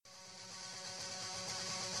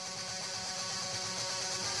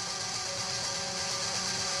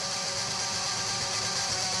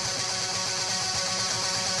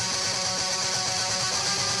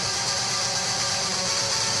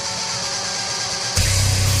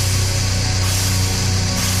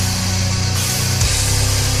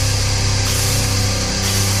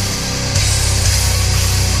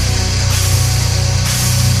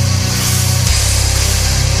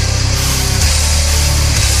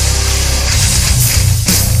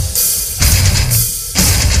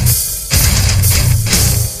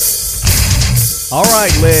All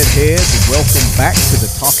right, lead heads, welcome back to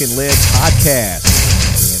the Talking Lead podcast.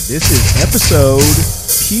 And this is episode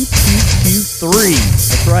Q3.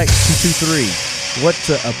 That's right, 223. What's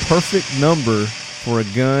a perfect number for a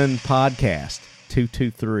gun podcast?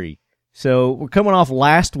 223. So we're coming off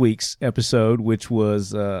last week's episode, which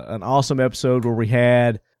was an awesome episode where we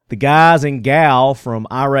had the guys and gal from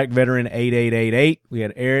Iraq Veteran 8888. We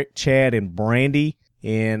had Eric, Chad, and Brandy.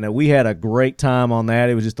 And we had a great time on that.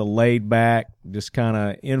 It was just a laid back, just kind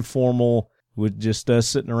of informal, with just us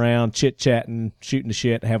sitting around, chit-chatting, shooting the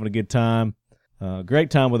shit, having a good time. Great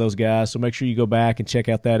time with those guys. So make sure you go back and check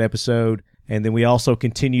out that episode. And then we also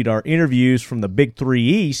continued our interviews from the Big 3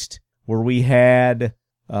 East, where we had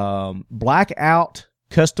Blackout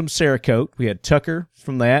Custom Cerakote. We had Tucker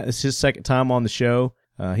from that. It's his second time on the show.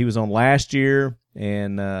 He was on last year.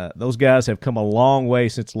 And those guys have come a long way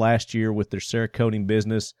since last year with their Cerakoting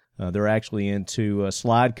business. They're actually into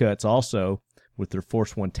slide cuts also with their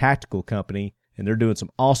Force One Tactical Company, and they're doing some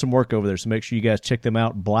awesome work over there. So make sure you guys check them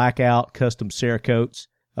out, Blackout Custom Cerakotes.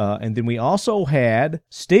 And then we also had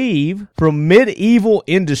Steve from Medieval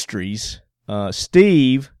Industries.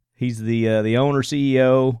 Steve, he's the owner,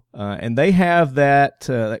 CEO, and they have that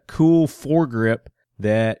cool foregrip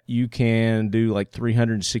that you can do like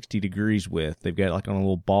 360 degrees with. They've got like on a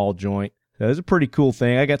little ball joint. So it's a pretty cool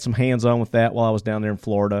thing. I got some hands-on with that while I was down there in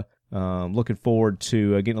Florida. Looking forward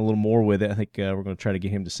to getting a little more with it. I think we're going to try to get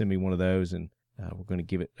him to send me one of those, and we're going to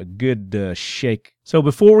give it a good shake. So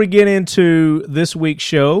before we get into this week's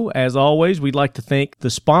show, as always, we'd like to thank the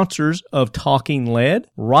sponsors of Talking Lead.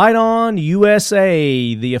 Right On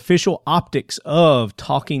USA, the official optics of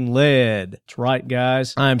Talking Lead. That's right,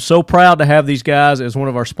 guys. I am so proud to have these guys as one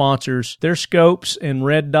of our sponsors. Their scopes and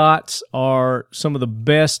red dots are some of the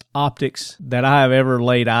best optics that I have ever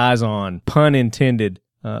laid eyes on, pun intended.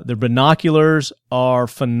 Their binoculars are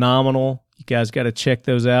phenomenal. You guys got to check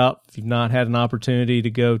those out if you've not had an opportunity to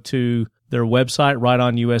go to their website,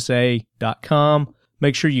 ritonusa.com.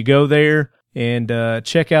 Make sure you go there and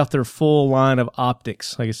check out their full line of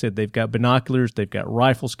optics. Like I said, they've got binoculars, they've got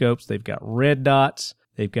rifle scopes, they've got red dots,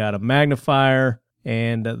 they've got a magnifier,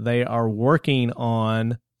 and they are working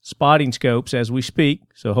on spotting scopes as we speak.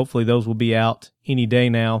 So hopefully those will be out any day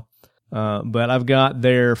now. But I've got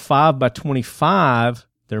their 5x25,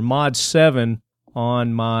 their Mod 7,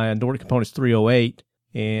 on my Nordic Components 308,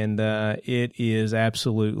 and it is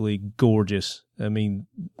absolutely gorgeous. I mean,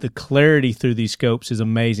 the clarity through these scopes is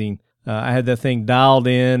amazing. I had that thing dialed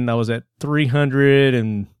in. I was at 300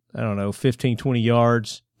 and, 15, 20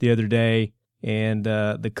 yards the other day, and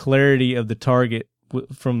the clarity of the target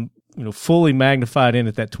from, fully magnified in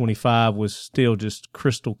at that 25 was still just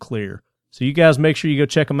crystal clear. So you guys make sure you go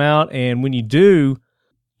check them out, and when you do,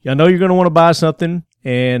 I know you're going to want to buy something,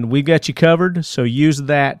 and we've got you covered, so use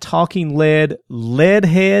that Talking Lead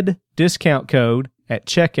Leadhead discount code at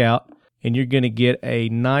checkout, and you're going to get a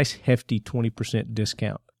nice hefty 20%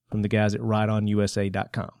 discount from the guys at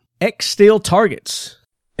ritonusa.com. X Steel Targets.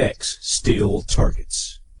 X Steel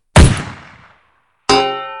Targets.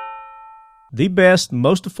 The best,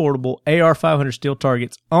 most affordable AR-500 steel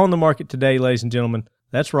targets on the market today, ladies and gentlemen.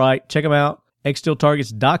 That's right. Check them out,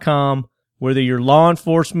 xsteeltargets.com. Whether you're law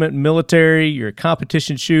enforcement, military, you're a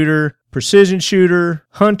competition shooter, precision shooter,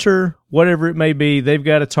 hunter, whatever it may be, they've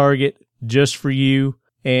got a target just for you.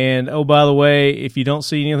 And, oh, by the way, if you don't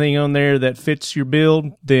see anything on there that fits your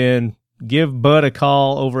build, then give Bud a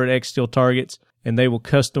call over at X Steel Targets, and they will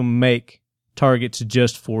custom make targets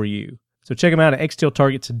just for you. So check them out at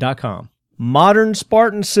xsteeltargets.com. Modern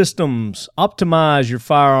Spartan Systems. Optimize your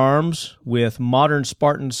firearms with Modern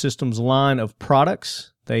Spartan Systems line of products.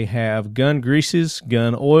 They have gun greases,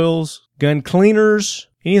 gun oils, gun cleaners,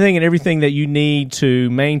 anything and everything that you need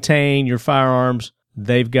to maintain your firearms.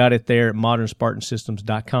 They've got it there at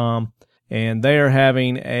modernspartansystems.com. And they are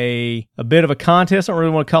having a bit of a contest. I don't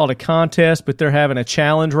really want to call it a contest, but they're having a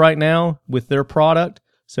challenge right now with their product.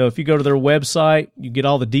 So if you go to their website, you get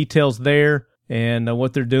all the details there. And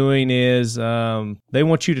what they're doing is they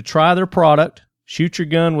want you to try their product, shoot your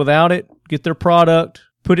gun without it, get their product,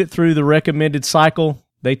 put it through the recommended cycle.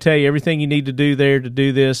 They tell you everything you need to do there to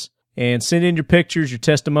do this, and send in your pictures, your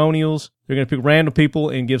testimonials. They're going to pick random people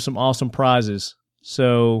and give some awesome prizes.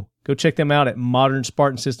 So go check them out at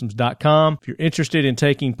modernspartansystems.com. If you're interested in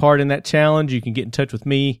taking part in that challenge, you can get in touch with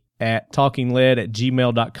me at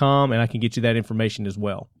talkingled@gmail.com, and I can get you that information as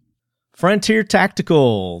well. Frontier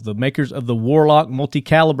Tactical, the makers of the Warlock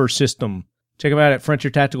multi-caliber system. Check them out at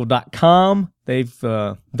frontiertactical.com. They've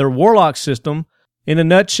their Warlock system. In a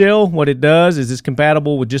nutshell, what it does is it's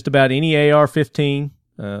compatible with just about any AR-15,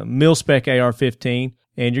 mil-spec AR-15,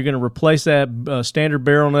 and you're going to replace that standard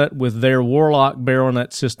barrel nut with their Warlock barrel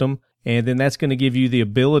nut system, and then that's going to give you the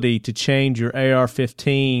ability to change your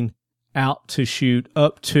AR-15 out to shoot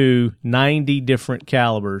up to 90 different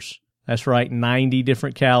calibers. That's right, 90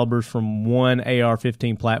 different calibers from one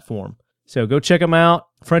AR-15 platform. So go check them out,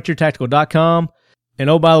 frontiertactical.com. And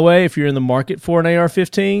oh, by the way, if you're in the market for an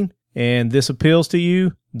AR-15 and this appeals to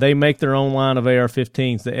you, they make their own line of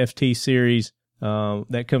AR-15s, the FT series,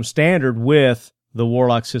 that comes standard with the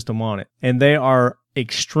Warlock system on it. And they are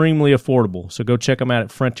extremely affordable. So go check them out at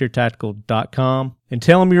frontiertactical.com and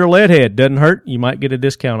tell them you're a leadhead. Doesn't hurt. You might get a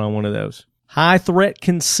discount on one of those. High Threat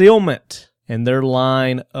Concealment and their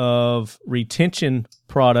line of retention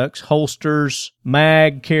products, holsters,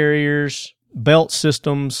 mag carriers, belt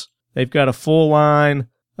systems. They've got a full line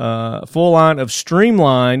of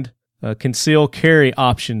streamlined conceal carry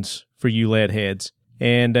options for you lead heads.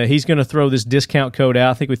 And he's going to throw this discount code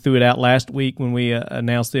out. I think we threw it out last week when we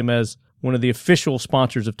announced them as one of the official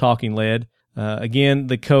sponsors of Talking Lead. Again,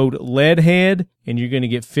 the code LEADHEAD, and you're going to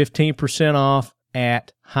get 15% off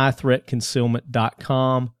at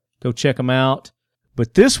highthreatconcealment.com. Go check them out.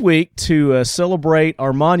 But this week, to celebrate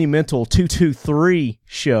our monumental 223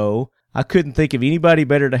 show, I couldn't think of anybody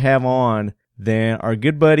better to have on than our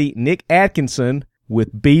good buddy Nick Atkinson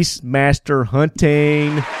with Beastmaster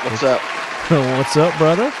Hunting. What's up? What's up,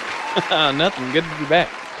 brother? Nothing. Good to be back.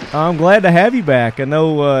 I'm glad to have you back. I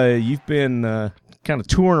know you've been kind of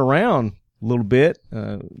touring around a little bit.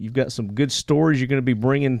 You've got some good stories you're going to be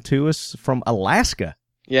bringing to us from Alaska.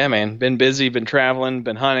 Yeah, man. Been busy, been traveling,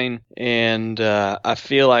 been hunting, and I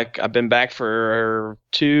feel like I've been back for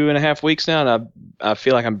 2.5 weeks now, and I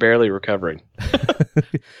feel like I'm barely recovering.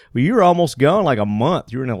 Well, you were almost gone like a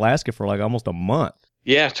month. You were in Alaska for like almost a month.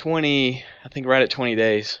 Yeah, I think right at 20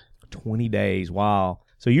 days. 20 days, wow.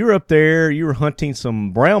 So you were up there, you were hunting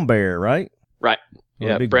some brown bear, right? Right.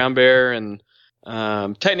 Yeah, brown bear, and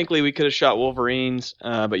technically we could have shot wolverines,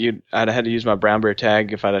 but I'd have had to use my brown bear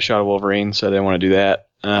tag if I'd have shot a wolverine, so I didn't want to do that.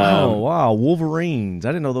 Oh, wow, wolverines. I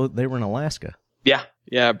didn't know they were in Alaska. Yeah.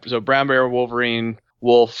 So brown bear, wolverine,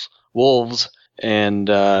 wolves, and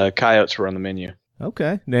coyotes were on the menu.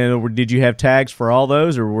 Okay. Now, did you have tags for all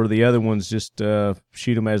those, or were the other ones just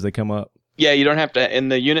shoot them as they come up? Yeah, you don't have to. In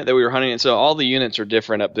the unit that we were hunting, so all the units are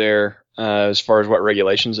different up there as far as what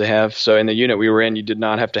regulations they have. So in the unit we were in, you did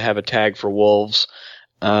not have to have a tag for wolves.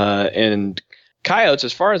 And coyotes,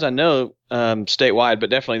 as far as I know, statewide, but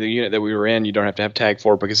definitely the unit that we were in, you don't have to have a tag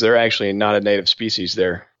for because they're actually not a native species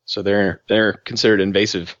there. So they're considered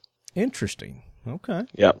invasive. Interesting. Okay.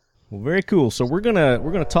 Yep. Well, very cool. So we're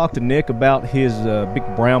gonna talk to Nick about his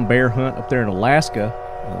big brown bear hunt up there in Alaska.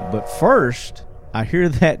 But first, I hear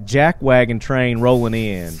that jackwagon train rolling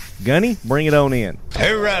in. Gunny, bring it on in.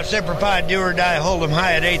 Hoorah, Semper Fi, do or die, hold 'em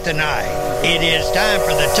high at 8th and I. It is time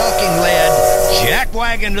for the Talking Lead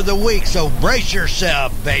Jackwagon of the Week, so brace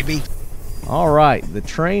yourself, baby. All right, the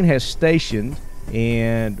train has stationed,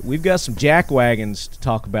 and we've got some jackwagons to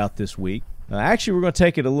talk about this week. Actually, we're going to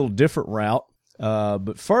take it a little different route.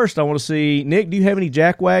 But first, I want to see, Nick, do you have any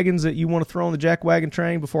jackwagons that you want to throw on the jackwagon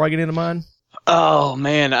train before I get into mine? Oh,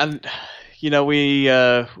 man,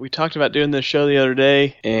 we talked about doing this show the other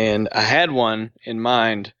day, and I had one in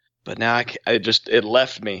mind, but now it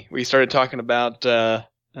left me. We started talking about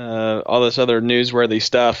all this other newsworthy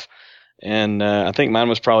stuff, and I think mine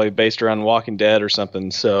was probably based around Walking Dead or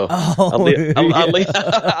something. So I'll leave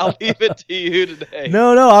it to you today.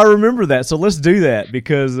 No, I remember that. So let's do that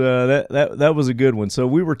because that was a good one. So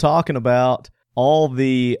we were talking about all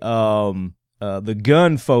the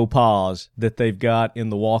gun faux pas that they've got in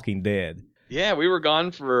The Walking Dead. Yeah, we were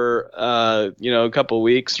gone for a couple of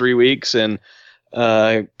weeks, 3 weeks, and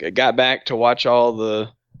got back to watch all the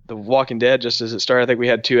Walking Dead just as it started. I think we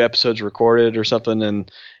had 2 episodes recorded or something,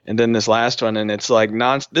 and then this last one, and it's like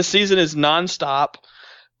this season is nonstop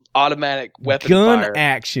automatic weapon gun fire.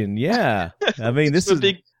 action. Yeah, I mean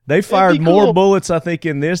they fired more bullets I think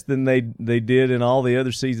in this than they did in all the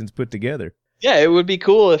other seasons put together. Yeah, it would be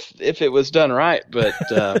cool if it was done right, but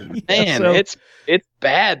it's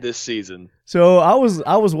bad this season. So I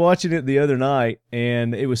was watching it the other night,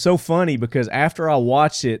 and it was so funny because after I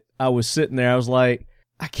watched it, I was sitting there, I was like,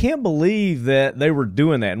 I can't believe that they were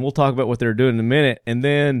doing that, and we'll talk about what they're doing in a minute. And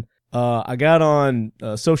then I got on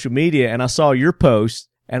social media, and I saw your post,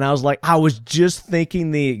 and I was like, I was just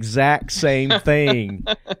thinking the exact same thing.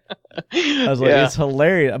 I was like, It's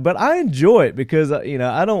hilarious. But I enjoy it because,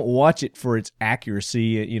 I don't watch it for its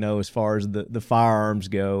accuracy, as far as the firearms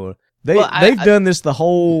go. They've done this the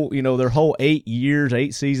whole, their whole 8 years,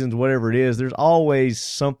 8 seasons, whatever it is. There's always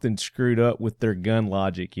something screwed up with their gun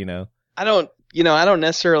logic, I don't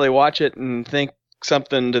necessarily watch it and think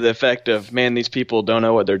something to the effect of, man, these people don't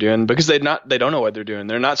know what they're doing, because they don't know what they're doing.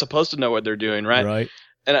 They're not supposed to know what they're doing, right? Right.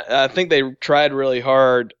 And I think they tried really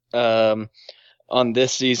hard on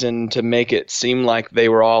this season to make it seem like they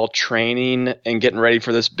were all training and getting ready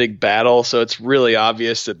for this big battle. So it's really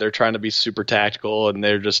obvious that they're trying to be super tactical and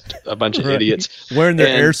they're just a bunch of idiots wearing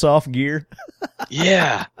their airsoft gear.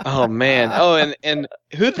 Yeah. Oh man. Oh, and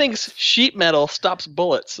who thinks sheet metal stops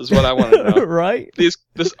bullets is what I want to know. Right. These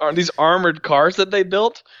armored cars that they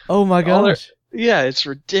built. Oh my gosh. Yeah, it's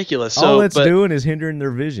ridiculous. All it's doing is hindering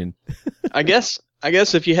their vision. I guess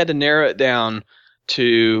if you had to narrow it down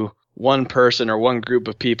to one person or one group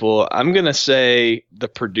of people, I'm going to say the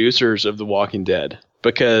producers of The Walking Dead,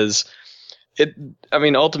 because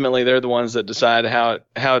ultimately they're the ones that decide how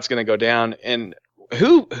it's going to go down. And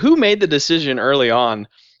who made the decision early on?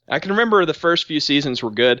 I can remember the first few seasons were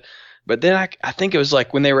good, but then I think it was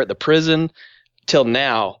like when they were at the prison till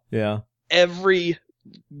now. Yeah. Every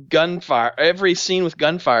scene with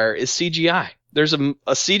gunfire is CGI. There's a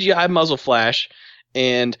CGI muzzle flash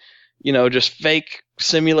and, just fake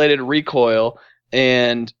simulated recoil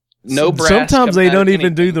and no brass. Sometimes they don't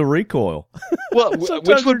even do the recoil. Well,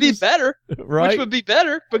 which would be better. Right. Which would be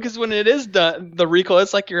better, because when it is done, the recoil,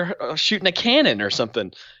 it's like you're shooting a cannon or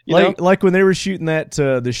something. Like when they were shooting that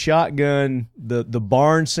the shotgun, the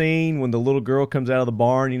barn scene when the little girl comes out of the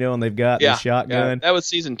barn, and they've got the shotgun. Yeah, that was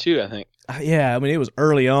season 2, I think. Yeah, it was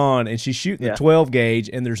early on, and she's shooting the 12 gauge,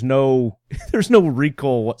 and there's no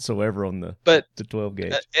recoil whatsoever on the 12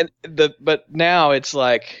 gauge. But now it's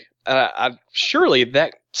like, surely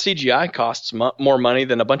that CGI costs more money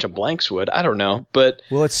than a bunch of blanks would. I don't know, but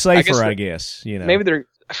it's safer, I guess. Maybe they're.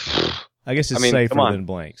 I guess it's safer than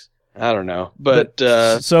blanks. I don't know, but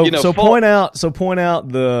point out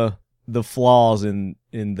the flaws in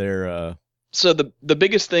their. So the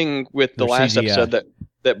biggest thing with the last CGI. episode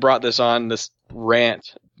that brought this on, this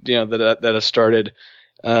rant, that I started,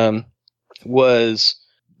 was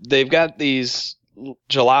they've got these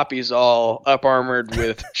jalopies all up armored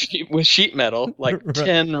with sheet metal, like Right.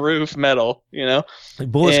 tin roof metal,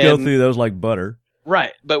 Bullets go through those like butter.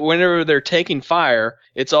 Right, but whenever they're taking fire,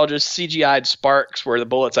 it's all just CGI'd sparks where the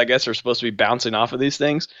bullets, I guess, are supposed to be bouncing off of these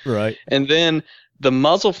things. Right. And then the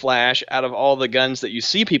muzzle flash out of all the guns that you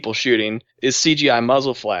see people shooting is CGI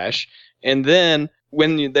muzzle flash. And then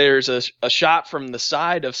when there's a shot from the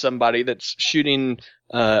side of somebody that's shooting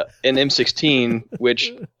an M16,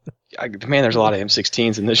 which, man, there's a lot of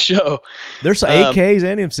M16s in this show. There's AKs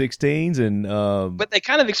and M16s, and but they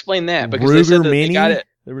kind of explain that because Ruger they said that Mini. they got it.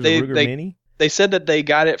 There was a Ruger Mini. They said that they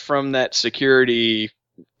got it from that security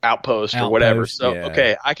outpost or whatever. So yeah.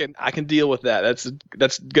 Okay, I can deal with that.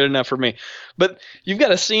 That's good enough for me. But you've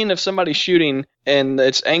got a scene of somebody shooting and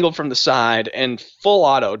it's angled from the side and full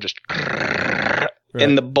auto, just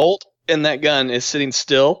and the bolt in that gun is sitting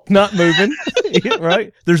still, not moving.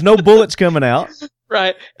 Right. There's no bullets coming out.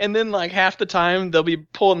 Right. And then like half the time they'll be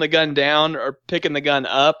pulling the gun down or picking the gun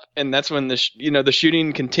up, and that's when the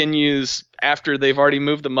shooting continues after they've already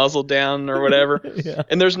moved the muzzle down or whatever. Yeah.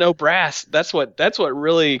 And there's no brass. That's what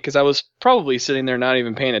really, because I was probably sitting there not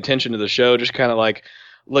even paying attention to the show, just kind of like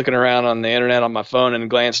looking around on the internet on my phone, and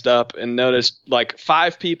glanced up and noticed like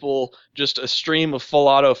 5 people, just a stream of full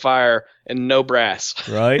auto fire and no brass.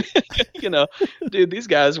 Right. Dude, these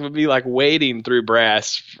guys would be like wading through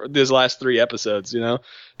brass for these last 3 episodes, It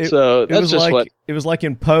was like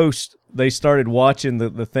in post, they started watching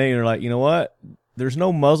the thing and they're like, you know what? There's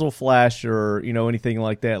no muzzle flash or, anything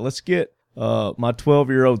like that. Let's get my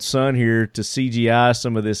 12-year-old son here to CGI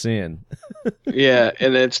some of this in. Yeah,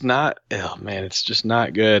 and it's not. Oh man, it's just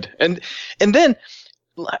not good. And then,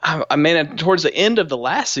 towards the end of the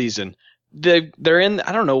last season, they're in.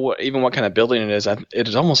 I don't know what kind of building it is. It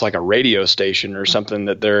is almost like a radio station or something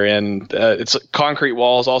that they're in. It's concrete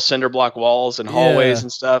walls, all cinder block walls and hallways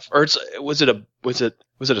and stuff. Or was it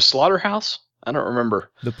a slaughterhouse? I don't remember.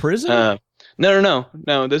 The prison?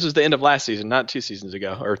 No. This is the end of last season, not 2 seasons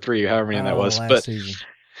ago or 3, however many that was.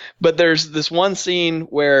 But there's this one scene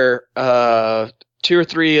where 2 or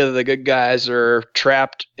 3 of the good guys are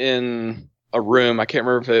trapped in a room. I can't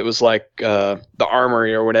remember if it was like the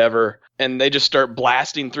armory or whatever, and they just start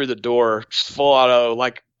blasting through the door, just full auto,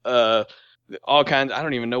 like all kinds. I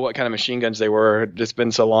don't even know what kind of machine guns they were. It's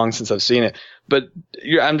been so long since I've seen it. But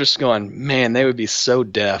I'm just going, man, they would be so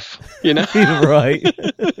deaf, Right.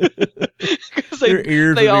 Their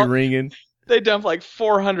ears would be ringing. They dump like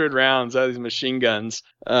 400 rounds out of these machine guns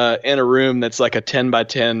in a room that's like a 10 by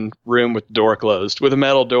 10 room with door closed, with a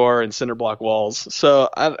metal door and cinder block walls. So,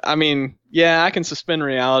 I can suspend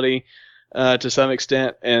reality to some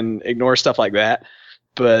extent and ignore stuff like that.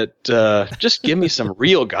 but just give me some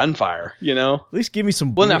real gunfire, you know? At least give me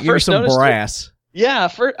some, When I give me first some noticed brass. Yeah,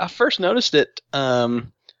 I first noticed it, I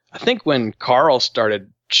think when Carl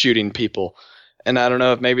started shooting people. And I don't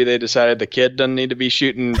know if maybe they decided the kid doesn't need to be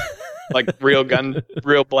shooting like real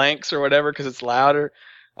blanks or whatever because it's louder.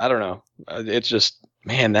 I don't know. It's just,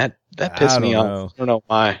 man, that pissed me off. I don't know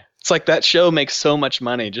why. It's like that show makes so much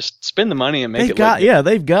money. Just spend the money and make it look good.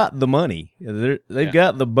 They've got the money. They've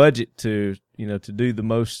got the budget to do the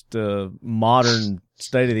most modern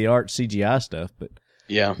state of the art CGI stuff. But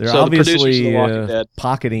yeah, they're so obviously the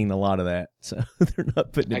pocketing a lot of that, so they're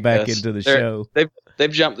not putting it back into the show.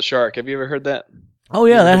 They've jumped the shark. Have you ever heard that? Oh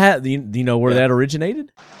yeah, do you know where that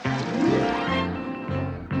originated? He's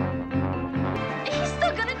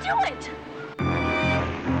still gonna do it.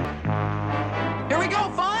 Here we go,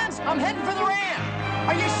 Fonz. I'm heading for the ramp.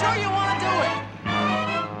 Are you sure you want to do it?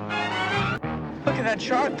 Look at that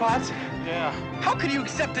shark, Potts. Yeah. How could you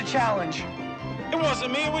accept the challenge? It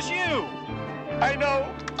wasn't me, it was you. I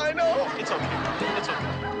know. It's okay. It's okay.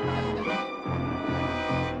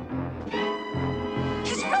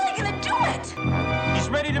 He's really gonna do it. He's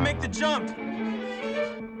ready to make the jump.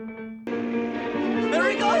 There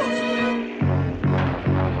he goes.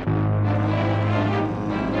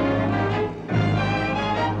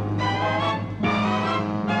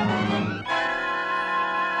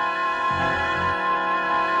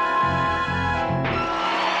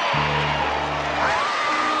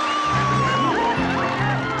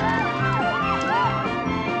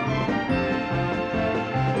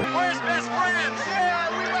 Where's best friends?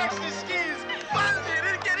 Yeah, we waxed his skis. Finally, it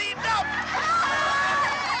didn't get eaten up.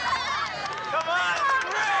 Come on,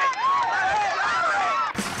 Rick.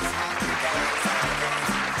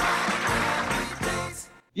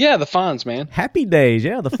 Yeah, the Fonz, man. Happy Days,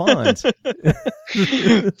 yeah, the Fonz.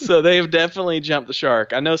 So they've definitely jumped the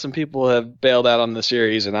shark. I know some people have bailed out on the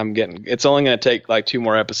series, and it's only going to take like 2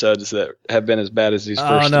 more episodes that have been as bad as these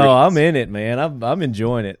first 3. I'm in it, man. I'm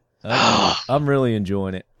enjoying it. I'm really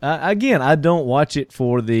enjoying it. Again, I don't watch it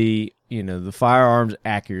for the the firearms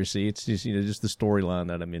accuracy. It's just just the storyline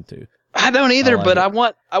that I'm into. I don't either, but I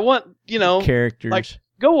want Characters. Like,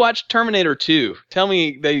 go watch Terminator 2. Tell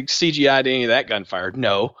me they CGI'd any of that gunfire.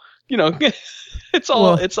 No. It's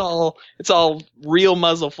all real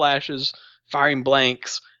muzzle flashes, firing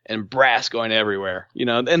blanks, and brass going everywhere.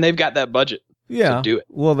 And they've got that budget to do it.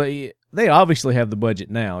 Well, they obviously have the budget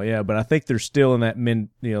now, yeah, but I think they're still in that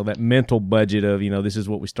that mental budget of this is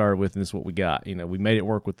what we started with and this is what we got. We made it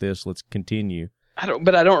work with this. Let's continue. I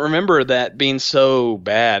don't remember that being so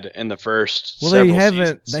bad in the first. Well,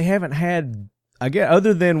 seasons. they haven't had. I guess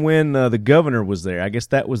other than when the governor was there, I guess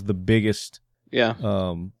that was the biggest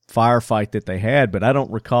firefight that they had. But I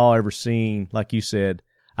don't recall ever seeing, like you said.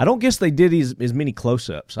 I don't guess they did as many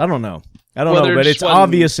close-ups. I don't know. But it's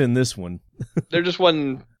obvious in this one. There just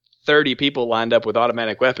wasn't 30 people lined up with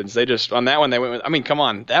automatic weapons. They just on that one they went with. I mean, come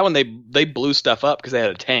on, that one they blew stuff up because they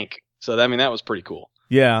had a tank. So that was pretty cool.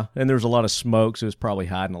 Yeah, and there was a lot of smoke, so it was probably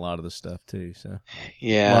hiding a lot of the stuff too. So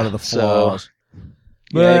yeah, a lot of the flaws.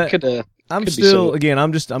 But it could. I'm still again.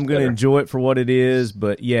 I'm going to enjoy it for what it is.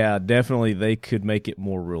 But yeah, definitely they could make it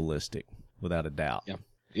more realistic, without a doubt.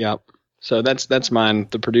 Yeah. So that's mine.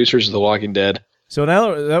 The producers of The Walking Dead. So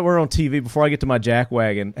now that we're on TV, before I get to my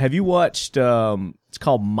jackwagon, have you watched? It's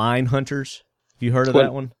called Mine Hunters. Have you heard of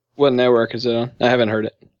that one? What network is it on? I haven't heard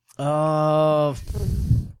it.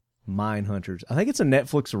 Mine Hunters. I think it's a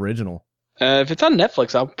Netflix original. If it's on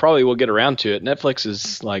Netflix, I probably will get around to it. Netflix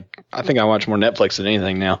is I think I watch more Netflix than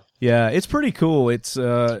anything now. Yeah, it's pretty cool. It's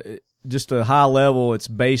just a high level. It's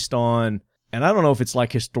based on, and I don't know if it's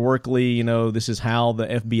like historically, this is how the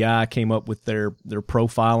FBI came up with their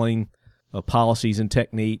profiling policies and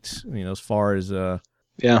techniques, as far as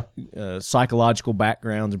psychological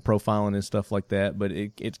backgrounds and profiling and stuff like that. But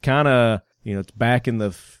it's kind of, it's back in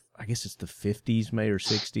I guess it's the 50s, maybe, or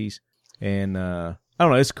 60s. And I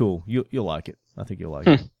don't know, it's cool. You'll like it. I think you'll like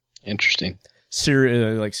it. Interesting.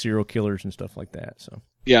 Serial killers and stuff like that. So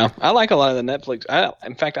yeah, I like a lot of the Netflix.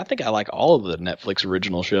 In fact, I think I like all of the Netflix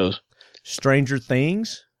original shows. Stranger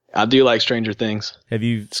Things. I do like Stranger Things. Have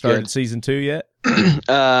you started season 2 yet?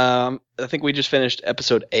 I think we just finished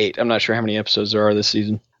episode 8. I'm not sure how many episodes there are this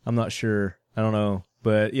season. I'm not sure. I don't know,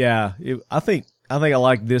 but yeah, I think I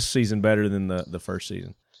like this season better than the first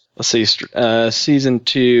season. Let's see. Season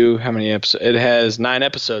 2. How many episodes? It has 9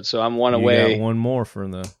 episodes, so I'm one away. You got one more for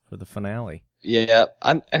the finale. Yeah,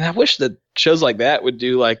 and I wish that shows like that would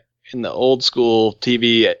do like in the old school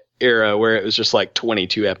TV era where it was just like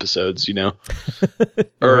 22 episodes, or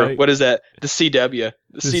Right. what is that? The CW.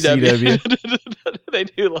 The CW. They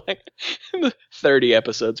do like 30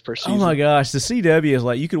 episodes per season. Oh my gosh, the CW is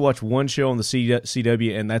like you could watch one show on the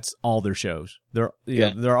CW and that's all their shows.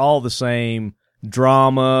 They're all the same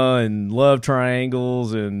drama and love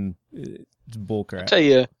triangles and it's bullcrap. I'll tell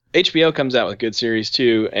you, HBO comes out with good series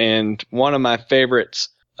too, and one of my favorites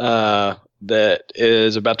that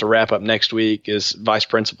is about to wrap up next week is Vice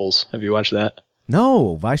Principals. Have you watched that?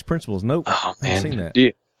 No, Vice Principals. Nope. Oh man, I haven't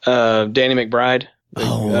seen that. Danny McBride.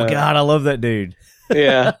 Oh God, I love that dude.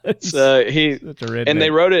 Yeah, so he Such a redneck. and they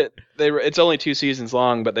wrote it. It's only 2 seasons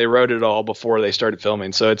long, but they wrote it all before they started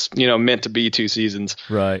filming, so it's meant to be 2 seasons.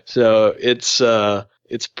 Right. So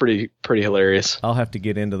it's pretty hilarious. I'll have to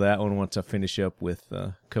get into that one once I finish up with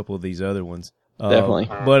a couple of these other ones. Definitely.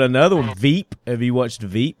 But another one, Veep. Have you watched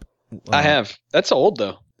Veep? I have. That's old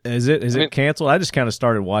though. Is it canceled? I just kind of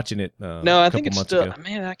started watching it. No, I think it's months still. ago.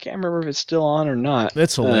 Man, I can't remember if it's still on or not.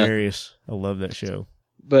 That's hilarious. I love that show.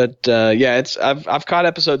 But yeah, I've caught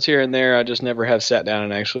episodes here and there. I just never have sat down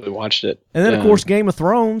and actually watched it. And then of course Game of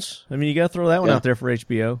Thrones. I mean, you got to throw that one out there for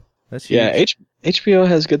HBO. That's huge. Yeah. HBO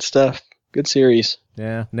has good stuff, good series.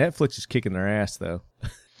 Yeah, Netflix is kicking their ass though.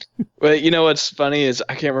 Well, what's funny is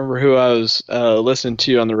I can't remember who I was listening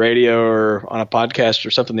to on the radio or on a podcast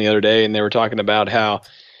or something the other day, and they were talking about how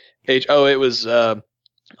it was on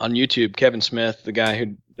YouTube. Kevin Smith, the guy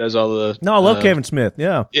who does all the. No, I love Kevin Smith.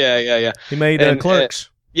 Yeah. Yeah. He made Clerks.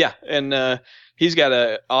 Yeah, and he's got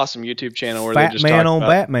an awesome YouTube channel where Fat they just Man talk on about,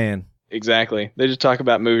 Batman. Exactly. They just talk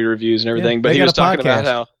about movie reviews and everything. Yeah, but they he was got a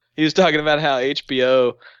talking about podcast. how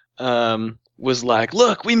HBO was like,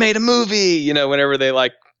 look, we made a movie. Whenever they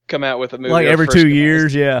like come out with a movie, Like every 2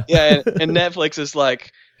 years, yeah. Yeah, and Netflix is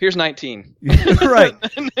like, here's 19. Right.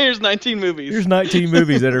 Here's 19 movies. Here's 19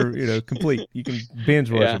 movies that are complete. You can binge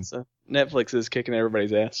watch them. So Netflix is kicking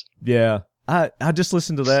everybody's ass. Yeah. I just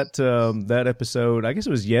listened to that episode. I guess it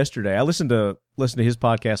was yesterday. I listen to his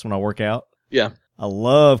podcast when I work out. Yeah. I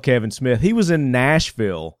love Kevin Smith. He was in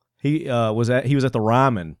Nashville. He was at the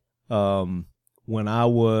Ryman when I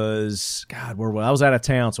was I was out of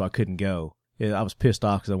town, so I couldn't go. Yeah, I was pissed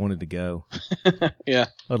off because I wanted to go. Yeah.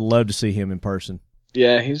 I'd love to see him in person.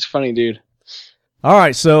 Yeah, he's a funny dude. All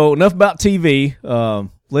right, so enough about TV.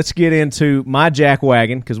 Let's get into my jack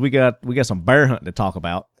wagon because we got some bear hunting to talk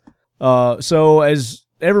about. So as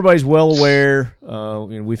everybody's well aware,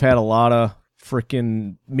 we've had a lot of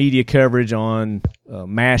freaking media coverage on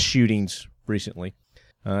mass shootings recently,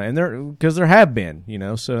 and there have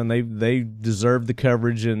been, so and they deserve the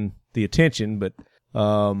coverage and the attention. But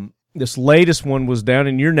this latest one was down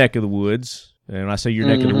in your neck of the woods, and when I say your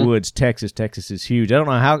neck of the woods, Texas. Texas is huge. I don't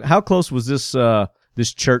know how close was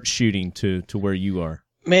this church shooting to where you are.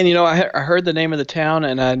 Man, I heard the name of the town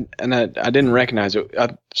and I didn't recognize it,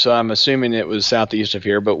 so I'm assuming it was southeast of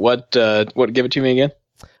here. But what? Give it to me again.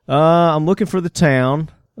 I'm looking for the town.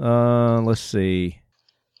 Let's see.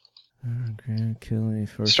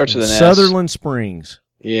 Starts with an S. Sutherland Springs.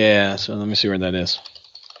 Yeah, so let me see where that is.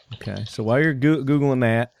 Okay, so while you're Googling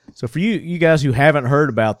that, so for you guys who haven't heard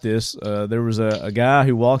about this, there was a guy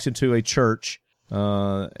who walks into a church,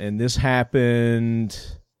 and this happened,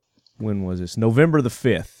 when was this? November the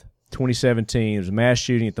 5th, 2017. There was a mass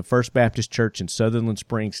shooting at the First Baptist Church in Sutherland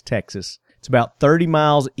Springs, Texas. It's about 30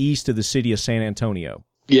 miles east of the city of San Antonio.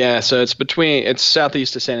 Yeah, so it's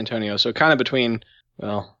southeast of San Antonio, so right in between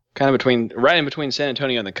San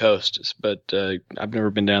Antonio and the coast, but I've never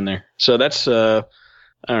been down there. So that's, I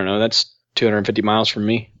don't know, that's 250 miles from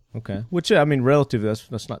me. Okay. Which, I mean, relative,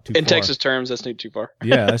 that's not too far. In Texas terms, that's not too far.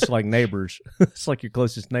 Yeah, that's like neighbors. It's like your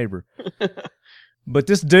closest neighbor. But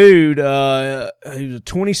this dude, he was a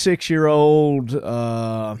 26-year-old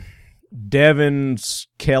Devin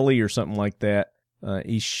Kelly or something like that.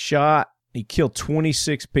 He killed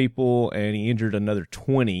 26 people and he injured another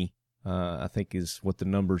 20, I think is what the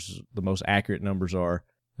most accurate numbers are.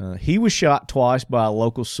 He was shot twice by a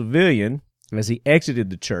local civilian as he exited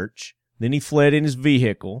the church. Then he fled in his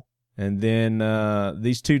vehicle, and then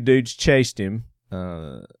these two dudes chased him.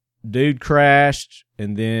 Dude crashed,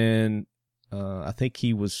 and then I think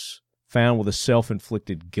he was found with a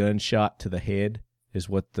self-inflicted gunshot to the head, is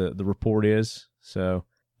what the report is. So,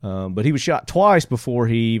 but he was shot twice before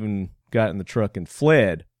he even got in the truck and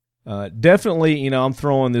fled. Definitely, I'm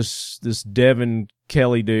throwing this Devin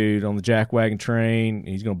Kelly dude on the jackwagon train.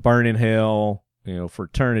 He's going to burn in hell, for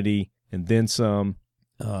eternity and then some.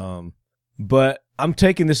 But I'm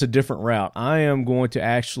taking this a different route. I am going to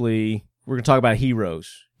we're going to talk about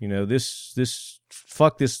heroes.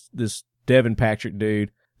 Fuck this Devin Patrick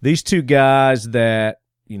dude. These two guys that,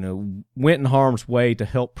 went in harm's way to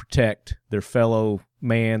help protect their fellow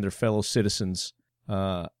man, their fellow citizens.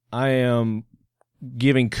 I am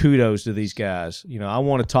giving kudos to these guys. I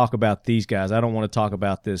want to talk about these guys. I don't want to talk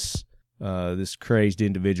about this crazed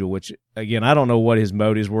individual, which, again, I don't know what his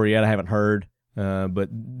motives were yet. I haven't heard, but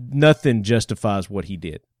nothing justifies what he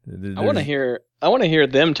did. I want to hear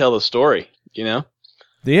them tell the story,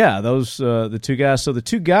 Yeah, those the two guys. So the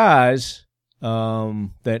two guys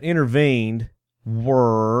that intervened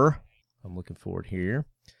were, I'm looking forward here,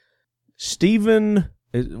 Stephen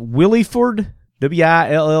Williford,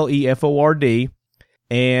 Willeford,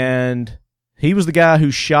 and he was the guy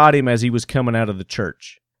who shot him as he was coming out of the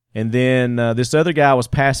church. And then this other guy was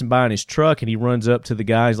passing by in his truck, and he runs up to the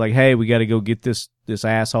guy. He's like, "Hey, we got to go get this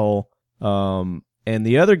asshole." And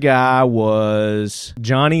the other guy was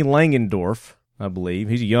Johnny Langendorf, I believe.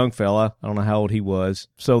 He's a young fella. I don't know how old he was.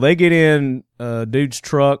 So they get in dude's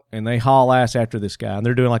truck, and they haul ass after this guy. And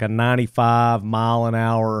they're doing like a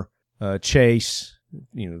 95-mile-an-hour chase,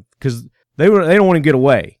 because they don't want to get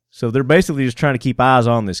away. So they're basically just trying to keep eyes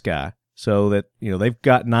on this guy. So that, they've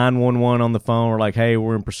got 911 on the phone. We're like, hey,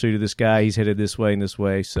 we're in pursuit of this guy. He's headed this way and this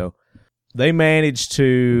way. So they managed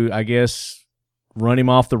to, I guess, run him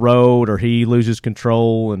off the road, or he loses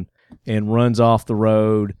control and runs off the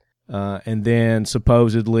road. And then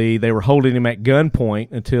supposedly they were holding him at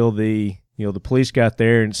gunpoint until the police got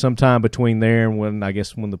there. And sometime between there and when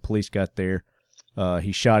the police got there,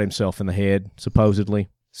 he shot himself in the head, supposedly.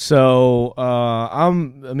 So,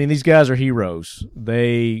 these guys are heroes.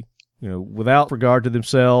 They, without regard to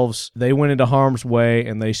themselves, they went into harm's way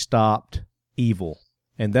and they stopped evil.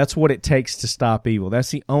 And that's what it takes to stop evil.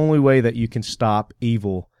 That's the only way that you can stop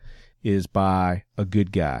evil, is by a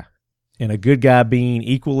good guy. And a good guy being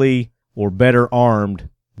equally or better armed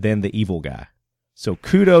than the evil guy. So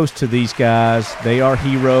kudos to these guys. They are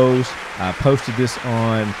heroes. I posted this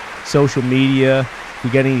on social media. If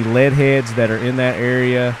you got any lead heads that are in that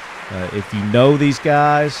area, if you know these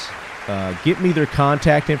guys, get me their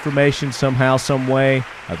contact information somehow, some way.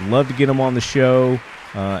 I'd love to get them on the show.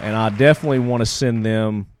 And I definitely want to send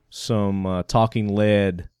them some Talking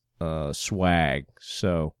Lead swag.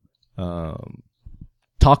 So,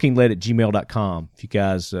 talkinglead@gmail.com. If you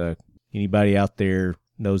guys, anybody out there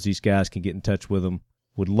knows these guys, can get in touch with them.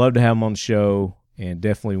 Would love to have them on the show, and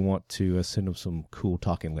definitely want to send them some cool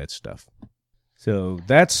Talking Lead stuff. So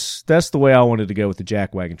that's the way I wanted to go with the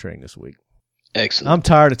jackwagon train this week. Excellent. I'm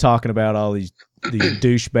tired of talking about all these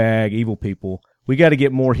douchebag evil people. We got to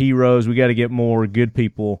get more heroes. We got to get more good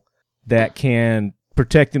people that can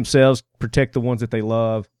protect themselves, protect the ones that they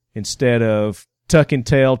love, instead of tucking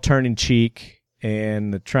tail, turning cheek,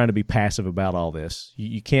 and trying to be passive about all this.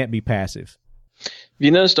 You can't be passive. Have you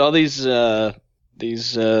noticed all these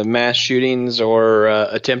mass shootings or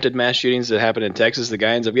attempted mass shootings that happen in Texas? The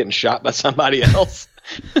guy ends up getting shot by somebody else.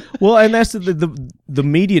 Well, and that's the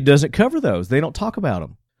media doesn't cover those. They don't talk about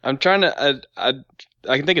them. I'm trying to. I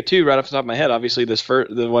can think of two right off the top of my head. Obviously,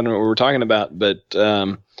 the one we were talking about, but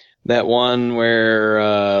that one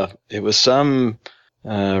where it was some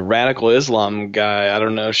radical Islam guy, I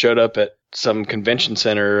don't know, showed up at some convention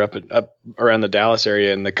center up around the Dallas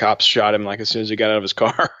area, and the cops shot him like as soon as he got out of his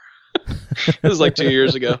car. It was like 2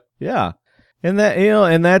 years ago. Yeah, and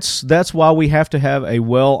that's why we have to have a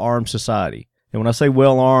well-armed society. And when I say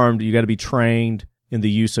well-armed, you got to be trained in the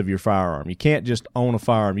use of your firearm. You can't just own a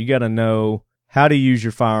firearm. You got to know how to use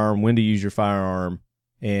your firearm, when to use your firearm.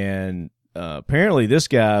 And apparently this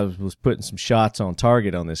guy was putting some shots on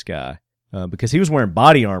target on this guy because he was wearing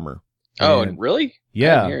body armor. Oh, really?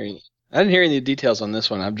 Yeah. I didn't hear any details on this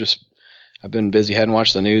one. I've been busy, hadn't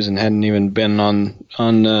watched the news, and hadn't even been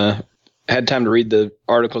had time to read the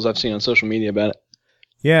articles I've seen on social media about it.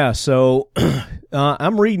 Yeah, so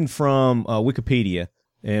I'm reading from Wikipedia,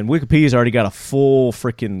 and Wikipedia's already got a full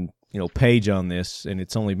freaking page on this, and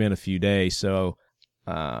it's only been a few days, so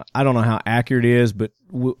I don't know how accurate it is, but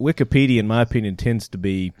Wikipedia, in my opinion, tends to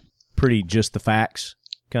be pretty just the facts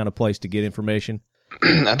kind of place to get information.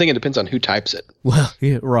 I think it depends on who types it. Well,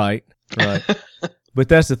 yeah, right. But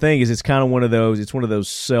that's the thing, is it's kind of one of those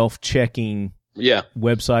self-checking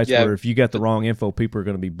websites where if you got the wrong info, people are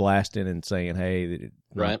going to be blasting and saying, hey.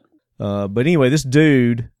 Right. But anyway, this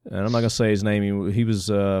dude, and I'm not going to say his name, he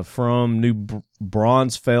was from New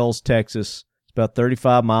Braunfels, Texas. It's about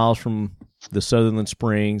 35 miles from the Sutherland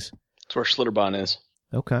Springs. That's where Schlitterbahn is.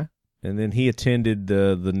 Okay. And then he attended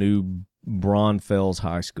the New Braunfels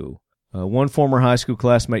High School. One former high school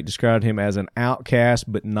classmate described him as an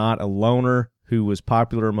outcast but not a loner who was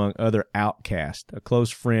popular among other outcasts. A close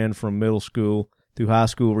friend from middle school through high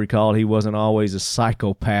school recalled he wasn't always a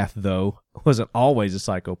psychopath, though. wasn't always a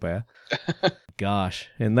psychopath. Gosh.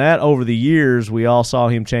 And that over the years, we all saw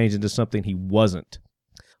him change into something he wasn't.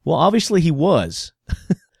 Well, obviously he was.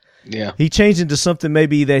 Yeah. He changed into something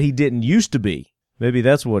maybe that he didn't used to be. Maybe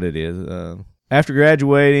that's what it is. After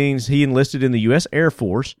graduating, he enlisted in the U.S. Air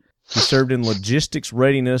Force. He served in logistics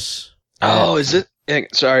readiness. Oh, is this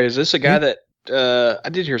a guy that I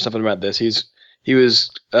did hear something about this. Is this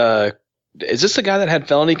the guy that had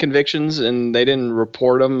felony convictions and they didn't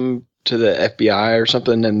report him to the FBI or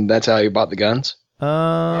something, and that's how he bought the guns?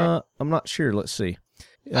 I'm not sure. Let's see.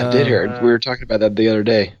 I did hear it. We were talking about that the other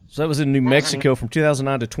day. So that was in New Mexico from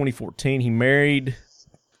 2009 to 2014. He married.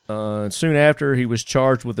 Soon after, he was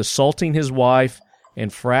charged with assaulting his wife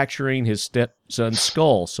and fracturing his stepson's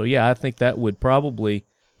skull. So, yeah, I think that would probably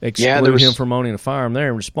exclude him from owning a firearm there.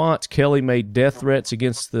 In response, Kelly made death threats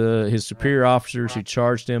against his superior officers who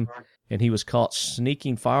charged him, and he was caught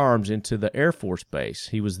sneaking firearms into the Air Force base.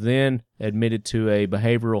 He was then admitted to a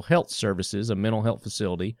behavioral health services, a mental health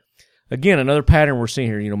facility. Again, another pattern we're seeing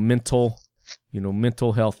here, mental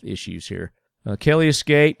health issues here. Kelly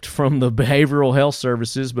escaped from the behavioral health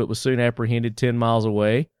services, but was soon apprehended 10 miles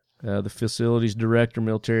away. The facility's director,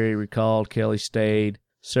 military, recalled Kelly stayed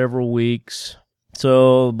several weeks.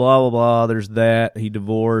 So, blah, blah, blah, there's that. He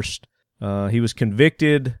divorced. He was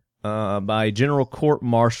convicted by a general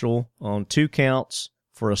court-martial on 2 counts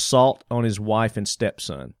for assault on his wife and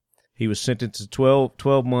stepson. He was sentenced to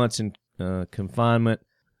 12 months in confinement.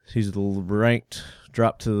 He's ranked,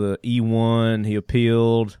 dropped to the E1. He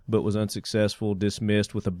appealed, but was unsuccessful,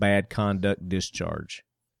 dismissed with a bad conduct discharge.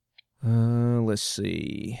 Let's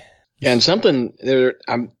see. Yeah, and something there.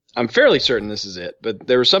 I'm fairly certain this is it, but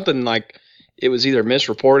there was something like it was either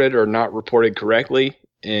misreported or not reported correctly,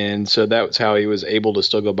 and so that was how he was able to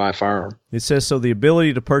still go buy a firearm. It says, so the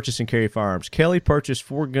ability to purchase and carry firearms. Kelly purchased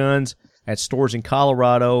 4 guns at stores in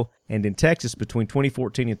Colorado and in Texas between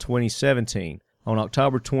 2014 and 2017. On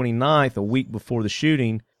October 29th, a week before the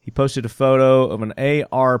shooting, he posted a photo of an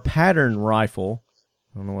AR pattern rifle.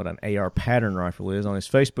 I don't know what an AR pattern rifle is. On his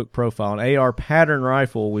Facebook profile, an AR pattern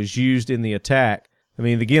rifle was used in the attack. I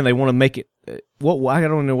mean, again, they want to make it. I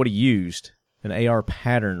don't know what he used. An AR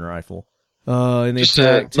pattern rifle. In the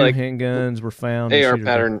attack, 2 handguns were found. AR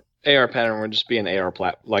pattern would just be an AR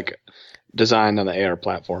designed on the AR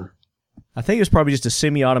platform. I think it was probably just a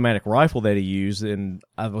semi-automatic rifle that he used, and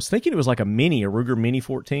I was thinking it was like a Ruger Mini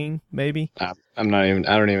 14, maybe. I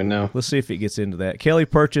don't even know. Let's see if it gets into that. Kelly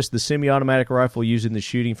purchased the semi-automatic rifle used in the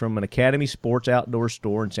shooting from an Academy Sports Outdoor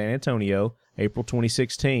store in San Antonio, April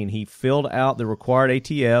 2016. He filled out the required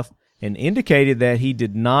ATF and indicated that he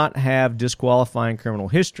did not have disqualifying criminal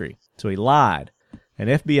history, so he lied. An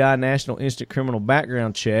FBI National Instant Criminal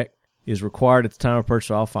Background Check is required at the time of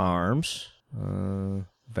purchase of all firearms.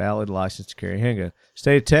 Valid license to carry a handgun.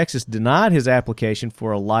 State of Texas denied his application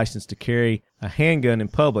for a license to carry a handgun in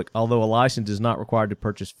public, although a license is not required to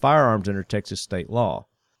purchase firearms under Texas state law.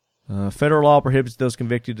 Federal law prohibits those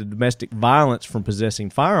convicted of domestic violence from possessing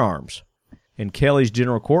firearms. And Kelly's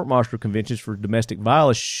general court-martial convictions for domestic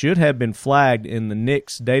violence should have been flagged in the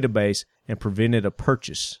NICS database and prevented a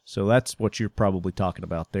purchase. So that's what you're probably talking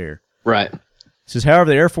about there. Right. It says, however,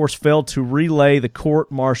 the Air Force failed to relay the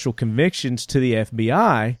court-martial convictions to the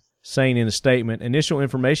FBI, saying in a statement, initial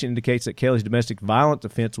information indicates that Kelly's domestic violence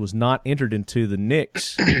offense was not entered into the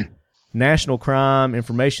NICS, National Crime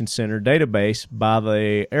Information Center database by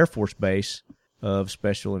the Air Force Base of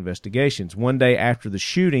Special Investigations. One day after the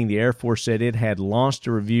shooting, the Air Force said it had launched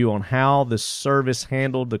a review on how the service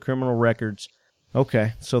handled the criminal records.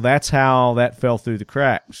 Okay, so that's how that fell through the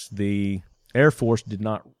cracks. The Air Force did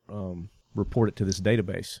not report it to this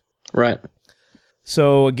database. Right.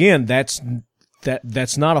 So again, that's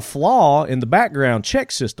not a flaw in the background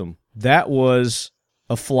check system. That was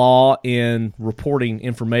a flaw in reporting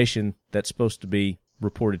information that's supposed to be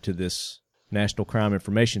reported to this National Crime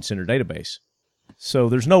Information Center database. So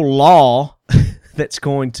there's no law that's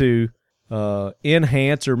going to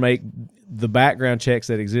enhance or make the background checks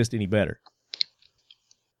that exist any better.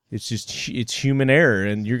 It's human error,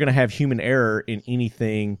 and you're going to have human error in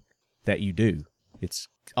anything that you do. It's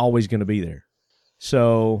always going to be there.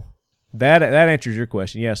 So that answers your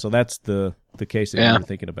question. Yeah, so that's the case that you're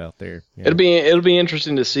thinking about there. Yeah. It'll be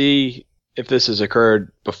interesting to see if this has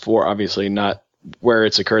occurred before. Obviously, not where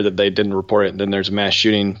it's occurred that they didn't report it, and then there's a mass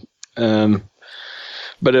shooting.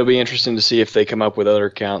 But it'll be interesting to see if they come up with other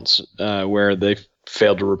accounts where they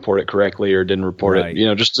failed to report it correctly or didn't report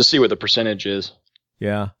it. Just to see what the percentage is.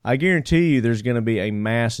 Yeah, I guarantee you there's going to be a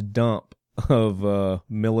mass dump of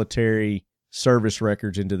military service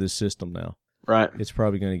records into this system now. Right. It's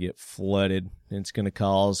probably going to get flooded, and it's going to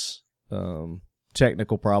cause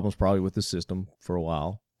technical problems probably with the system for a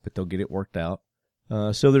while, but they'll get it worked out.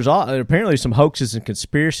 So there's apparently some hoaxes and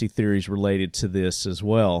conspiracy theories related to this as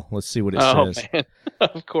well. Let's see what it says. Man.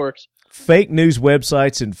 Of course. Fake news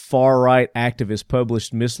websites and far-right activists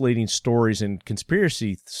published misleading stories and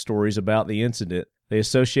conspiracy stories about the incident. They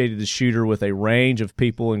associated the shooter with a range of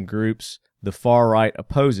people and groups the far-right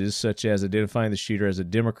opposes, such as identifying the shooter as a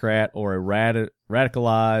Democrat or a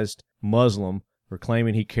radicalized Muslim, or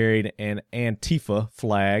claiming he carried an Antifa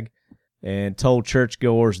flag, and told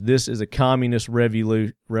churchgoers this is a communist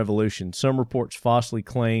revolution. Some reports falsely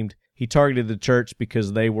claimed he targeted the church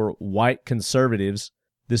because they were white conservatives.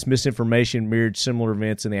 This misinformation mirrored similar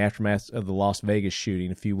events in the aftermath of the Las Vegas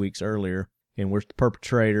shooting a few weeks earlier, in which the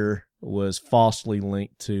perpetrator was falsely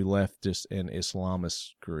linked to leftist and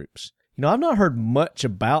Islamist groups. You know, I've not heard much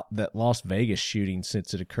about that Las Vegas shooting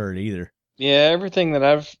since it occurred either. Yeah, everything that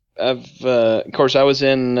I've of course I was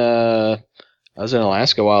in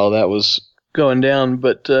Alaska while that was going down,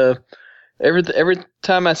 but every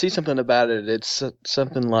time I see something about it, it's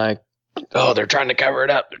something like, oh, they're trying to cover it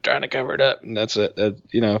up. They're trying to cover it up, and that's it.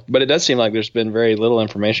 But it does seem like there's been very little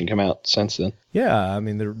information come out since then. Yeah, I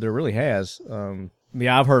mean, there really has.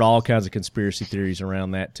 Yeah, I've heard all kinds of conspiracy theories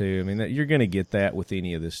around that too. I mean, you're going to get that with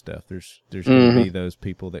any of this stuff. There's going to be those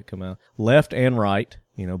people that come out, left and right,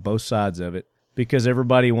 both sides of it, because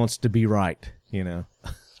everybody wants to be right,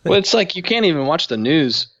 Well, it's like you can't even watch the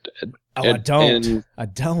news. I don't.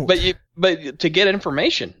 But to get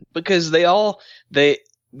information, because they all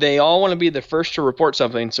want to be the first to report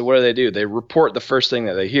something. So what do? They report the first thing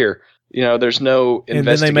that they hear. There's no investigative and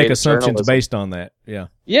then they make assumptions journalism. based on that. Yeah.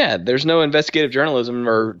 Yeah, there's no investigative journalism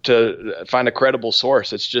or to find a credible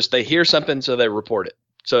source. It's just they hear something, so they report it.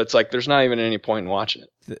 So it's like there's not even any point in watching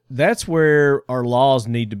it. That's where our laws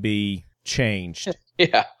need to be changed.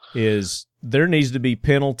 Yeah. Is there needs to be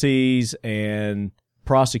penalties and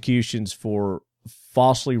prosecutions for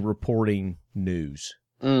falsely reporting news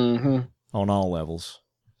on all levels.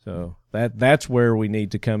 So that's where we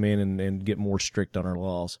need to come in and get more strict on our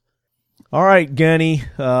laws. All right, Gunny,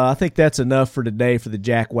 I think that's enough for today for the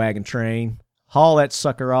Jack Wagon Train. Haul that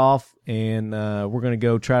sucker off, and we're going to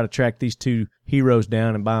go try to track these two heroes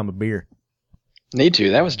down and buy them a beer. Need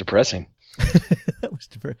to. That was depressing. That was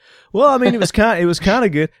depressing. Well, I mean, it was kind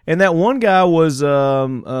of good. And that one guy was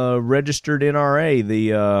registered NRA.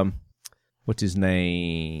 The what's his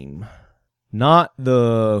name? Not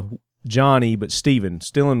the Johnny, but Steven,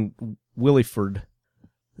 still in Williford.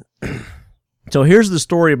 So here's the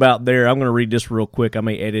story about there. I'm going to read this real quick. I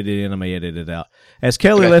may edit it in. I may edit it out. As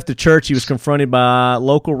Kelly left the church, he was confronted by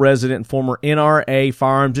local resident and former NRA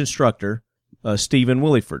firearms instructor, Stephen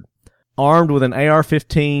Williford, armed with an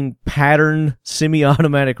AR-15 pattern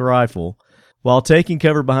semi-automatic rifle. While taking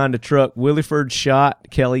cover behind a truck, Williford shot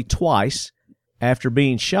Kelly twice. After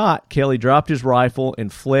being shot, Kelly dropped his rifle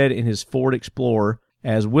and fled in his Ford Explorer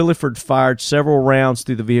as Williford fired several rounds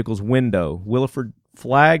through the vehicle's window. Williford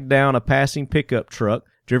flagged down a passing pickup truck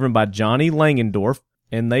driven by Johnny Langendorf,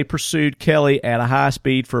 and they pursued Kelly at a high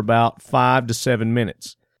speed for about 5 to 7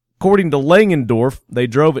 minutes. According to Langendorf, they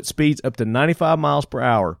drove at speeds up to 95 miles per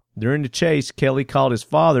hour. During the chase, Kelly called his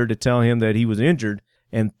father to tell him that he was injured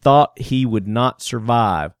and thought he would not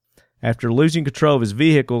survive. After losing control of his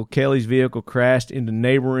vehicle, Kelly's vehicle crashed into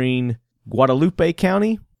neighboring Guadalupe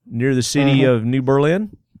County near the city of New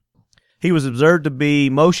Berlin. He was observed to be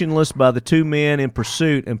motionless by the two men in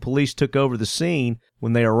pursuit, and police took over the scene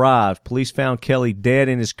when they arrived. Police found Kelly dead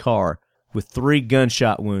in his car with 3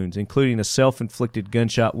 gunshot wounds, including a self-inflicted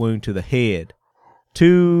gunshot wound to the head.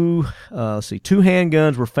 Two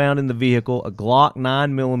handguns were found in the vehicle, a Glock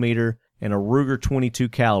 9mm and a Ruger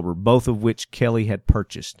 .22 caliber, both of which Kelly had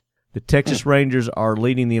purchased. The Texas Rangers are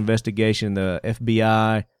leading the investigation. The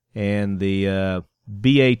FBI and the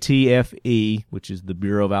BATFE, which is the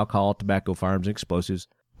Bureau of Alcohol, Tobacco, Firearms, and Explosives,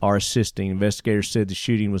 are assisting. Investigators said the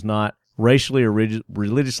shooting was not racially or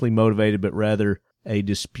religiously motivated, but rather a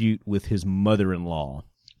dispute with his mother-in-law.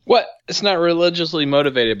 What? It's not religiously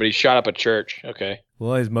motivated, but he shot up a church. Okay.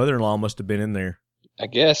 Well, his mother-in-law must have been in there. I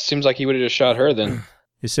guess. Seems like he would have just shot her then.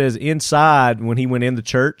 It says inside, when he went in the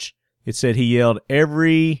church, it said he yelled,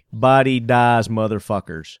 "Everybody dies,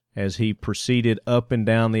 motherfuckers," as he proceeded up and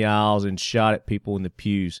down the aisles and shot at people in the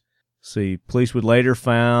pews. See, police would later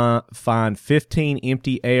find 15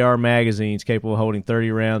 empty AR magazines capable of holding 30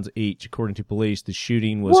 rounds each. According to police, the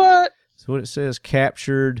shooting was... What? So what it says,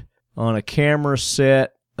 captured on a camera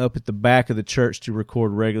set up at the back of the church to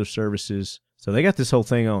record regular services. So they got this whole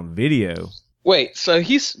thing on video. Wait, so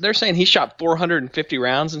they're saying he shot 450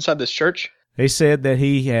 rounds inside this church? They said that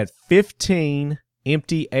he had 15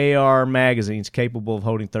 empty AR magazines capable of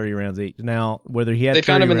holding 30 rounds each. Now, whether he had They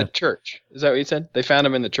found 30 him in the rounds- church. Is that what you said? They found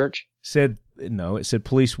him in the church? said no. It said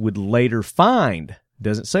police would later find.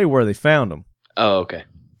 Doesn't say where they found him. Oh, okay.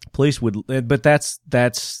 Police would, but that's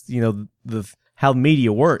the how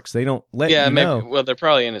media works. They don't let you maybe. know. Well, they're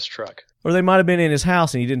probably in his truck. Or they might have been in his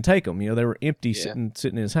house and he didn't take them. They were empty, Yeah.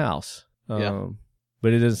 sitting in his house. Yeah.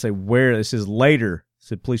 But it doesn't say where. It says later. It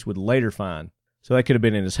said police would later find. So that could have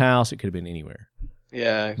been in his house. It could have been anywhere.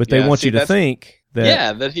 Yeah. But they want you to think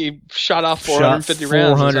that. that he shot off 450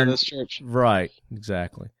 rounds inside this church. Right.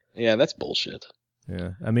 Exactly. Yeah, that's bullshit.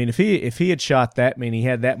 Yeah. I mean, if he had shot that many, he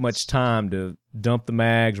had that much time to dump the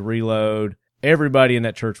mags, reload. Everybody in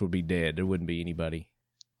that church would be dead. There wouldn't be anybody.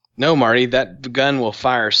 No, Marty, that gun will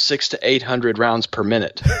fire 600 to 800 rounds per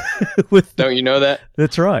minute. Don't you know that?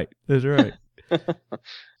 That's right. That's right.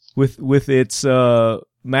 with its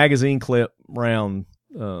magazine clip round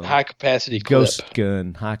High capacity clip. ghost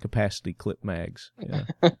gun, high capacity clip mags. Yeah.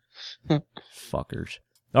 Fuckers.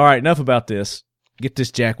 All right, enough about this. Get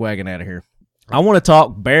this jackwagon out of here. I want to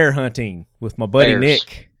talk bear hunting with my buddy Bears.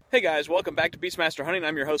 Nick. Hey guys, welcome back to Beastmaster Hunting.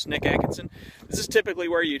 I'm your host, Nick Atkinson. This is typically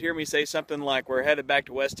where you'd hear me say something like we're headed back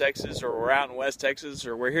to West Texas, or we're out in West Texas,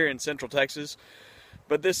 or we're here in Central Texas.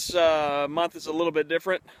 But this month is a little bit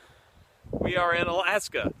different. We are in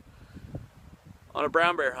Alaska on a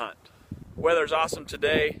brown bear hunt. Weather's awesome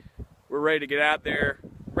today. We're ready to get out there.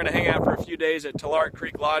 We're going to hang out for a few days at Tulare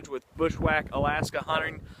Creek Lodge with Bushwhack Alaska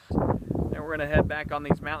Hunting. And we're going to head back on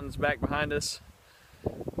these mountains back behind us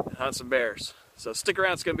and hunt some bears. So stick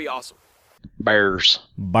around, it's going to be awesome. Bears.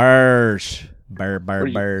 Bears. What are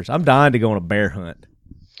you- Bears. I'm dying to go on a bear hunt.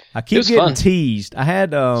 I keep was getting fun. teased. I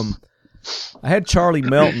had Charlie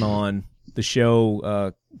Melton on the show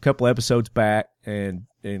a couple episodes back, and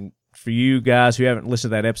for you guys who haven't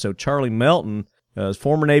listened to that episode, Charlie Melton is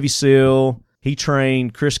former Navy SEAL. He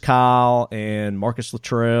trained Chris Kyle and Marcus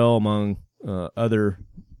Luttrell, among other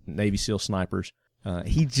Navy SEAL snipers.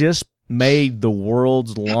 He just made the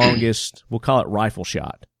world's longest, we'll call it rifle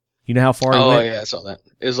shot. You know how far he Oh, went? yeah, I saw that.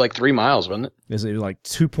 It was like 3 miles, wasn't it? It was like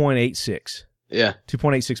 2.86. Yeah.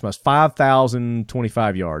 2.86 miles,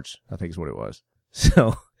 5,025 yards, I think is what it was.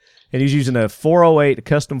 So, and he's using a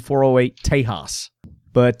custom 408 Tejas.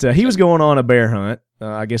 But he was going on a bear hunt,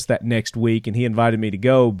 I guess that next week, and he invited me to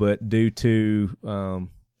go, but due to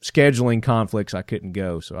scheduling conflicts, I couldn't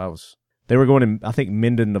go. So they were going to, I think,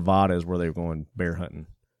 Minden, Nevada is where they were going bear hunting.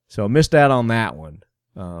 So I missed out on that one.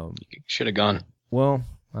 Should have gone. Well,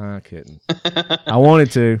 I couldn't. I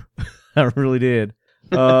wanted to. I really did.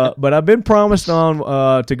 But I've been promised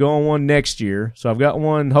on to go on one next year, so I've got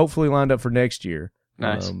one hopefully lined up for next year.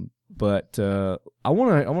 Nice. But I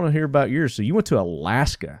want to hear about yours. So you went to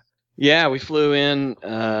Alaska. Yeah, we flew in.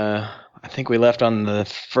 I think we left on the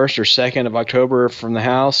 1st or 2nd of October from the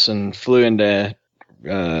house and flew into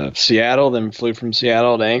Seattle. Then flew from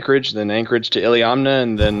Seattle to Anchorage, then Anchorage to Iliamna,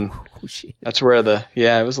 and then Oh, shit. that's where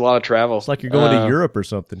it was a lot of travel. It's like you're going to Europe or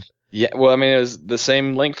something. Yeah, well, I mean, it was the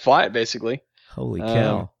same length flight basically. Holy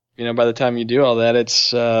cow. By the time you do all that,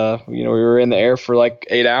 it's we were in the air for like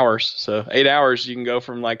 8 hours. So 8 hours, you can go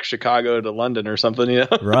from like Chicago to London or something,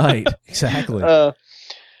 Right, exactly.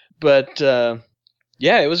 But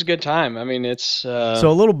yeah, it was a good time. I mean, it's So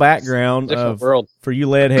a little background different world. for you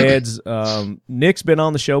lead heads. Nick's been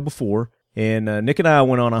on the show before, and Nick and I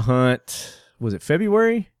went on a hunt. Was it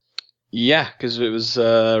February? Yeah, because it was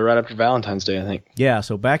right after Valentine's Day, I think. Yeah,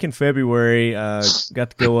 so back in February,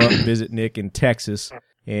 got to go up and visit Nick in Texas,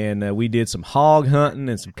 and we did some hog hunting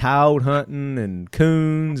and some coyote hunting and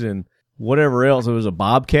coons and whatever else. It was a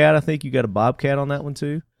bobcat. I think you got a bobcat on that one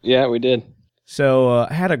too. Yeah, we did. So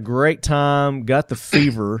I had a great time, got the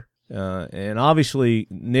fever, and obviously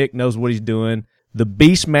Nick knows what he's doing. The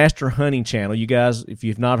Beastmaster Hunting channel, you guys, if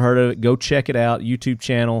you've not heard of it, go check it out, YouTube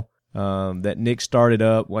channel that Nick started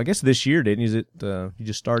up. Well, I guess this year, didn't you? You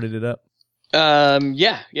just started it up?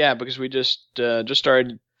 Yeah, because we just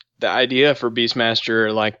started the idea for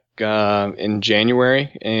Beastmaster like in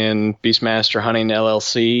January, and Beastmaster Hunting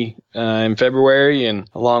LLC in February, and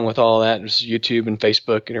along with all that, just YouTube and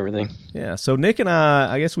Facebook and everything. Yeah, so Nick and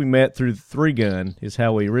I guess we met through the 3-gun is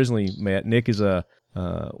how we originally met. Nick is one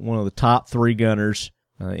of the top 3-gunners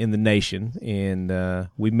in the nation, and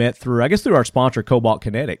we met through our sponsor, Cobalt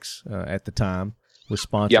Kinetics, at the time, was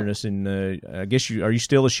sponsoring us. And I guess are you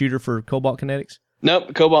still a shooter for Cobalt Kinetics? Nope,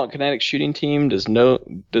 the Cobalt Kinetics shooting team does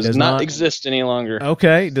not exist any longer.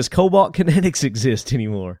 Okay, does Cobalt Kinetics exist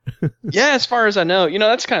anymore? Yeah, as far as I know,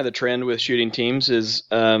 that's kind of the trend with shooting teams is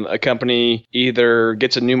a company either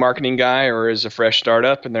gets a new marketing guy or is a fresh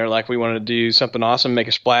startup, and they're like, we want to do something awesome, make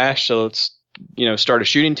a splash, so start a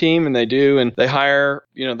shooting team, and they do, and they hire,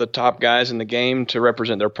 the top guys in the game to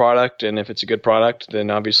represent their product. And if it's a good product, then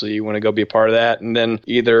obviously you want to go be a part of that. And then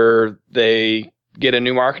either they get a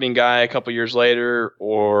new marketing guy a couple years later,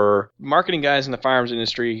 or marketing guys in the firearms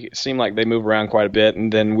industry seem like they move around quite a bit.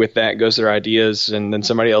 And then with that goes their ideas, and then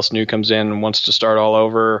somebody else new comes in and wants to start all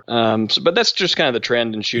over. But that's just kind of the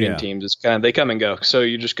trend in shooting teams. It's kind of, they come and go. So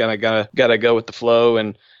you just kind of gotta go with the flow.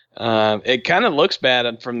 And it kind of looks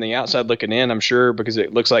bad from the outside looking in, I'm sure, because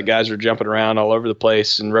it looks like guys are jumping around all over the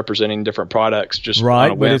place and representing different products. Just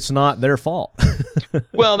right, but it's not their fault.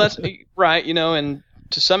 Well, that's right, and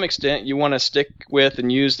to some extent, you want to stick with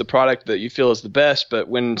and use the product that you feel is the best. But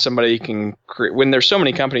when somebody when there's so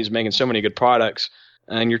many companies making so many good products,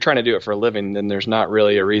 and you're trying to do it for a living, then there's not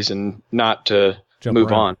really a reason not to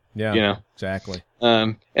move on. Yeah, exactly.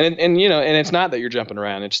 And it's not that you're jumping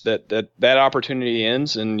around. It's that opportunity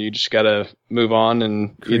ends, and you just got to move on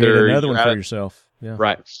and create another one for yourself. Yeah,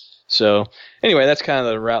 right. So anyway, that's kind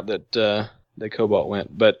of the route that Cobalt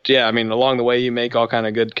went. But yeah, I mean, along the way, you make all kind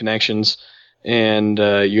of good connections. And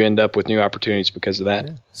you end up with new opportunities because of that.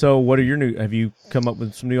 Yeah. So what are have you come up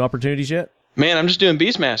with some new opportunities yet? Man, I'm just doing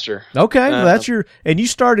Beastmaster. Okay, well, that's and you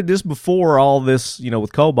started this before all this,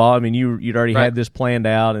 with Cobalt. I mean, you'd already had this planned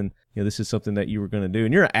out, and this is something that you were going to do.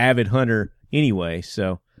 And you're an avid hunter anyway,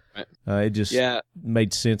 so it just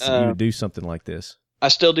made sense that you would do something like this. I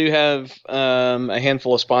still do have a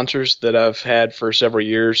handful of sponsors that I've had for several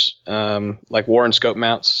years, like Warren Scope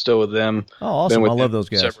Mounts, still with them. Oh, awesome. I love those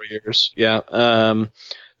guys. Several years. Yeah.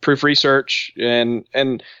 Proof Research and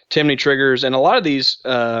Timney Triggers. And a lot of these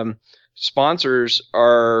sponsors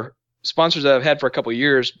are sponsors that I've had for a couple of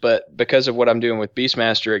years, but because of what I'm doing with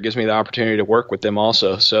Beastmaster, it gives me the opportunity to work with them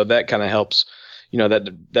also. So that kind of helps,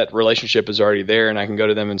 that relationship is already there, and I can go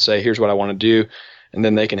to them and say, here's what I want to do. And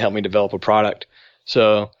then they can help me develop a product.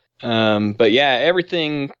 So, but yeah,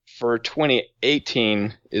 everything for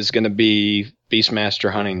 2018 is going to be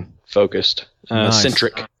Beastmaster hunting focused,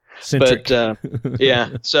 centric. But yeah,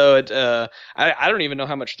 so I don't even know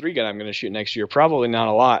how much 3-gun I'm going to shoot next year. Probably not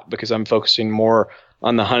a lot, because I'm focusing more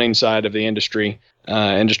on the hunting side of the industry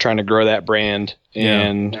and just trying to grow that brand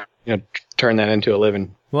and turn that into a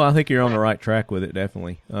living. Well, I think you're on the right track with it,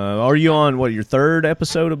 definitely. Are you on your third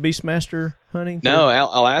episode of Beastmaster hunting? No,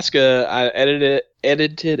 Alaska. I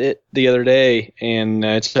edited it the other day, and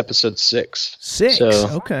it's episode 6. 6. So,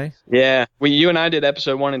 okay. Yeah, you and I did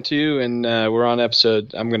episode 1 and 2, and we're on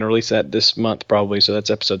episode. I'm going to release that this month probably, so that's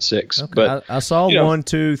episode 6. Okay. But I saw 1,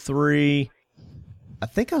 2, 3. I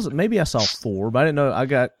think I saw 4, but I didn't know. I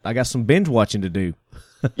got some binge watching to do.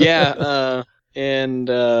 Yeah.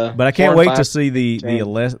 But I can't wait to see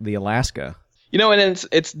the Alaska. And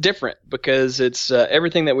it's different because it's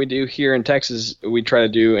everything that we do here in Texas, we try to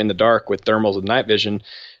do in the dark with thermals and night vision.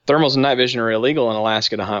 Thermals and night vision are illegal in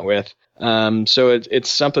Alaska to hunt with. So it's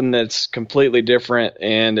something that's completely different,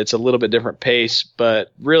 and it's a little bit different pace.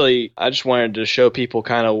 But really, I just wanted to show people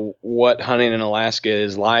kind of what hunting in Alaska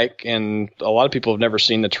is like. And a lot of people have never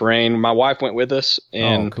seen the terrain. My wife went with us,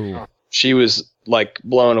 and cool. She was like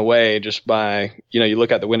blown away just by, you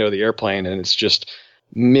look out the window of the airplane, and it's just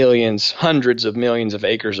millions, hundreds of millions of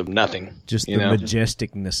acres of nothing. Just the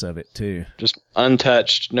majesticness of it too. Just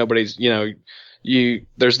untouched. Nobody's,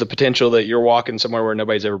 there's the potential that you're walking somewhere where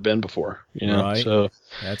nobody's ever been before. Right. So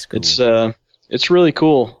that's cool. It's really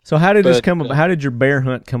cool. So how did this come about? How did your bear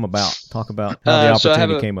hunt come about? Talk about how the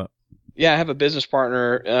opportunity came up. Yeah, I have a business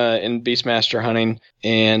partner in Beastmaster hunting,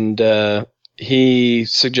 and he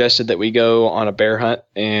suggested that we go on a bear hunt,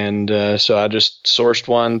 and so I just sourced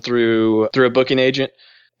one through a booking agent,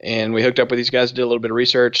 and we hooked up with these guys, did a little bit of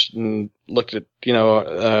research, and looked at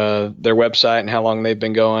their website and how long they've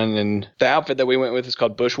been going. And the outfit that we went with is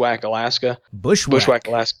called Bushwhack Alaska. Bushwhack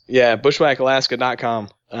Alaska. Yeah, bushwhackalaska.com,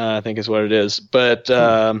 I think is what it is. But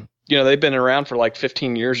they've been around for like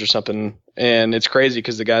 15 years or something, and it's crazy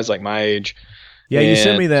because the guy's like my age. Yeah, you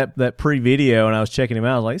sent me that pre-video, and I was checking him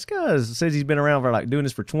out. I was like, this guy says he's been around for doing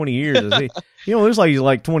this for 20 years. Is he? Looks like he's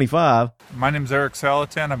like 25. My name's Eric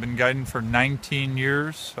Salatin. I've been guiding for 19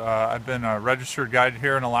 years. I've been a registered guide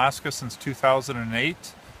here in Alaska since 2008.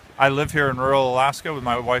 I live here in rural Alaska with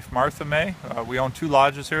my wife, Martha May. We own 2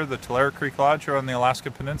 lodges here, the Tulare Creek Lodge here on the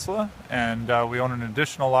Alaska Peninsula, and we own an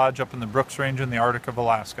additional lodge up in the Brooks Range in the Arctic of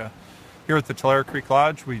Alaska. Here at the Tulare Creek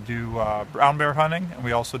Lodge, we do brown bear hunting, and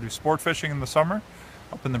we also do sport fishing in the summer.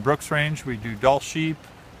 Up in the Brooks Range, we do Dall sheep,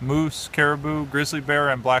 moose, caribou, grizzly bear,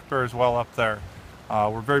 and black bear as well up there.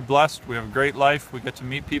 We're very blessed. We have a great life. We get to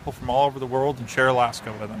meet people from all over the world and share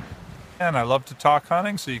Alaska with them. And I love to talk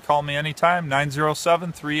hunting, so you call me anytime,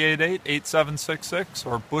 907-388-8766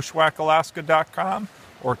 or bushwhackalaska.com.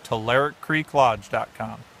 or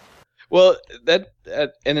TullarecCreekLodge.com. Well,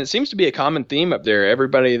 and it seems to be a common theme up there.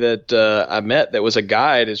 Everybody that I met that was a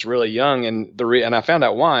guide is really young, and and I found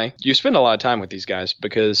out why. You spend a lot of time with these guys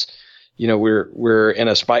because, we're in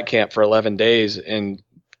a spike camp for 11 days, and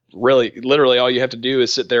really, literally, all you have to do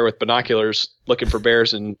is sit there with binoculars looking for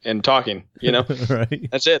bears and talking. Right.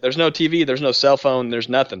 That's it. There's no TV. There's no cell phone. There's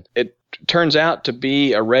nothing. It turns out to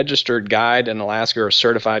be a registered guide in Alaska, or a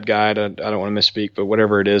certified guide. I don't want to misspeak, but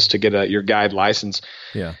whatever it is to get your guide license.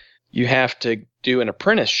 Yeah. You have to do an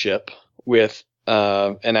apprenticeship with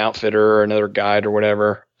an outfitter or another guide or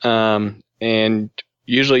whatever. And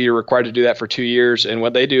usually you're required to do that for 2 years. And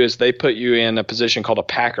what they do is they put you in a position called a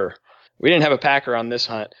packer. We didn't have a packer on this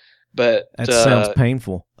hunt, but that sounds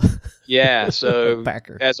painful. Yeah. So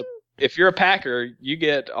packer. If you're a packer, you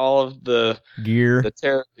get all of the gear,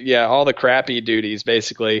 all the crappy duties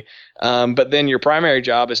basically. But then your primary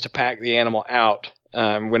job is to pack the animal out.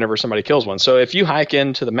 Whenever somebody kills one. So if you hike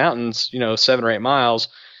into the mountains, 7 or 8 miles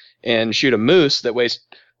and shoot a moose that weighs,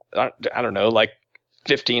 I don't know, like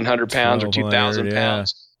 1,500 pounds or 2,000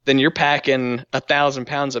 pounds, then you're packing 1,000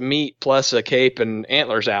 pounds of meat plus a cape and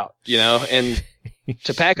antlers out, and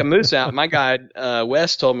to pack a moose out, my guide,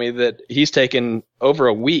 Wes, told me that he's taken over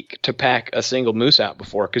a week to pack a single moose out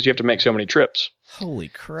before, because you have to make so many trips. Holy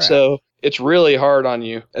crap. So it's really hard on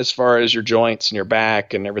you as far as your joints and your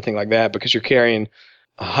back and everything like that, because you're carrying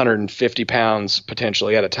 150 pounds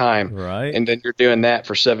potentially at a time. Right. And then you're doing that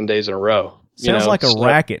for 7 days in a row. Sounds like a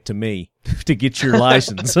racket to me to get your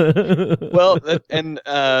license. Well,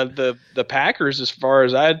 the packers, as far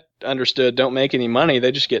as I understood, don't make any money.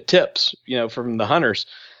 They just get tips, from the hunters.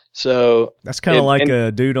 So that's kind of like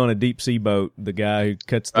a dude on a deep sea boat, the guy who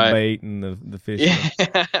cuts the bait and the fish.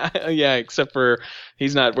 Yeah, yeah, except for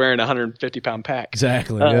he's not wearing a 150-pound pack.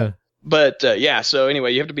 Exactly. Yeah. But so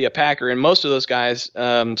anyway, you have to be a packer, and most of those guys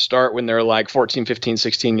start when they're like 14, 15,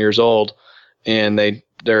 16 years old, and they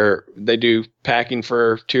do packing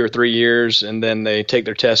for 2 or 3 years, and then they take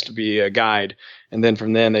their test to be a guide, and then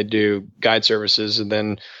from then they do guide services, and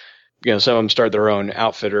then some of them start their own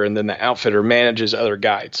outfitter, and then the outfitter manages other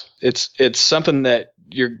guides. It's something that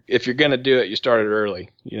if you're going to do it, you start it early,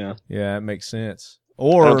 Yeah, it makes sense.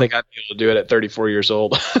 Or I don't think I'd be able to do it at 34 years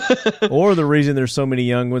old. Or the reason there's so many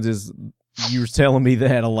young ones is you were telling me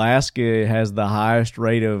that Alaska has the highest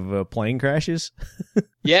rate of plane crashes.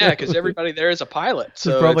 Yeah, because everybody there is a pilot. So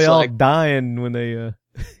they're probably all dying when they...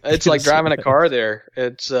 It's like driving a car there.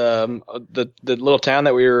 It's the little town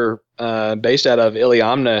that we were based out of,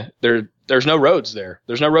 Iliamna. There's no roads there.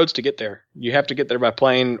 There's no roads to get there. You have to get there by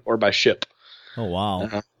plane or by ship. Oh,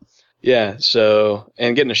 wow. Yeah, so,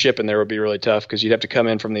 and getting a ship in there would be really tough because you'd have to come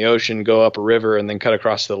in from the ocean, go up a river, and then cut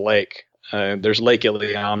across the lake. There's Lake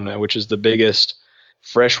Iliamna, which is the biggest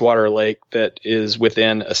freshwater lake that is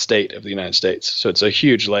within a state of the United States. So it's a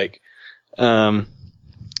huge lake. Yeah,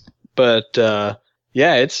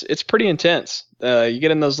 it's pretty intense. You get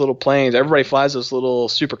in those little planes. Everybody flies those little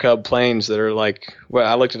Super Cub planes that are like, well,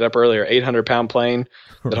 I looked it up earlier, 800-pound plane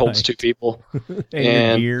that holds 2 people.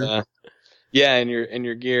 and gear. Yeah, and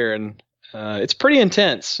your gear, and it's pretty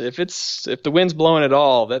intense. If the wind's blowing at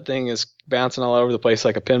all, that thing is bouncing all over the place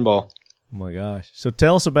like a pinball. Oh my gosh! So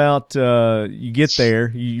tell us about you get there.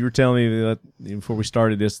 You were telling me that before we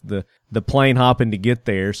started this, the plane hopping to get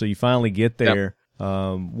there. So you finally get there.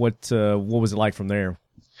 Yep. What was it like from there?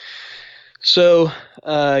 So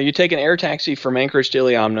you take an air taxi from Anchorage to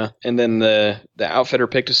Iliamna, and then the outfitter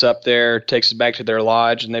picked us up there, takes us back to their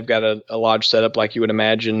lodge, and they've got a lodge set up like you would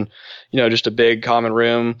imagine, just a big common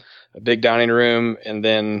room, a big dining room, and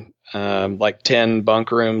then like 10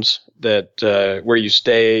 bunk rooms that where you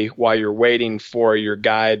stay while you're waiting for your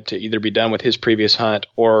guide to either be done with his previous hunt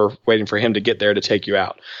or waiting for him to get there to take you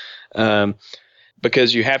out.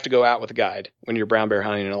 Because you have to go out with a guide when you're brown bear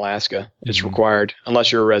hunting in Alaska. It's required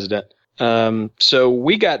unless you're a resident. So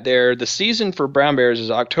we got there. The season for brown bears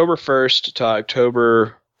is October 1st to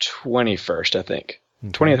October 21st, I think.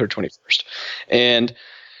 20th or 21st. And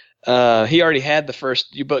he already had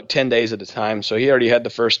you booked 10 days at a time. So he already had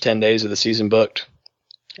the first 10 days of the season booked.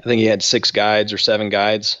 I think he had 6 guides or 7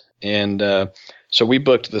 guides. And so we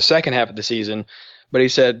booked the second half of the season. But he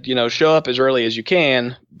said, show up as early as you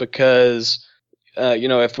can because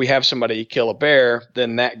if we have somebody kill a bear,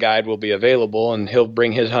 then that guide will be available and he'll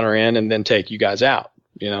bring his hunter in and then take you guys out,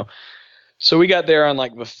 So we got there on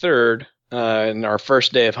like the 3rd, and our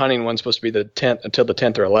first day of hunting wasn't supposed to be the 10th until the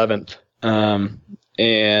 10th or 11th.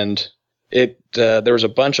 And there was a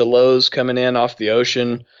bunch of lows coming in off the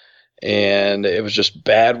ocean, and it was just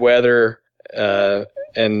bad weather,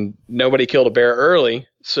 and nobody killed a bear early.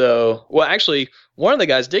 So, well, actually, one of the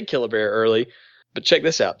guys did kill a bear early, But check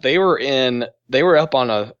this out. They were up on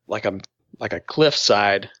a cliff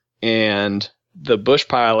side, and the bush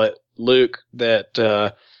pilot, Luke,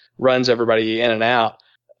 that runs everybody in and out,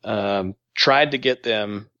 tried to get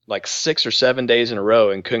them like 6 or 7 days in a row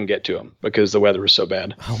and couldn't get to them because the weather was so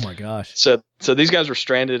bad. Oh my gosh. So these guys were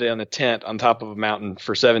stranded in a tent on top of a mountain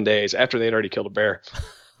for 7 days after they'd already killed a bear.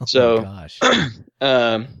 Oh my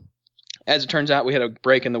gosh. As it turns out, we had a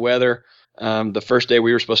break in the weather. The first day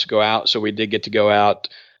we were supposed to go out, so we did get to go out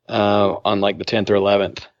on like the 10th or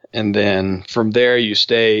 11th. And then from there, you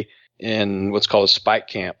stay in what's called a spike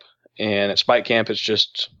camp. And at spike camp, it's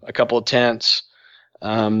just a couple of tents,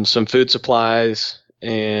 some food supplies,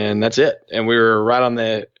 and that's it. And we were right on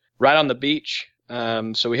the beach.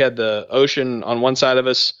 So we had the ocean on one side of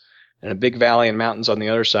us and a big valley and mountains on the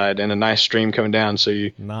other side, and a nice stream coming down. So you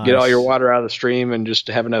get all your water out of the stream and just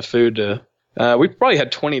have enough food to. We probably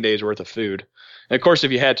had 20 days worth of food. And of course,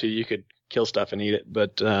 if you had to, you could kill stuff and eat it.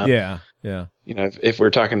 But yeah. You know, if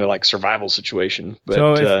we're talking to like survival situation. But,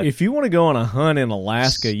 so if you want to go on a hunt in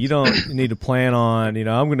Alaska, you don't need to plan on,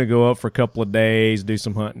 I'm going to go up for a couple of days, do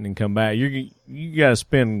some hunting, and come back. You got to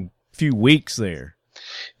spend a few weeks there.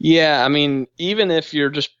 Yeah, I mean, even if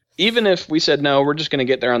we said no, we're just going to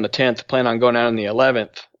get there on the 10th, plan on going out on the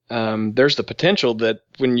 11th. There's the potential that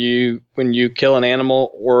when you kill an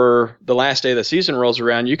animal or the last day of the season rolls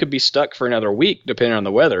around, you could be stuck for another week depending on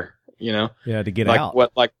the weather. Yeah, to get like out.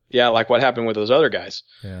 Like what happened with those other guys.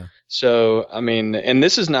 Yeah. So I mean, and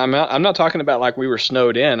this is not. I'm not talking about like we were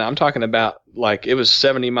snowed in. I'm talking about like it was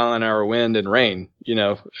 70-mile-an-hour wind and rain.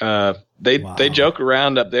 They joke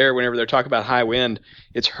around up there whenever they're talking about high wind.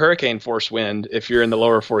 It's hurricane force wind if you're in the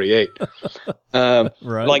lower 48. Right.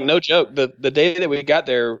 Like no joke. The day that we got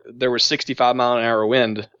there was 65-mile-an-hour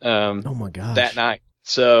wind. Oh my gosh. That night.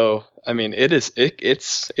 So I mean, it's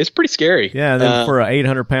pretty scary. Yeah, and then for an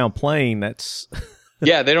 800-pound plane, that's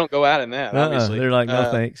yeah, they don't go out in that. Obviously, they're like, no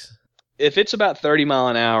thanks. If it's about 30 mile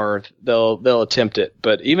an hour, they'll attempt it.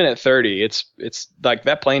 But even at 30, it's like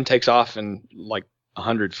that plane takes off in like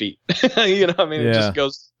 100 feet. It just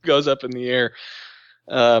goes up in the air.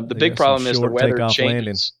 The big problem is the weather changes.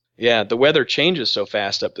 Landing. Yeah, the weather changes so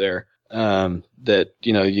fast up there that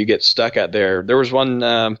you get stuck out there. There was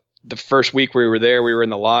one. The first week we were there, we were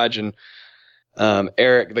in the lodge, and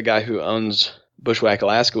Eric, the guy who owns Bushwhack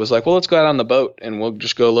Alaska, was like, well, let's go out on the boat and we'll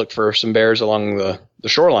just go look for some bears along the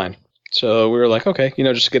shoreline. So we were like, okay,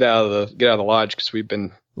 just get out of the lodge because we've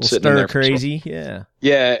been sitting in there crazy. Yeah.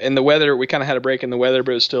 Yeah. And the weather, we kind of had a break in the weather,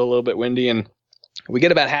 but it was still a little bit windy. And we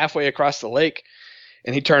get about halfway across the lake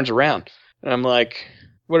and he turns around and I'm like,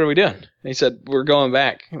 what are we doing? And he said, we're going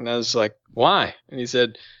back. And I was like, why? And he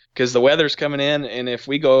said, because the weather's coming in, and if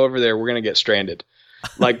we go over there, we're going to get stranded.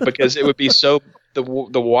 Like, because it would be the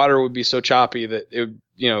water would be so choppy that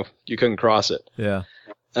you couldn't cross it. Yeah.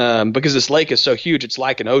 Because this lake is so huge, it's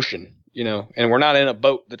like an ocean, and we're not in a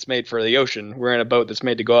boat that's made for the ocean. We're in a boat that's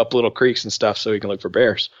made to go up little creeks and stuff so we can look for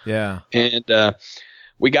bears. Yeah. And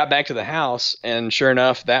we got back to the house, and sure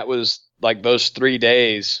enough, that was like those 3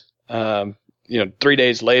 days. 3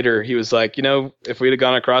 days later, he was like, if we'd have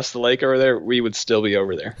gone across the lake over there, we would still be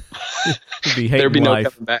over there. There'd be no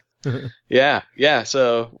coming back. Yeah.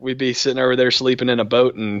 So we'd be sitting over there sleeping in a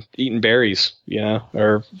boat and eating berries,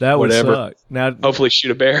 or that would whatever. Suck. Now, hopefully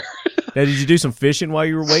shoot a bear. Now, did you do some fishing while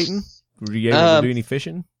you were waiting? Were you able to do any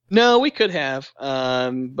fishing? No, we could have,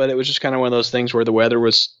 but it was just kind of one of those things where the weather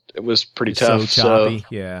was pretty tough. So choppy,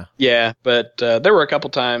 yeah. Yeah, but there were a couple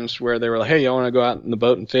times where they were like, hey, you want to go out in the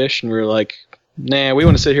boat and fish? And we were like, nah, we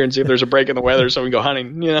want to sit here and see if there's a break in the weather so we can go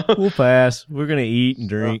hunting, We'll pass. We're going to eat and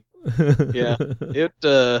drink. Yeah.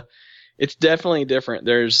 It's definitely different.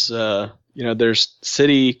 There's there's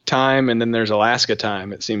city time and then there's Alaska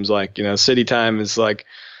time. It seems like, city time is like,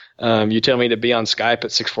 you tell me to be on Skype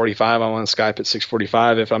at 6:45. I'm on Skype at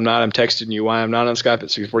 6:45. If I'm not, I'm texting you why I'm not on Skype at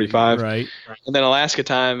 6:45. Right. And then Alaska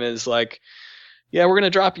time is like, yeah, we're going to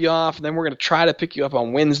drop you off, and then we're going to try to pick you up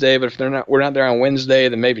on Wednesday. But if we're not there on Wednesday,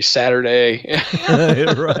 then maybe Saturday.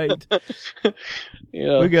 Right.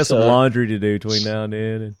 We got some laundry to do between now and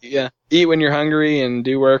then. Yeah, eat when you're hungry and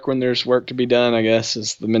do work when there's work to be done, I guess,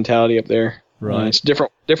 is the mentality up there. Right. It's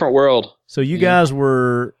different world. So you guys it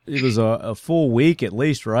was a full week at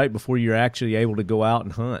least, right, before you're actually able to go out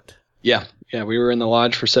and hunt. Yeah. We were in the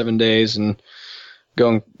lodge for 7 days and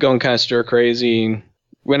going kind of stir crazy. And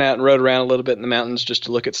went out and rode around a little bit in the mountains just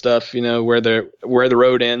to look at stuff, where the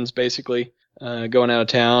road ends, basically, going out of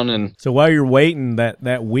town. And so while you're waiting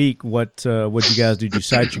that week, what you guys do? Did you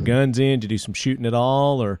sight your guns in? Did you do some shooting at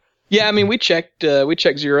all, or? Yeah, I mean, we checked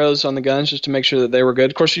zeros on the guns just to make sure that they were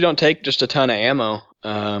good. Of course, you don't take just a ton of ammo.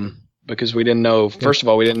 because we didn't know. First of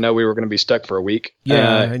all, we didn't know we were going to be stuck for a week.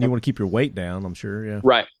 Yeah, and you want to keep your weight down, I'm sure. Yeah.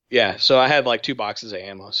 Right. Yeah. So I had like 2 boxes of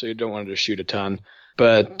ammo, so you don't want to just shoot a ton.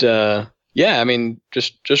 But yeah, I mean,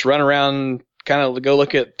 just run around, kind of go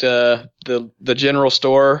look at the general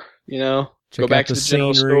store. You know, Check go back out to the the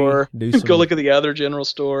general scenery, store. do some- Go look at the other general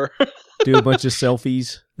store. Do a bunch of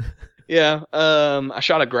selfies. Yeah. I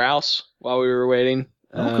shot a grouse while we were waiting.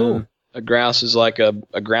 Oh, cool. A grouse is like a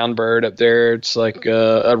ground bird up there. It's like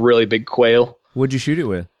a really big quail. What'd you shoot it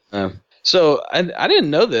with? So I didn't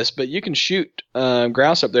know this, but you can shoot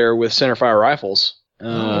grouse up there with centerfire rifles.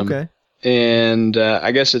 Okay. And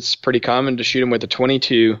I guess it's pretty common to shoot them with a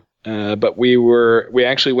 22. But we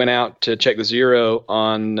actually went out to check the zero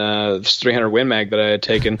on this 300 Win Mag that I had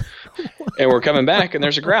taken, and we're coming back, and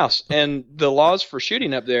there's a grouse. And the laws for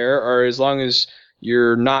shooting up there are as long as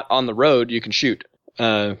you're not on the road, you can shoot.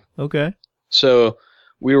 Okay. So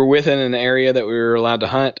we were within an area that we were allowed to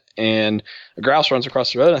hunt, and a grouse runs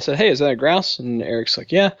across the road. And I said, "Hey, is that a grouse?" And Eric's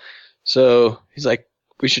like, "Yeah." So he's like,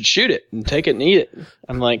 "We should shoot it and take it and eat it."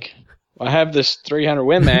 I'm like, well, "I have this 300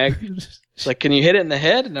 Win Mag." It's like, "Can you hit it in the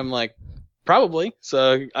head?" And I'm like, "Probably."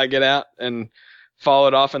 So I get out and follow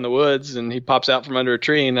it off in the woods, and he pops out from under a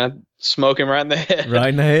tree, and I smoke him right in the head. Right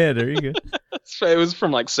in the head. There you go. It was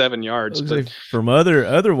from like 7 yards. Like from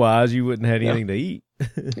otherwise, you wouldn't have anything to eat.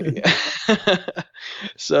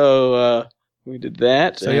 So we did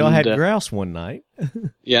that. So y'all had grouse one night.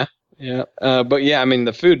 Yeah. But yeah, I mean,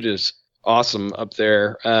 the food is awesome up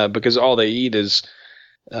there because all they eat is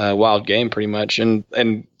wild game pretty much. And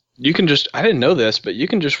you can just, I didn't know this, but you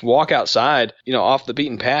can just walk outside, you know, off the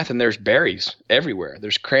beaten path, and there's berries everywhere.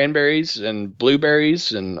 There's cranberries and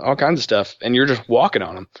blueberries and all kinds of stuff. And you're just walking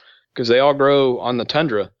on them because they all grow on the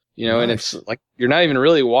tundra, you know, Nice. and it's like, you're not even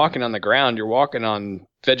really walking on the ground. You're walking on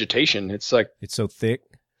vegetation. It's like, It's so thick.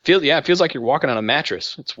 it feels like you're walking on a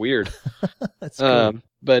mattress. It's weird. That's cool.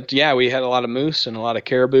 But yeah, we had a lot of moose and a lot of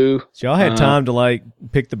caribou. So y'all had time to like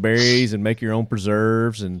pick the berries and make your own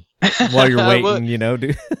preserves, and while you're waiting, Well, you know,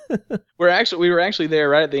 do we were actually there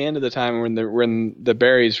right at the end of the time when the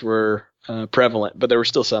berries were prevalent, but there were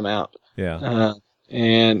still some out. yeah.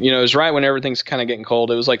 And you know, it was right when everything's kind of getting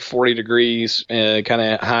cold. It was like 40 degrees, kind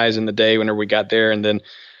of highs in the day whenever we got there, and then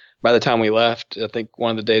by the time we left, I think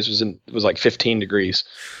one of the days was like 15 degrees.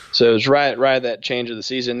 So it was right at that change of the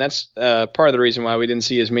season. That's part of the reason why we didn't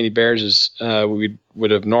see as many bears as we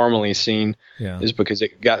would have normally seen, is because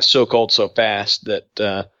it got so cold so fast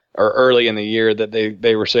that, or early in the year, that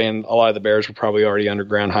they were saying a lot of the bears were probably already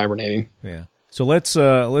underground hibernating. Yeah. So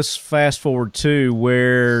let's fast forward to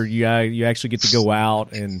where you actually get to go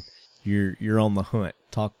out and you're on the hunt.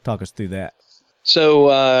 Talk us through that.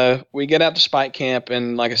 So we get out to Spike Camp,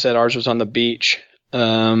 and like I said, ours was on the beach,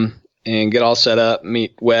 and get all set up,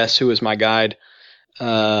 meet Wes, who was my guide.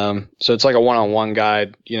 So it's like a one-on-one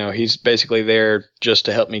guide. You know, he's basically there just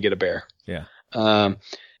to help me get a bear. Yeah.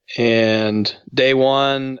 And day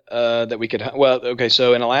one that we could – well, okay,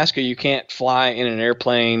 so in Alaska, you can't fly in an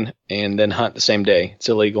airplane and then hunt the same day. It's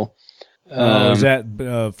illegal. Is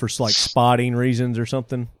that for like spotting reasons or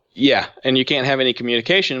something? Yeah, and you can't have any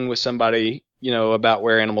communication with somebody – you know, about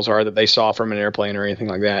where animals are that they saw from an airplane or anything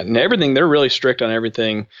like that. And everything, they're really strict on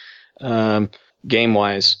everything, game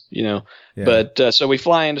wise, you know. Yeah. But, so we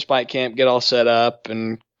fly into Spike Camp, get all set up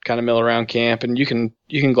and kind of mill around camp, and you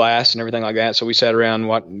can glass and everything like that. So we sat around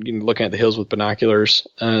looking at the hills with binoculars,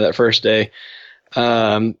 that first day.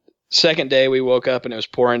 Second day we woke up and it was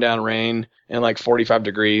pouring down rain and like 45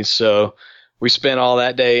 degrees. So we spent all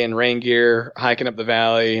that day in rain gear, hiking up the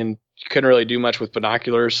valley, and you couldn't really do much with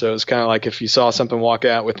binoculars. So it's kind of like if you saw something walk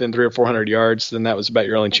out within 300 or 400 yards, then that was about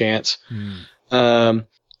your only chance. The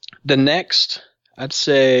next, I'd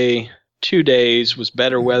say 2 days was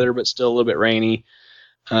better weather, but still a little bit rainy.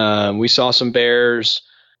 We saw some bears,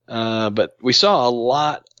 but we saw a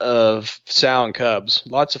lot of sow and cubs,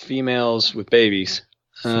 lots of females with babies.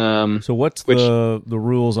 So what's the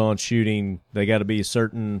rules on shooting? They got to be a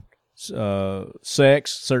certain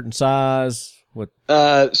sex, certain size? What?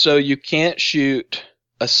 So you can't shoot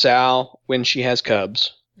a sow when she has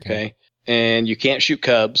cubs, okay? And you can't shoot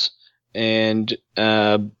cubs. And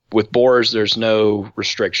with boars, there's no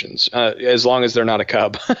restrictions as long as they're not a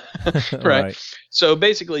cub, right? So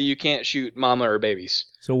basically, you can't shoot mama or babies.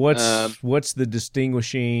 So what's the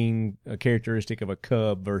distinguishing characteristic of a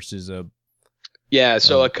cub versus a? Yeah,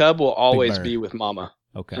 so a cub will always be with mama.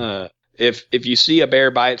 Okay. If you see a bear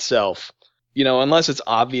by itself, you know, unless it's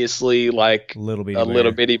obviously like little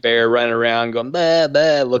bitty bear running around going bah,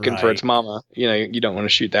 bah, looking for its mama, you know, you don't want to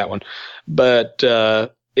shoot that one. But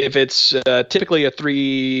if it's typically a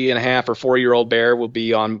 3.5 or 4 year old bear will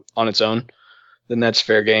be on its own. then that's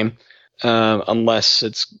fair game, unless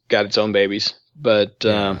it's got its own babies. But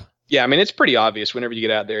yeah, I mean, it's pretty obvious whenever you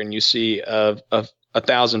get out there and you see a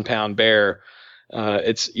 1,000-pound bear.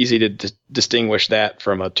 It's easy to distinguish that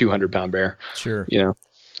from a 200-pound bear. Sure.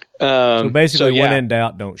 So basically, when in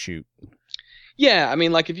doubt, don't shoot. Yeah, I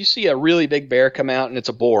mean, like if you see a really big bear come out and it's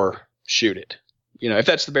a boar, shoot it. If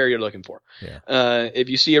that's the bear you're looking for. Yeah. If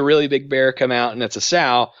you see a really big bear come out and it's a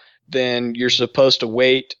sow, then you're supposed to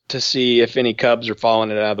wait to see if any cubs are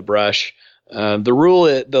following it out of the brush. The rule,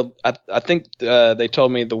 I think they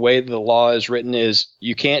told me the way the law is written is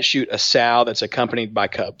you can't shoot a sow that's accompanied by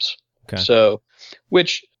cubs. Okay. So,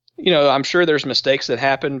 which, I'm sure there's mistakes that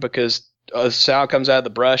happen because a sow comes out of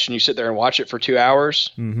the brush and you sit there and watch it for 2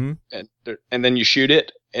 hours, mm-hmm. and then you shoot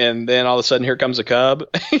it. And then all of a sudden, here comes a cub.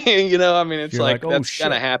 I mean, it's You're like, oh, that's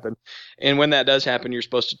going to happen. And when that does happen, you're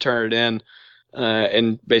supposed to turn it in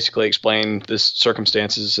and basically explain the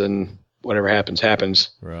circumstances, and whatever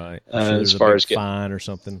happens. Right. As far as fine or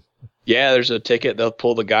something. Yeah, there's a ticket. They'll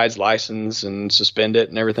pull the guide's license and suspend it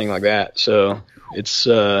and everything like that. So it's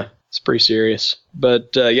pretty serious.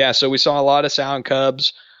 But yeah, so we saw a lot of sow and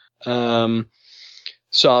cubs.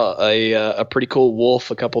 Saw a pretty cool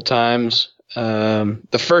wolf a couple times.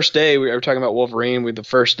 The first day we were talking about Wolverine. The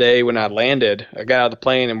first day when I landed, I got out of the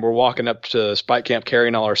plane and we're walking up to Spike Camp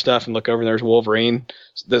carrying all our stuff and look over and there's Wolverine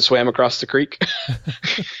that swam across the creek.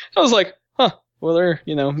 I was like, well,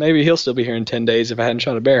 maybe he'll still be here in 10 days if I hadn't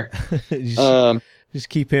shot a bear. Just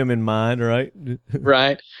keep him in mind, right?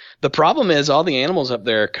 Right. The problem is all the animals up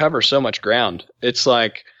there cover so much ground. It's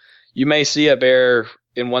like you may see a bear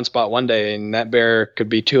in one spot one day, and that bear could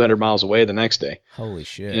be 200 miles away the next day. Holy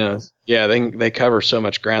shit. Yeah, they cover so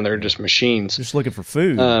much ground. They're just machines. Just looking for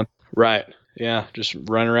food. Right. Yeah, just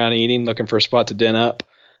running around eating, looking for a spot to den up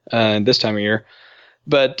this time of year.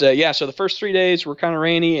 But, yeah, so the first 3 days were kind of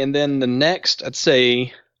rainy, and then the next, I'd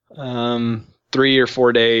say 3 or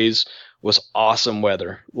 4 days was awesome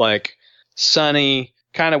weather. Like sunny,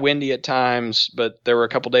 kind of windy at times, but there were a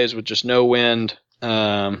couple days with just no wind.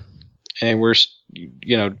 And we're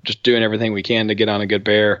just doing everything we can to get on a good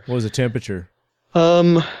bear. What was the temperature?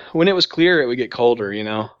 When it was clear, it would get colder,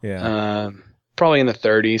 Yeah. Probably in the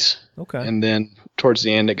 30s. Okay. And then towards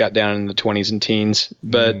the end, it got down in the 20s and teens.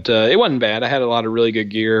 But it wasn't bad. I had a lot of really good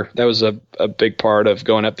gear. That was a big part of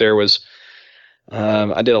going up there was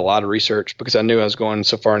I did a lot of research because I knew I was going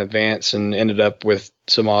so far in advance and ended up with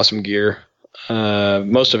some awesome gear.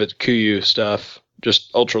 Most of it's Kuiu stuff,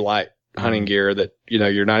 just ultralight hunting gear that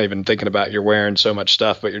you're not even thinking about. You're wearing so much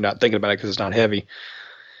stuff, but you're not thinking about it because it's not heavy.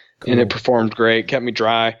 Cool. And it performed great, kept me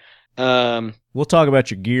dry. We'll talk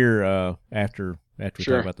about your gear after we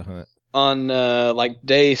sure. talk about the hunt. On like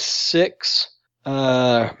day 6,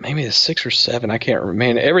 maybe the 6 or 7, I can't remember.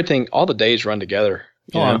 Man, everything, all the days run together.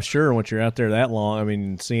 I'm sure once you're out there that long, I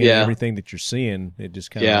mean, seeing everything that you're seeing, it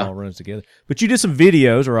just kind of all runs together. But you did some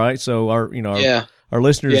videos, right? So our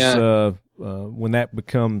listeners, when that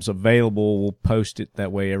becomes available, we'll post it.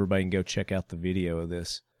 That way everybody can go check out the video of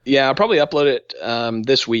this. Yeah, I'll probably upload it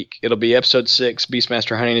this week. It'll be episode 6,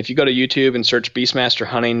 Beastmaster Hunting. If you go to YouTube and search Beastmaster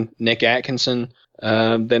Hunting Nick Atkinson,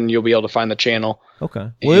 then you'll be able to find the channel.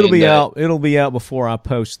 Okay. Well, it'll be out. It'll be out before I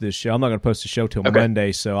post this show. I'm not going to post the show till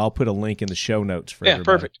Monday, so I'll put a link in the show notes for everybody.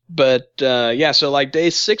 Perfect. But so like day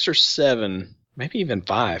 6 or 7, maybe even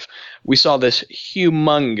 5, we saw this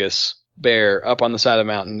humongous bear up on the side of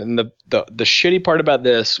the mountain, and the shitty part about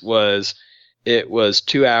this was it was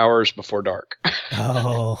 2 hours before dark.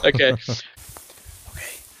 Oh. Okay. Okay.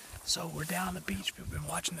 So we're down on the beach. We've been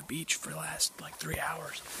watching the beach for the last 3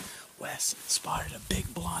 hours. Wes spotted a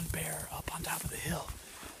big blonde bear up on top of the hill.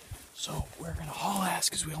 So we're going to haul ass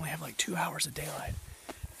because we only have 2 hours of daylight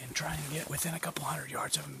and try and get within a couple 100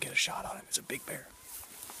 yards of him and get a shot on him. It's a big bear.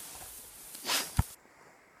 Yeah,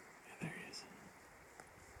 there he is.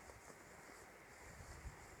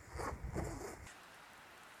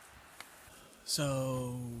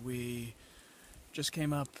 So we just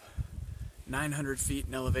came up 900 feet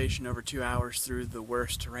in elevation over 2 hours through the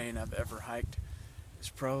worst terrain I've ever hiked. It's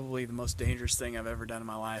probably the most dangerous thing I've ever done in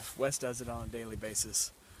my life. Wes does it on a daily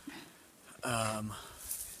basis. And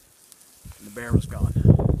the bear was gone.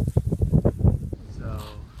 So,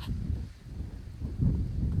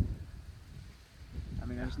 I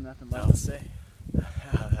mean, there's nothing left to say.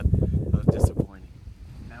 That was disappointing.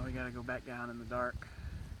 Now we gotta go back down in the dark.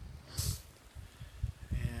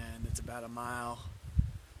 And it's about a mile.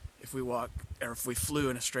 If we flew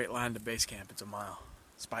in a straight line to base camp, it's a mile.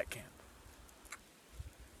 Spike camp.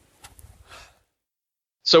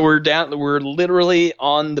 So we're literally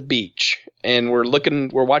on the beach. and we're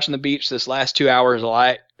watching the beach this last 2 hours of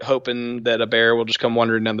light, hoping that a bear will just come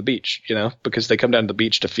wandering down the beach, because they come down to the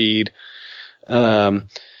beach to feed. And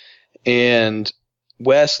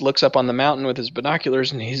Wes looks up on the mountain with his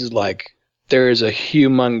binoculars, and he's like, there is a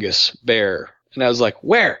humongous bear. And I was like,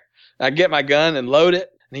 where? I get my gun and load it,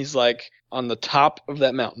 and he's like, on the top of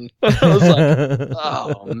that mountain. I was like,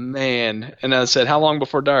 oh, man. And I said, how long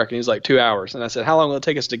before dark? And he's like, 2 hours. And I said, how long will it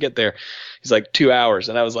take us to get there? He's like, 2 hours.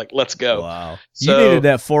 And I was like, let's go. Wow. So, you needed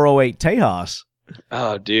that 408 Tejas.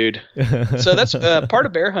 Oh, dude. So that's part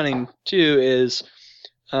of bear hunting, too, is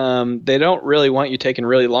they don't really want you taking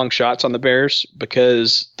really long shots on the bears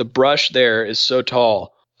because the brush there is so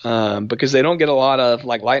tall. Because they don't get a lot of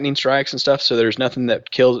like lightning strikes and stuff, so there's nothing that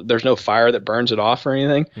kills. There's no fire that burns it off or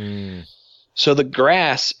anything. So the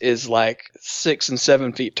grass is like 6 and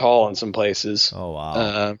 7 feet tall in some places. Oh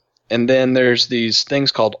wow! And then there's these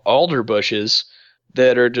things called alder bushes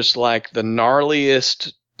that are just like the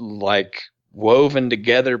gnarliest, like woven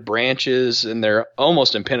together branches, and they're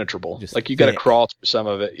almost impenetrable. Just like you got to thick. crawl through some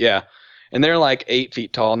of it. Yeah, and they're like 8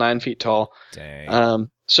 feet tall, 9 feet tall. Dang.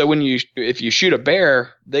 So if you shoot a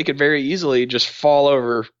bear, they could very easily just fall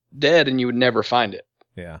over dead, and you would never find it.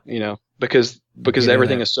 Yeah. Because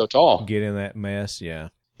everything is so tall. Get in that mess. Yeah.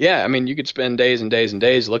 Yeah, I mean, you could spend days and days and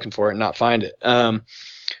days looking for it and not find it.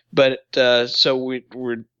 So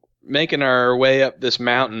we're making our way up this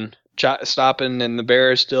mountain, stopping, and the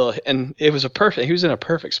bear is still. And it was he was in a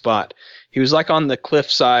perfect spot. He was like on the cliff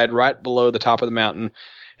side, right below the top of the mountain.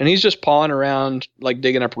 And he's just pawing around, like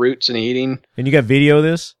digging up roots and eating. And you got video of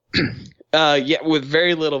this? Yeah, with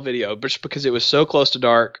very little video, just because it was so close to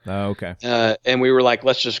dark. Oh, okay. And we were like,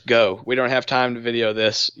 let's just go. We don't have time to video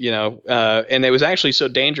this, and it was actually so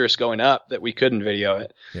dangerous going up that we couldn't video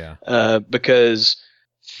it. Yeah. Because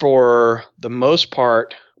for the most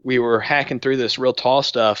part, we were hacking through this real tall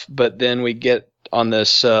stuff, but then we get on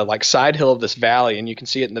this like side hill of this valley, and you can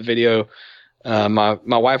see it in the video. My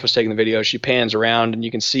wife was taking the video. She pans around, and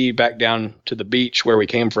you can see back down to the beach where we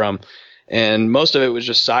came from. And most of it was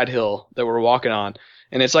just side hill that we're walking on.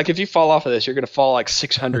 And it's like, if you fall off of this, you're going to fall like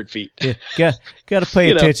 600 feet. Yeah, got to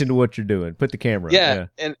pay attention to what you're doing. Put the camera. Yeah.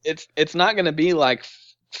 And it's not going to be like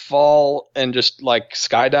fall and just like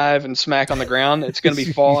skydive and smack on the ground. It's going to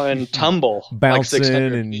be fall and tumble. Bouncing like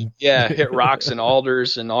 600 and feet. Yeah, hit rocks and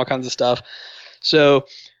alders and all kinds of stuff. So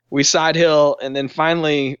we side hill, and then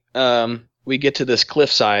finally we get to this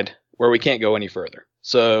cliffside where we can't go any further.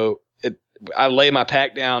 So I lay my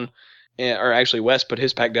pack down, or actually Wes put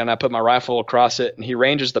his pack down. I put my rifle across it, and he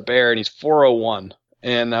ranges the bear, and he's 401.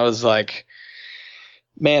 And I was like,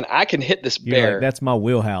 man, I can hit this bear. Like, that's my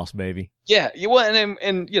wheelhouse, baby. Yeah. Well,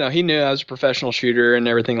 and he knew I was a professional shooter and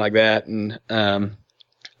everything like that. And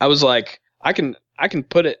I was like, I can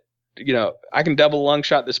put it, I can double lung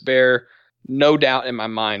shot this bear, no doubt in my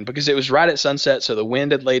mind, because it was right at sunset. So the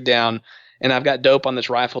wind had laid down, and I've got dope on this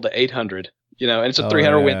rifle to 800, and it's a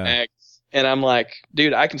 300 win mag. And I'm like,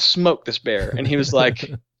 dude, I can smoke this bear. And he was like,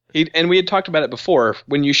 and we had talked about it before.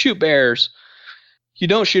 When you shoot bears, you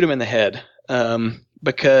don't shoot them in the head,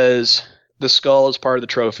 because the skull is part of the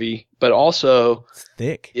trophy. But also, it's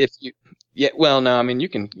thick. You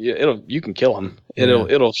can kill them.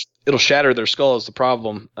 It'll shatter their skull is the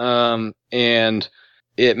problem. And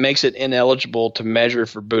it makes it ineligible to measure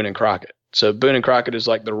for Boone and Crockett. So Boone and Crockett is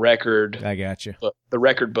like the record. I got you. The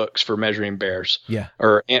record books for measuring bears. Yeah.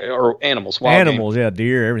 Or animals. Wild animals, game. Yeah,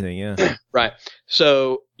 deer, everything. Yeah. Right.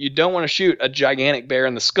 So you don't want to shoot a gigantic bear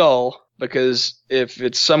in the skull, because if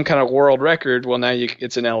it's some kind of world record, well, now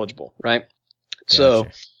it's ineligible, right? Gotcha.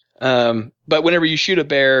 So, but whenever you shoot a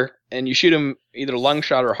bear and you shoot them either lung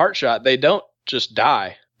shot or heart shot, they don't just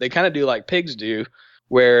die. They kind of do like pigs do,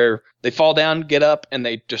 where they fall down, get up, and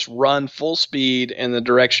they just run full speed in the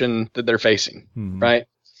direction that they're facing, right?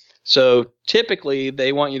 So typically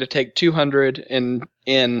they want you to take 200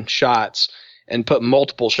 in shots and put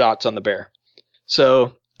multiple shots on the bear.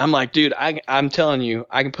 So I'm like, dude, I'm telling you,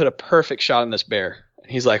 I can put a perfect shot on this bear.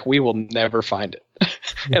 And he's like, we will never find it.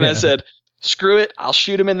 And I said, screw it, I'll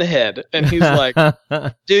shoot him in the head. And he's like,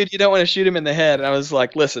 dude, you don't want to shoot him in the head. And I was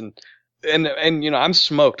like, listen. And I'm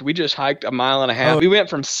smoked. We just hiked 1.5 miles. We went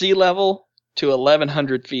from sea level to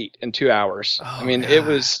 1,100 feet in 2 hours. It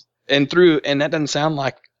was, and that doesn't sound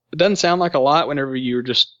like a lot whenever you're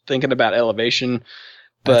just thinking about elevation.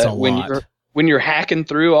 But when you're hacking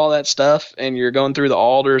through all that stuff, and you're going through the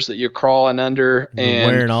alders that you're crawling under,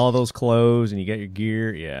 and wearing all those clothes, and you got your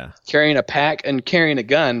gear, yeah, carrying a pack and carrying a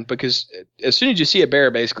gun, because as soon as you see a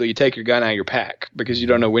bear, basically you take your gun out of your pack, because you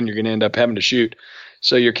don't know when you're going to end up having to shoot.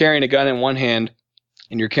 So you're carrying a gun in one hand,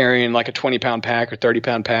 and you're carrying like a 20-pound pack or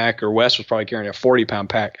 30-pound pack, or Wes was probably carrying a 40-pound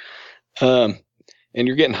pack. And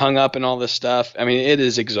you're getting hung up in all this stuff. I mean, it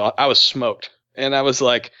is I was smoked, and I was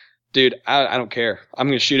like, dude, I don't care. I'm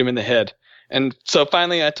going to shoot him in the head. And so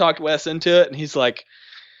finally I talked Wes into it, and he's like,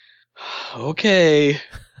 okay.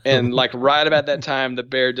 And like right about that time, the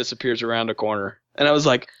bear disappears around a corner. And I was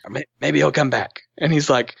like, maybe he'll come back. And he's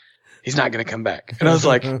like, he's not going to come back. And I was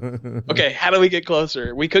like, okay, how do we get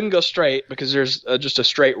closer? We couldn't go straight because there's just a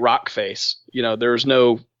straight rock face. You know, there was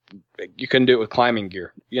you couldn't do it with climbing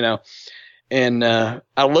gear, you know. And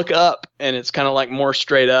I look up, and it's kind of like more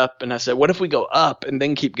straight up. And I said, what if we go up and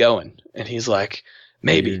then keep going? And he's like,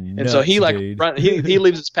 maybe. And so he like he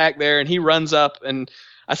leaves his pack there, and he runs up, and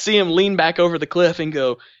I see him lean back over the cliff and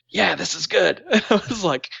go, yeah, this is good. And I was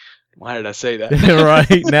like, why did I say that?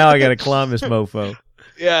 Right. Now I got to climb this mofo.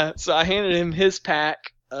 Yeah. So I handed him his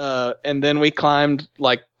pack, and then we climbed,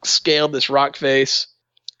 like scaled this rock face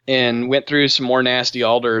and went through some more nasty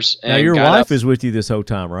alders. And now your wife is with you this whole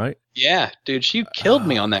time, right? Yeah, dude, she killed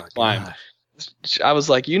me on that climb. Gosh. I was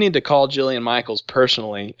like, you need to call Jillian Michaels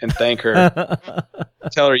personally and thank her.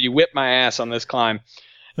 Tell her you whipped my ass on this climb.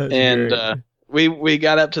 That's and great. we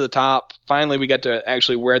got up to the top. Finally, we got to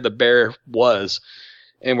actually where the bear was,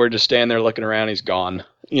 and we're just standing there looking around. He's gone,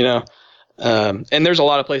 you know. And there's a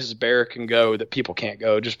lot of places bear can go that people can't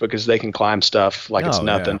go just because they can climb stuff like it's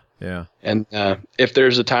nothing. Yeah. And if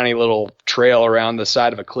there's a tiny little trail around the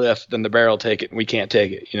side of a cliff, then the bear will take it, and we can't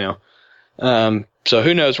take it, you know. So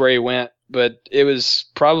who knows where he went, but it was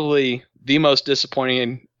probably the most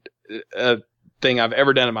disappointing thing I've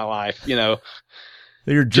ever done in my life, you know.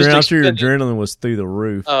 Your adrenaline was through the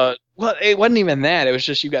roof. Well, it wasn't even that. It was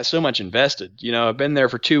just you got so much invested. You know, I've been there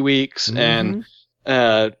for 2 weeks and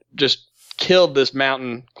just killed this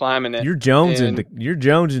mountain climbing it. You're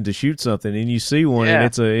jonesing to shoot something, and you see one, and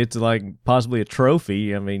it's like possibly a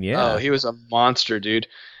trophy. I mean, yeah. Oh, he was a monster, dude.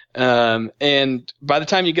 And by the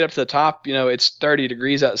time you get up to the top, you know, it's 30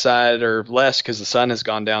 degrees outside or less because the sun has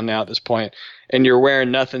gone down now at this point, and you're wearing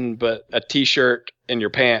nothing but a t-shirt and your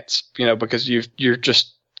pants, you know, because you're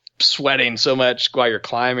just sweating so much while you're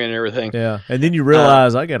climbing and everything. Yeah. And then you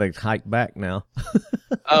realize I got to hike back now.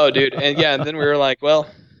 Oh, dude. And then we were like, well,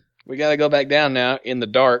 we got to go back down now in the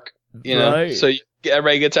dark, you know? Right. So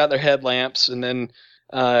everybody gets out their headlamps, and then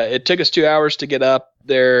it took us 2 hours to get up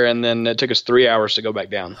there, and then it took us 3 hours to go back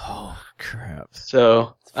down. Oh, crap.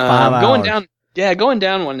 So 5 going hours. down, going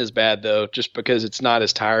down one is bad, though, just because it's not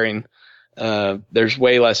as tiring. There's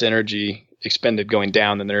way less energy expended going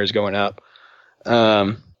down than there is going up.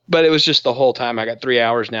 But it was just the whole time. I got 3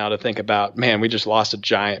 hours now to think about, man, we just lost a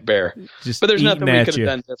giant bear. But there's nothing we could have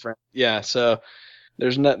done different. Yeah, so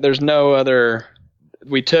there's no other.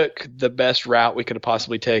 We took the best route we could have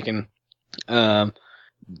possibly taken.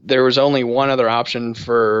 There was only one other option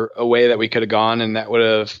for a way that we could have gone, and that would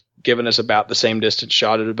have given us about the same distance,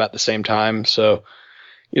 shot at about the same time. So,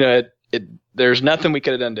 you know, there's nothing we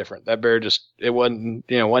could have done different. That bear it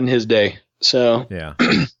wasn't his day. So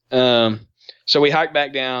yeah. So we hiked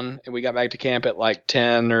back down, and we got back to camp at like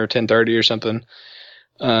 10 or 10:30 or something.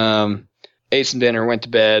 Ate some dinner, went to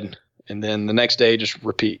bed, and then the next day just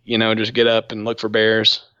repeat. You know, just get up and look for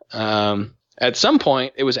bears. At some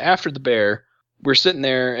point, it was after the bear. We're sitting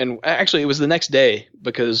there, and actually it was the next day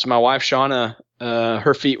because my wife Shauna,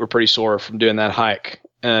 her feet were pretty sore from doing that hike,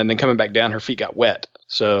 and then coming back down, her feet got wet.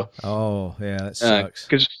 So oh yeah, that sucks.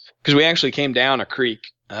 Because we actually came down a creek.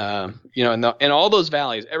 You know, and all those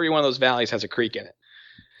valleys, every one of those valleys has a creek in it.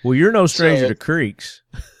 Well, you're no stranger to creeks.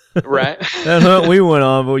 Right. That hunt we went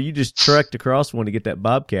on, well, you just trekked across one to get that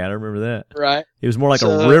bobcat. I remember that. Right. It was more like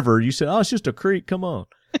a river. You said, oh, it's just a creek. Come on.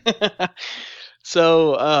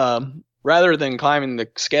 So rather than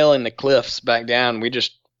scaling the cliffs back down, we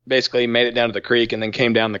just basically made it down to the creek and then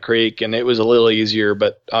came down the creek, and it was a little easier,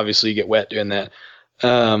 but obviously you get wet doing that.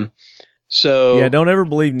 So yeah, don't ever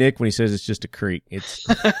believe Nick when he says it's just a creek. It's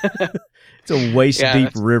a waist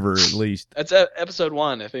deep river at least. That's episode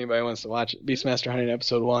 1. If anybody wants to watch it, Beastmaster Hunting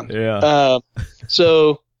episode 1. Yeah.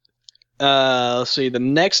 So let's see. The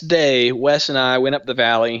next day, Wes and I went up the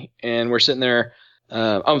valley, and we're sitting there.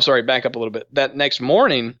 I'm sorry, back up a little bit. That next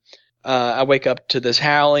morning, I wake up to this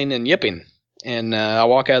howling and yipping, and I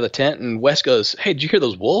walk out of the tent, and Wes goes, "Hey, did you hear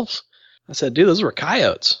those wolves?" I said, "Dude, those were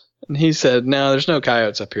coyotes." And he said, "No, there's no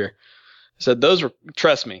coyotes up here." I said,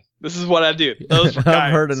 trust me, this is what I do. Those were coyotes.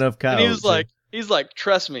 I've heard enough coyotes. And he's like,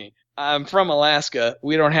 trust me, I'm from Alaska.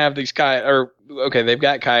 We don't have these coyotes. Okay, they've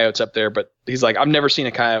got coyotes up there, but he's like, I've never seen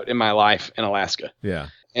a coyote in my life in Alaska. Yeah.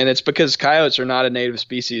 And it's because coyotes are not a native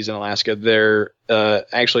species in Alaska. They're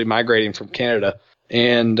actually migrating from Canada.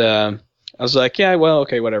 And I was like, yeah, well,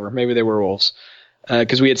 okay, whatever. Maybe they were wolves.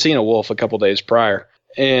 Because we had seen a wolf a couple days prior.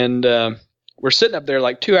 And we're sitting up there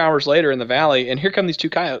like 2 hours later in the valley, and here come these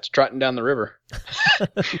two coyotes trotting down the river.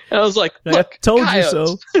 And I was like, look, I told coyotes.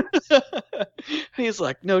 you so. He's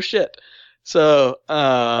like, no shit. So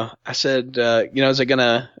I said, is it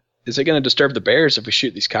gonna disturb the bears if we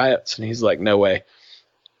shoot these coyotes? And he's like, no way.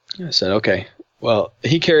 I said, okay. Well,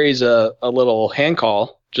 he carries a little hand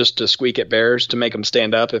call just to squeak at bears to make them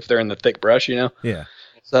stand up if they're in the thick brush, Yeah.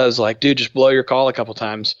 So I was like, dude, just blow your call a couple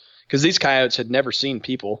times. Because these coyotes had never seen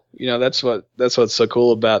people. That's what's so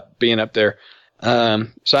cool about being up there. So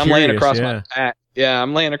I'm laying across my pack. Yeah,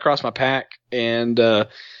 I'm laying across my pack, and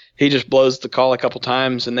he just blows the call a couple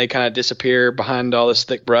times, and they kind of disappear behind all this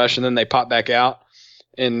thick brush, and then they pop back out.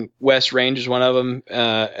 And West range is one of them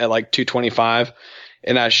at like 225.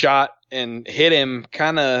 And I shot and hit him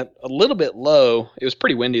kind of a little bit low. It was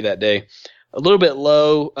pretty windy that day. A little bit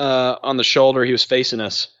low on the shoulder. He was facing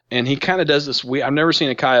us. And he kind of does this. I've never seen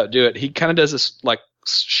a coyote do it. He kind of does this like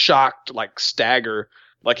shocked, like stagger,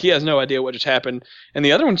 like he has no idea what just happened. And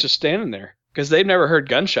the other one's just standing there because they've never heard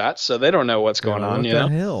gunshots, so they don't know what's going on. What the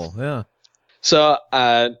hell? Yeah. So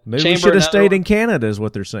maybe we should have stayed in Canada, is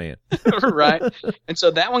what they're saying. Right. And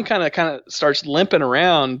so that one kind of starts limping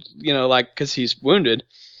around, like because he's wounded,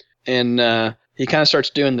 and he kind of starts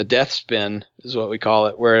doing the death spin, is what we call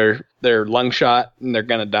it, where they're lung shot and they're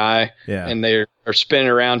gonna die. Yeah. And they're spinning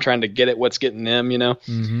around trying to get at what's getting them,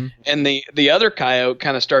 Mm-hmm. And the other coyote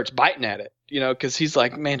kind of starts biting at it, because he's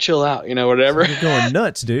like, man, chill out, whatever. You're going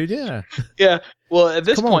nuts, dude. Yeah. Yeah. Well, at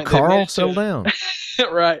this point, come on, Carl, settle down.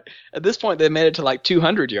 Right. At this point, they made it to like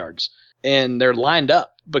 200 yards, and they're lined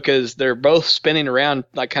up because they're both spinning around,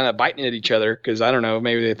 like kind of biting at each other. Because I don't know,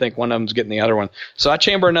 maybe they think one of them's getting the other one. So I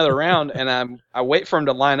chamber another round, and I wait for them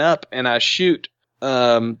to line up, and I shoot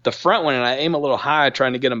the front one, and I aim a little high,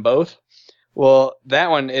 trying to get them both. Well, that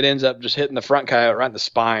one, it ends up just hitting the front coyote right in the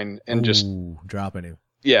spine and just dropping him.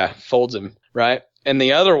 Yeah, folds him, right? And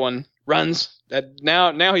the other one runs. That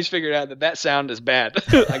now he's figured out that sound is bad,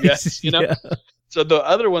 I guess, Yeah. So the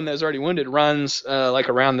other one that was already wounded runs like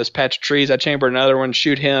around this patch of trees. I chamber another one,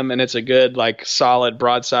 shoot him, and it's a good like solid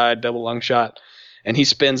broadside double lung shot. And he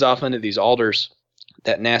spins off into these alders,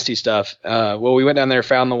 that nasty stuff. Well, we went down there,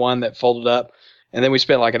 found the one that folded up, and then we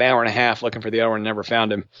spent like an hour and a half looking for the other one and never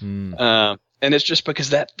found him. And it's just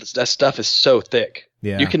because that stuff is so thick.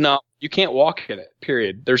 Yeah. You can't walk in it,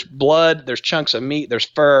 period. There's blood, there's chunks of meat, there's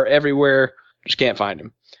fur everywhere. Just can't find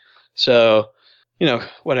him. So,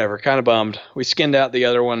 whatever, kind of bummed. We skinned out the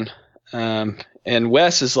other one. And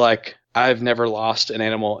Wes is like, I've never lost an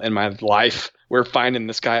animal in my life. We're finding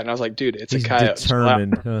this coyote. And I was like, dude, it's a coyote.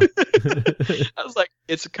 Determined. Huh? I was like,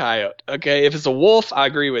 it's a coyote. Okay. If it's a wolf, I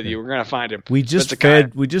agree with you. We're going to find him. We just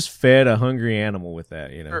fed a hungry animal with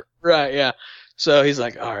that, Right. Yeah. So he's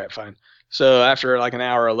like, all right, fine. So after like an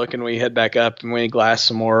hour of looking, we head back up and we glass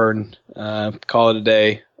some more and call it a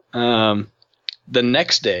day. The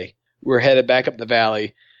next day, we're headed back up the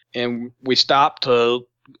valley, and we stopped to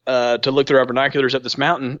look through our binoculars up this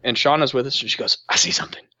mountain. And Shauna's with us, and she goes, "I see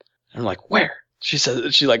something." And I'm like, "Where?" She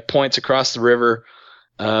says, she like points across the river,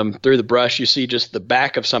 through the brush. You see just the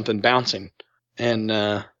back of something bouncing, and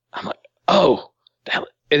I'm like, "Oh, and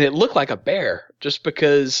it looked like a bear, just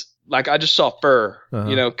because like I just saw fur,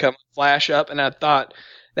 come flash up, and I thought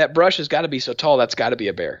that brush has got to be so tall, that's got to be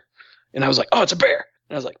a bear." And I was like, "Oh, it's a bear."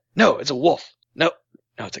 And I was like, "No, it's a wolf."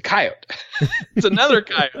 No, it's a coyote. It's another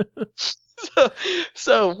coyote.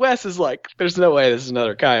 So Wes is like, there's no way this is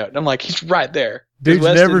another coyote. And I'm like, he's right there. Dude's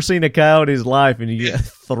never seen a coyote in his life, and you get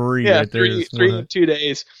three right there. Three in 2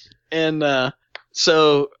 days. And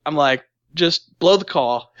so I'm like, just blow the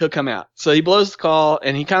call. He'll come out. So he blows the call,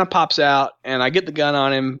 and he kind of pops out, and I get the gun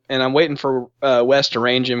on him, and I'm waiting for Wes to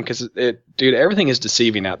range him because, dude, everything is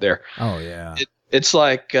deceiving out there. Oh, yeah. It's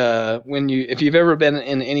like if you've ever been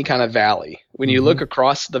in any kind of valley, when you look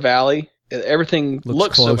across the valley, everything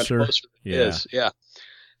looks so much closer than it is. Yeah.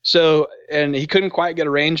 So, and he couldn't quite get a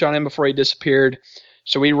range on him before he disappeared.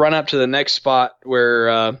 So we run up to the next spot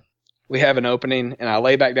where we have an opening, and I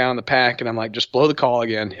lay back down in the pack, and I'm like, just blow the call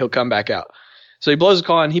again. He'll come back out. So he blows the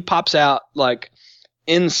call, and he pops out like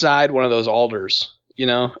inside one of those alders,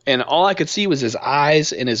 and all I could see was his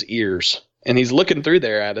eyes and his ears, and he's looking through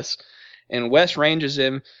there at us. And Wes ranges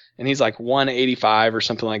him, and he's like 185 or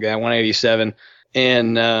something like that, 187.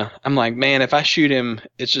 And I'm like, man, if I shoot him,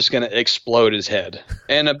 it's just going to explode his head.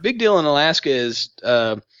 And a big deal in Alaska is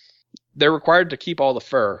they're required to keep all the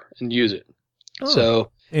fur and use it. Oh,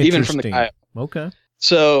 so even from the coyote. Okay.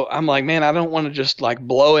 So I'm like, man, I don't want to just like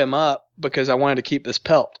blow him up because I wanted to keep this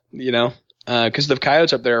pelt, because the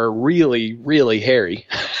coyotes up there are really, really hairy,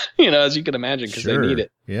 as you can imagine, because they need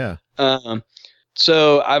it. Yeah.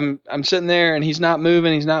 So I'm sitting there and he's not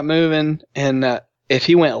moving. And if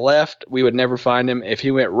he went left, we would never find him. If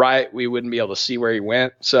he went right, we wouldn't be able to see where he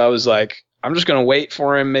went. So I was like, I'm just going to wait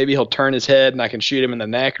for him. Maybe he'll turn his head and I can shoot him in the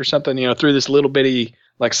neck or something, through this little bitty,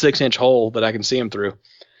 like 6-inch hole that I can see him through.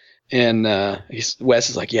 And Wes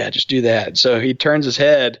is like, yeah, just do that. So he turns his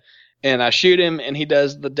head and I shoot him and he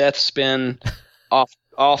does the death spin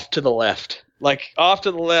off to the left, like off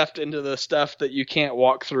to the left into the stuff that you can't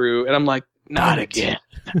walk through. And I'm like, not again.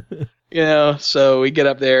 So we get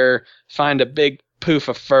up there, find a big poof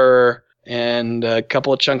of fur and a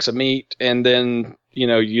couple of chunks of meat. And then,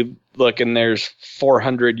 you look and there's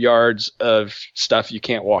 400 yards of stuff you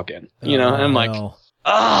can't walk in, and I'm like,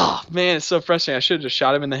 oh man, it's so frustrating. I should have just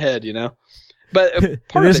shot him in the head, But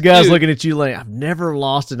this guy's looking at you like, I've never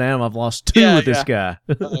lost an animal. I've lost two with this guy.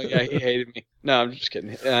 Oh, yeah, he hated me. No, I'm just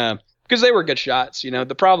kidding. Because they were good shots,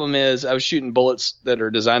 The problem is I was shooting bullets that are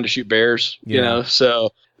designed to shoot bears,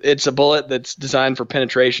 So it's a bullet that's designed for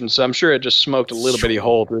penetration. So I'm sure it just smoked a little bitty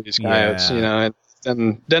hole through these coyotes, and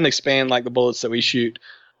doesn't expand like the bullets that we shoot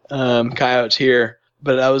coyotes here.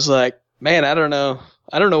 But I was like, man, I don't know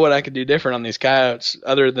what I could do different on these coyotes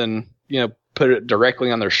other than, put it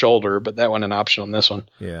directly on their shoulder, but that wasn't an option on this one.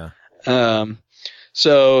 Yeah.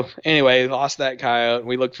 So anyway, lost that coyote.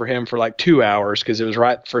 We looked for him for like 2 hours because it was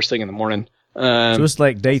right first thing in the morning. So it's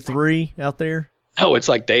like day 3 out there? Oh, it's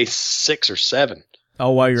like day 6 or 7.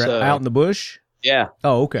 Oh, while you're out in the bush? Yeah.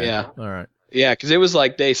 Oh, okay. Yeah. All right. Yeah, because it was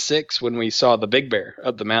like day 6 when we saw the big bear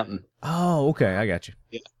up the mountain. Oh, okay. I got you.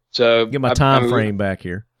 Yeah. So get my time frame back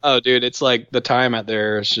here. Oh, dude, it's like the time out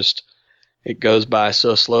there is just, it goes by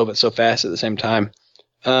so slow but so fast at the same time.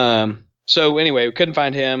 So anyway, we couldn't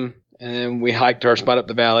find him, and then we hiked our spot up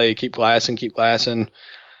the valley, keep glassing.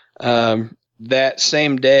 That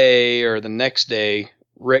same day or the next day,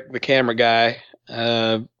 Rick, the camera guy,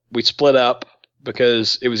 we split up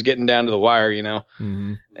because it was getting down to the wire,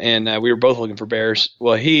 Mm-hmm. And we were both looking for bears.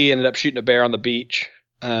 Well, he ended up shooting a bear on the beach,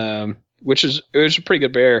 it was a pretty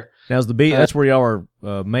good bear. Now's the beach. That's where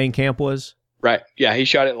y'all main camp was? Right. Yeah, he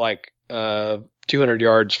shot it like 200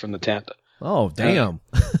 yards from the tent. Oh, damn.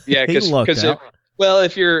 Yeah, he lucked out.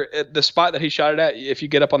 If you're at the spot that he shot it at, if you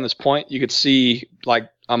get up on this point, you could see like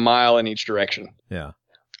a mile in each direction. Yeah.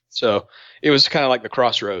 So it was kind of like the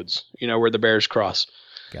crossroads, where the bears cross.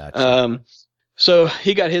 Gotcha. So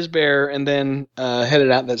he got his bear and then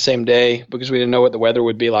headed out that same day because we didn't know what the weather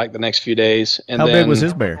would be like the next few days. And how big was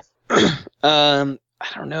his bear?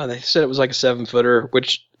 I don't know. They said it was like a 7-footer,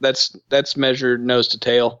 which that's measured nose to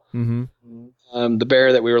tail. Mm-hmm. The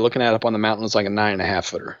bear that we were looking at up on the mountain was like a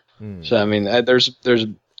 9.5-footer. So I mean, it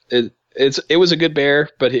was a good bear,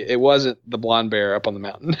 but it wasn't the blonde bear up on the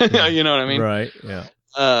mountain. You know what I mean? Right.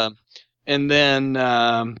 Yeah. And then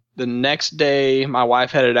the next day, my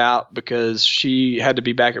wife headed out because she had to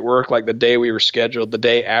be back at work like the day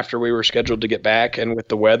after we were scheduled to get back. And with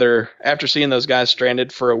the weather, after seeing those guys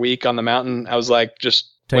stranded for a week on the mountain, I was like,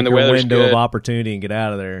 just take when the your weather's window good, of opportunity and get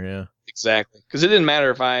out of there. Yeah. Exactly. Because it didn't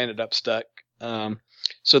matter if I ended up stuck.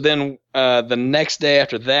 So then the next day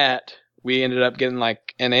after that, we ended up getting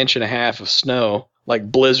like 1.5 inches of snow,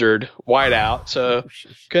 like blizzard, whiteout. So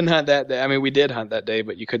couldn't hunt that day. I mean, we did hunt that day,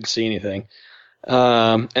 but you couldn't see anything.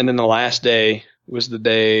 And then the last day was the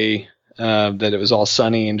day that it was all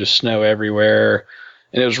sunny and just snow everywhere.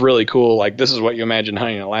 And it was really cool. Like, this is what you imagine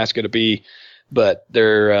hunting in Alaska to be. But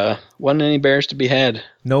there wasn't any bears to be had.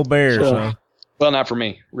 No bears, huh? Well, not for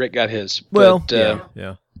me. Rick got his. Well, but,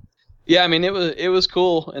 yeah. Yeah, I mean, it was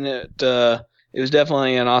cool, and it was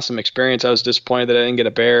definitely an awesome experience. I was disappointed that I didn't get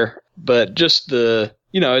a bear, but just the,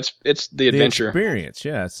 it's the adventure. The experience,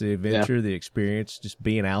 yeah. It's the adventure, the experience, just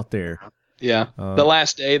being out there. Yeah. The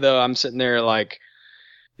last day, though, I'm sitting there like,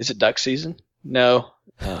 is it duck season? No.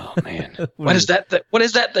 Oh, man. What is that? What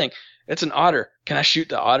is that thing? It's an otter. Can I shoot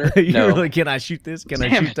the otter? You're like, can I shoot this? Can I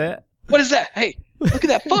shoot that? What is that? Hey, look at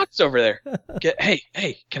that fox over there.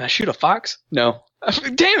 Hey, can I shoot a fox? No.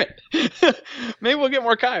 Damn it. Maybe we'll get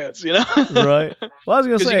more coyotes, Right. Well, I was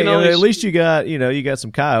going to say, at least you got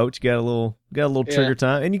some coyotes, you got a little trigger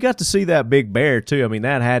time, and you got to see that big bear too. I mean,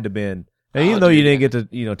 that had to been, and even though you didn't get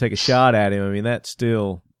to, take a shot at him, I mean, that's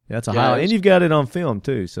a highlight. And you've got it on film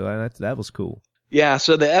too. So that was cool. Yeah.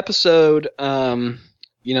 So the episode,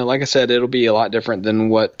 like I said, it'll be a lot different than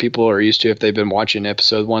what people are used to if they've been watching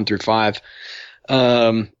episode 1 through 5.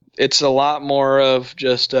 It's a lot more of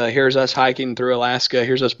just here's us hiking through Alaska,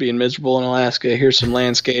 here's us being miserable in Alaska, here's some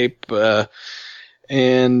landscape,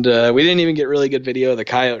 and we didn't even get really good video of the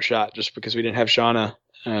coyote shot just because we didn't have Shauna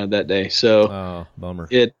that day. So bummer.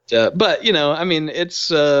 But I mean,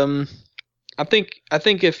 it's I think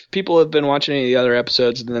if people have been watching any of the other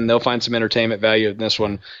episodes, then they'll find some entertainment value in this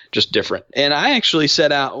one, just different. And I actually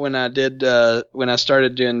set out when I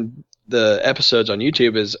started doing the episodes on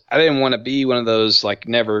YouTube, is I didn't want to be one of those like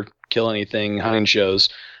never kill anything hunting shows.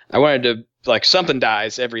 I wanted to, like, something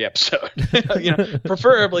dies every episode,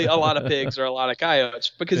 preferably a lot of pigs or a lot of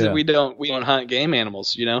coyotes, because we don't hunt game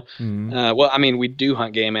animals, Well, I mean, we do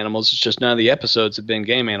hunt game animals. It's just none of the episodes have been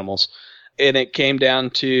game animals. And it came down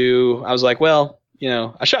to, I was like, well,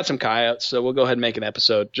 I shot some coyotes, so we'll go ahead and make an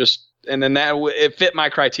episode. And then it fit my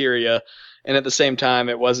criteria. And at the same time,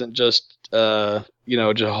 it wasn't just, just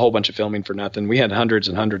a whole bunch of filming for nothing. We had hundreds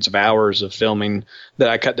and hundreds of hours of filming that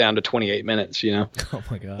I cut down to 28 minutes, Oh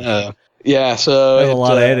my gosh. Yeah, so that's a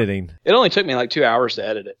lot of editing. It only took me like 2 hours to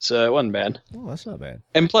edit it, so it wasn't bad. Oh, that's not bad.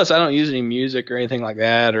 And plus, I don't use any music or anything like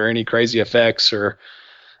that, or any crazy effects, or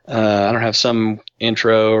I don't have some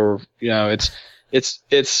intro, or I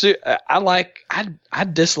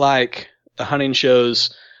dislike the hunting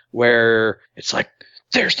shows where it's like,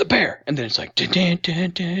 there's the bear, and then it's like,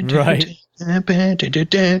 right. Doing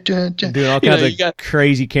all kinds of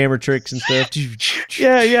crazy camera tricks and stuff.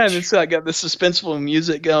 Yeah, and it's got the suspenseful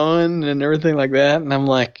music going and everything like that, and I'm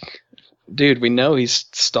like, dude, we know he's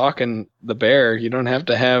stalking the bear. You don't have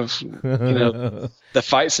to have the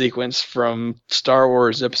fight sequence from Star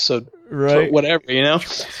Wars episode whatever,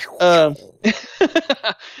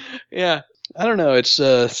 Yeah, I don't know. It's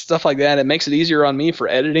stuff like that. It makes it easier on me for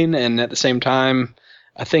editing, and at the same time,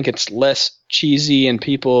 I think it's less cheesy, and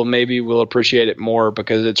people maybe will appreciate it more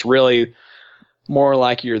because it's really more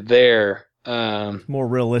like you're there. More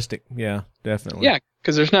realistic. Yeah, definitely. Yeah,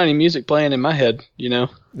 because there's not any music playing in my head,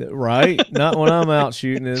 Right? Not when I'm out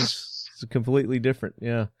shooting. It's completely different.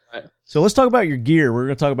 Yeah. Right. So let's talk about your gear. We're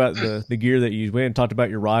going to talk about the gear that you use. We haven't talked about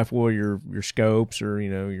your rifle, your scopes, or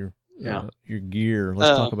your gear.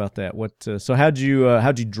 Let's talk about that. So how'd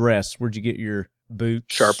you dress? Where'd you get your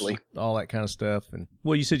boots? Sharply. All that kind of stuff. And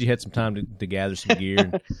well, you said you had some time to gather some gear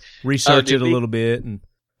and research it a little bit. And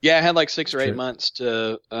yeah, I had like 6 or 8 months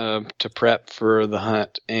to prep for the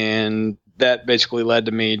hunt, and that basically led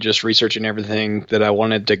to me just researching everything that I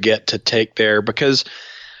wanted to get to take there, because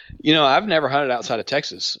I've never hunted outside of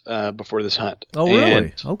Texas before this hunt. Oh,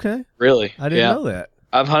 really? Okay. Really? I didn't know that.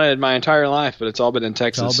 I've hunted my entire life, but it's all been in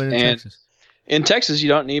Texas. It's all been in Texas. In Texas, you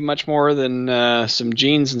don't need much more than some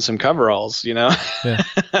jeans and some coveralls, Yeah.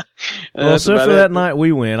 Well, so for that night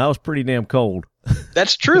we went, I was pretty damn cold.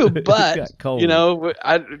 That's true, but got cold.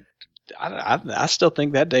 I still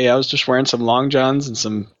think that day I was just wearing some long johns and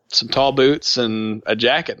some tall boots and a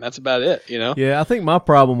jacket, and that's about it, Yeah, I think my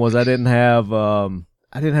problem was I didn't have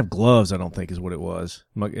gloves. I don't think is what it was.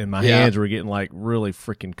 My hands were getting like really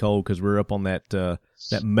freaking cold because we were up on that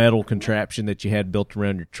metal contraption that you had built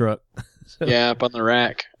around your truck. Yeah, up on the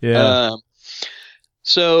rack. Yeah.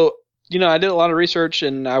 So I did a lot of research,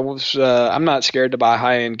 and I'm not scared to buy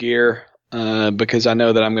high-end gear because I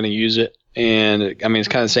know that I'm going to use it. And I mean, it's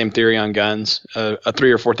kind of the same theory on guns. A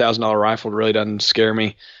 $3,000 or $4,000 rifle really doesn't scare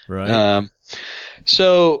me. Right.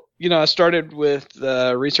 So I started with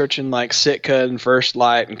researching like Sitka and First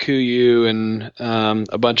Light and KUIU and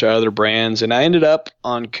a bunch of other brands, and I ended up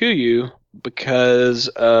on KUIU because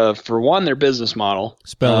for one, their business model.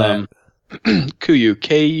 Spell that. KUIU,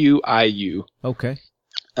 KUIU. Okay.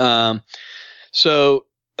 So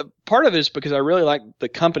part of it is because I really like the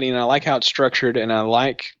company, and I like how it's structured, and I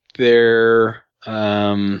like their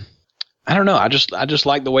I don't know, I just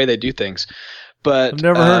like the way they do things. But I've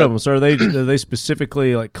never heard of them. So are they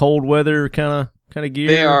specifically like cold weather kind of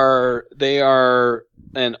gear? They are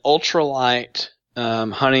an ultralight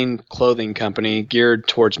hunting clothing company geared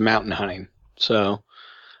towards mountain hunting. So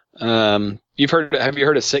have you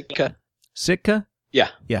heard of Sitka? Sitka? Yeah.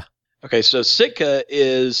 Yeah. Okay, so Sitka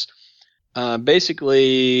is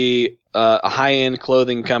basically a high-end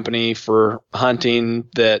clothing company for hunting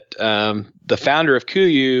that the founder of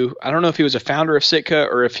KUIU, I don't know if he was a founder of Sitka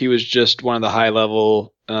or if he was just one of the higher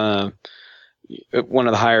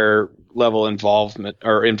level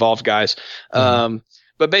involved guys.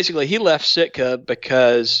 But basically, he left Sitka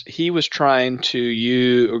because he was trying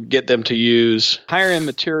to get them to use higher-end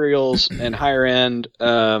materials and higher-end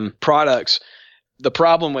products. The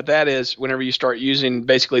problem with that is whenever you start using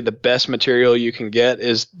basically the best material you can get,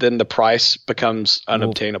 is then the price becomes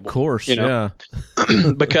unobtainable. Of course, yeah.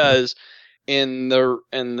 Because in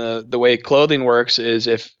the way clothing works is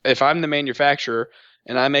if I'm the manufacturer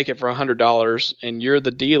and I make it for $100 and you're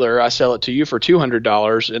the dealer, I sell it to you for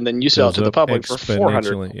 $200 and then you sell it to the public for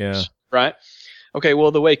 $400. Yeah. Right? Okay,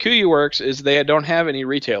 well the way KUIU works is they don't have any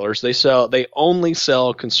retailers. They only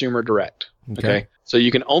sell consumer direct. Okay? So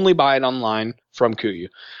you can only buy it online from KUIU.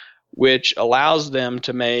 which allows them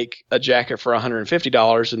to make a jacket for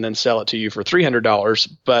 $150 and then sell it to you for $300.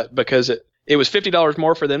 But because it was $50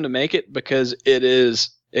 more for them to make it, because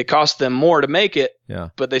it costs them more to make it,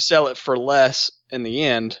 but they sell it for less in the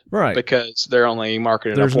end, right? Because they're only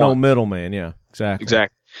marketing. There's no middleman. Yeah,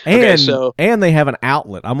 exactly. And they have an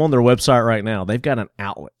outlet. I'm on their website right now. They've got an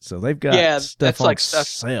outlet, so they've got stuff on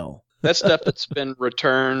sale. That's stuff that's been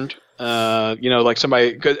returned. Like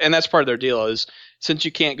somebody, and that's part of their deal is since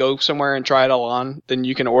you can't go somewhere and try it all on, then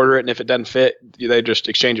you can order it, and if it doesn't fit, they just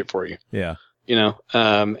exchange it for you. Yeah.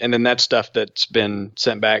 And then that's stuff that's been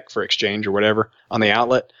sent back for exchange or whatever on the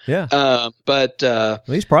outlet. Yeah. But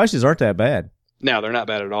these prices aren't that bad. No, they're not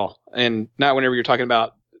bad at all, and not whenever you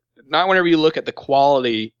look at the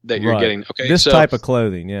quality that you're getting. Okay, this type of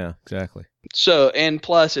clothing, yeah, exactly. So, and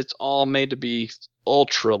plus, it's all made to be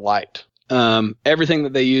ultra light. Everything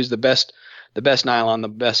that they use, the best nylon, the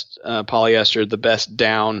best polyester, the best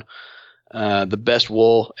down, the best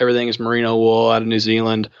wool. Everything is merino wool out of New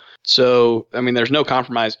Zealand. So, I mean, there's no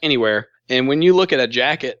compromise anywhere. And when you look at a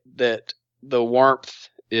jacket that the warmth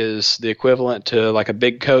is the equivalent to like a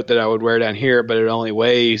big coat that I would wear down here, but it only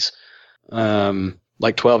weighs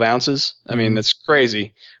like 12 ounces. I mean, that's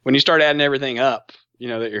crazy. When you start adding everything up,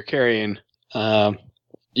 that you're carrying,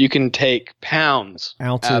 you can take pounds.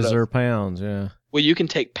 Ounces or pounds, yeah. Well, you can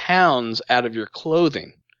take pounds out of your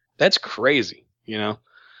clothing. That's crazy,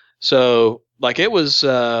 So, like, it was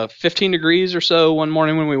 15 degrees or so one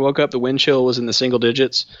morning when we woke up. The wind chill was in the single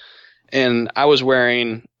digits. And I was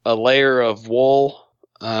wearing a layer of wool,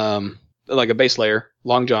 like a base layer,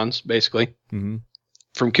 long johns, basically, from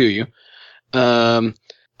Kuyu. I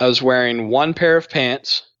was wearing one pair of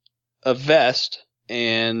pants, a vest,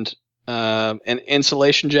 and an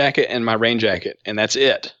insulation jacket and my rain jacket, and that's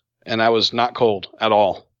it. And I was not cold at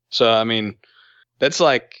all. So, I mean, that's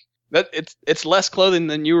like that. It's less clothing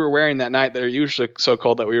than you were wearing that night that are usually so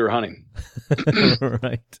cold that we were hunting.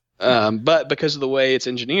 Right. But because of the way it's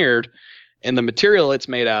engineered and the material it's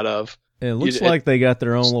made out of, it looks like they got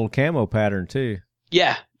their own little camo pattern too.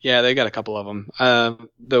 Yeah, they got a couple of them.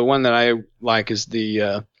 The one that I like is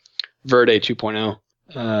the Verde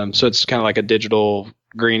 2.0. So it's kind of like a digital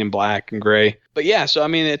green and black and gray. But yeah, so I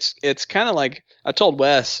mean, it's kind of like I told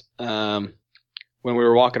Wes when we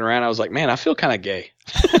were walking around, I was like, man, I feel kind of gay.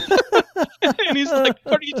 And he's like,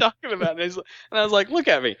 what are you talking about? And I was like, look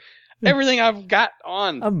at me. Everything I've got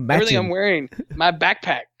on, everything I'm wearing, my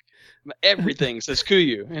backpack, everything says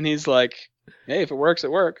Kuyu. And he's like, hey, if it works,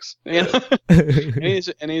 it works. And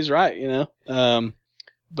he's right,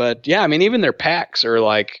 But yeah, I mean, even their packs are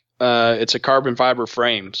like, it's a carbon fiber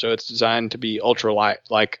frame, so it's designed to be ultra light,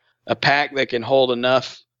 like a pack that can hold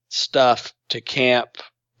enough stuff to camp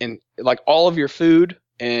in, like all of your food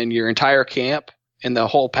and your entire camp, and the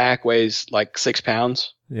whole pack weighs like 6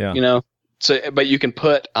 pounds. Yeah. So, but you can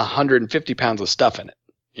put 150 pounds of stuff in it.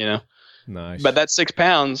 Nice. But that's 6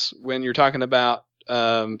 pounds when you're talking about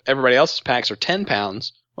everybody else's packs are 10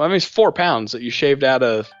 pounds. Well, I mean, it's 4 pounds that you shaved out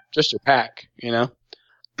of just your pack.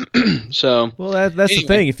 So. Well, that's the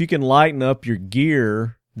thing. If you can lighten up your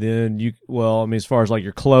gear, then as far as like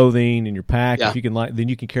your clothing and your pack, if you can then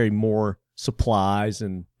you can carry more supplies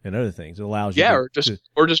and other things. It allows you or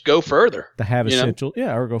just go further. To have essential.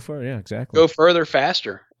 Yeah, or go further. Yeah, exactly. Go further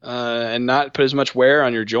faster. And not put as much wear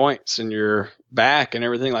on your joints and your back and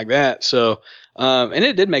everything like that. So, and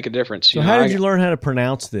it did make a difference. So how did you learn how to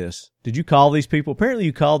pronounce this? Did you call these people? Apparently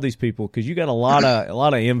you called these people because you got a lot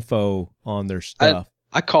of info on their stuff.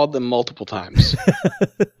 I called them multiple times.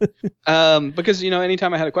 Because,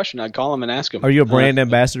 anytime I had a question, I'd call them and ask them. Are you a brand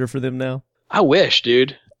ambassador for them now? I wish,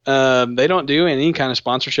 dude. They don't do any kind of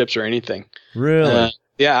sponsorships or anything. Really?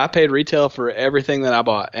 Yeah, I paid retail for everything that I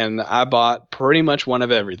bought, and I bought pretty much one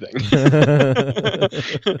of everything. That's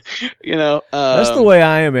the way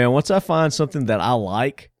I am, man. Once I find something that I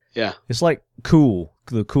like, it's like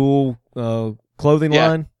the cool clothing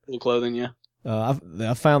line. Cool clothing, yeah.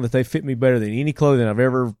 I found that they fit me better than any clothing I've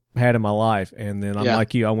ever had in my life, and then I'm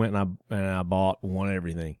like you. I went and I bought one of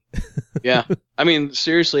everything. Yeah, I mean,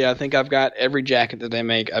 seriously, I think I've got every jacket that they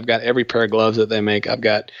make. I've got every pair of gloves that they make. I've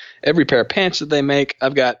got every pair of pants that they make.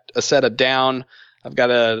 I've got a set of down. I've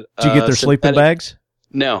got a. Did you get their sleeping bags?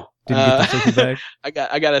 No. Did you get the sleeping bag?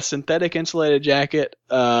 I got a synthetic insulated jacket.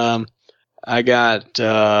 I got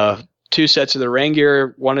 2 sets of the rain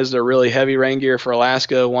gear. One is their really heavy rain gear for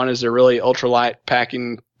Alaska. One is their really ultralight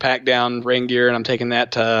pack down rain gear, and I'm taking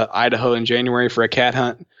that to Idaho in January for a cat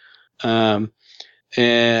hunt.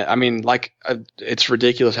 And I mean, like, it's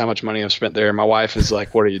ridiculous how much money I've spent there. My wife is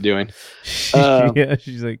like, "What are you doing?" Yeah,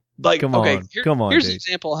 she's like, come on, come on. Here's dude. an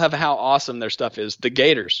example of how awesome their stuff is. The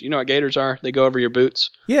gaiters. You know what gaiters are? They go over your boots.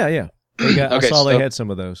 Yeah. I saw they so- had some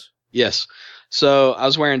of those. Yes. So I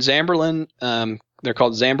was wearing Zamberlan. They're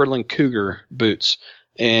called Zamberlan Cougar boots,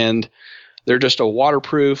 and they're just a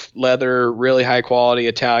waterproof leather, really high quality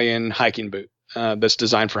Italian hiking boot that's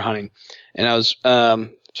designed for hunting. And I was I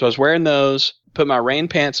was wearing those. Put my rain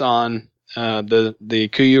pants on, the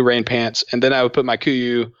Kuiu rain pants, and then I would put my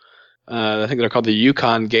Kuiu, I think they're called the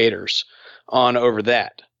Yukon Gators, on over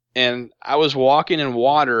that. And I was walking in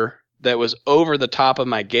water that was over the top of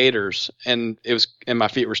my gaiters, and my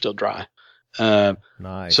feet were still dry.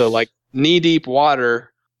 Nice. So like knee deep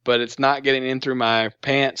water, but it's not getting in through my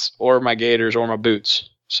pants or my gaiters or my boots.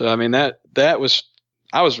 So I mean I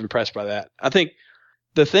was impressed by that. I think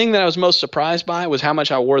the thing that I was most surprised by was how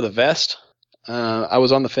much I wore the vest. I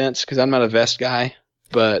was on the fence because I'm not a vest guy,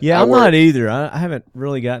 but I'm not either. I haven't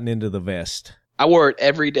really gotten into the vest. I wore it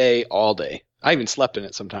every day, all day. I even slept in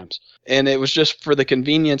it sometimes. And it was just for the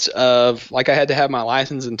convenience of, like, I had to have my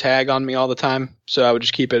license and tag on me all the time, so I would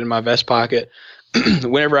just keep it in my vest pocket.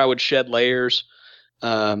 Whenever I would shed layers,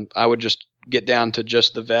 I would just get down to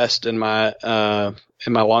just the vest and my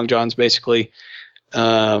long johns, basically.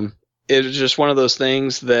 It was just one of those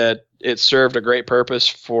things that it served a great purpose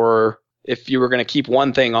for if you were going to keep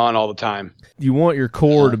one thing on all the time. You want your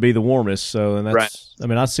core to be the warmest, and that's right. I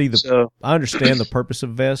mean, I understand the purpose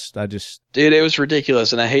of vest. Dude, it was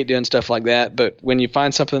ridiculous, and I hate doing stuff like that, but when you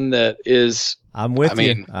find something that is I'm with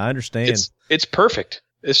you. I understand. It's perfect.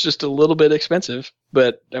 It's just a little bit expensive,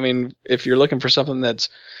 but I mean, if you're looking for something that's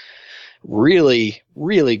really,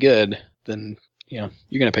 really good, then you're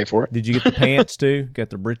going to pay for it. Did you get the pants too? Got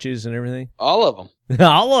the breeches and everything? All of them.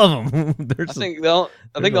 All of them. I think the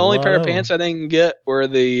only pair of pants I didn't get were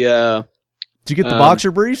the. Did you get the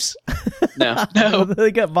boxer briefs? No.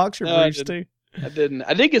 They got boxer briefs too. I didn't.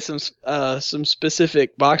 I did get some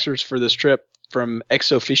specific boxers for this trip from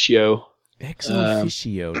Ex Officio. Ex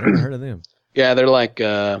Officio. Never heard of them. Yeah, they're like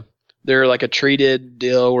a treated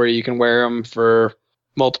deal where you can wear them for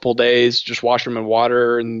multiple days. Just wash them in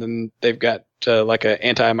water, and then they've got like an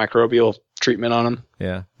antimicrobial treatment on them.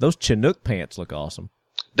 Yeah, those Chinook pants look awesome.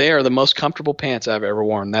 They are the most comfortable pants I've ever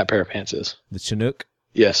worn. That pair of pants is the Chinook.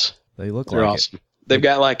 Yes, they're awesome. They've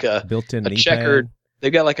got like a built-in knee checkered. pad.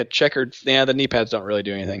 They've got like a checkered. Yeah, the knee pads don't really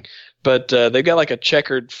do anything, but they've got like a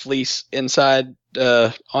checkered fleece inside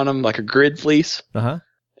on them, like a grid fleece.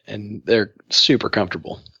 And they're super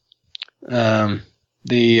comfortable. The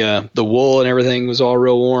wool and everything was all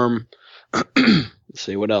real warm. Let's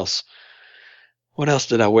see, what else? What else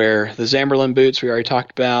did I wear? The Zamberlan boots we already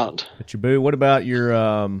talked about. But your boot. What about your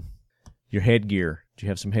headgear? Did you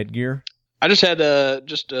have some headgear? I just had a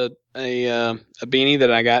beanie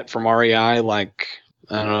that I got from REI like,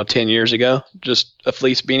 I don't know, 10 years ago. Just a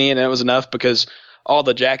fleece beanie, and it was enough because all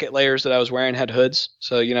the jacket layers that I was wearing had hoods.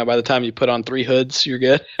 So, by the time you put on 3 hoods, you're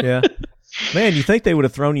good. Yeah. Man, you think they would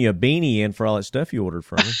have thrown you a beanie in for all that stuff you ordered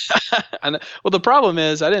from them? I know. Well, the problem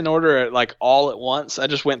is I didn't order it like all at once. I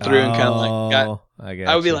just went through and kind of like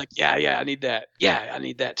I would be like, yeah, I need that. Yeah, I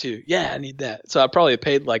need that too. Yeah, I need that. So I probably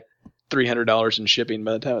paid like $300 in shipping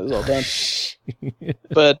by the time it was all done.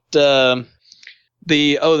 But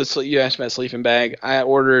you asked about sleeping bag. I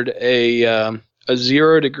ordered a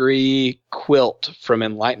 0-degree quilt from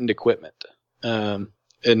Enlightened Equipment. And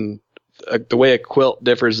the way a quilt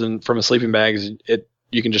differs from a sleeping bag is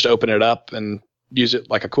you can just open it up and use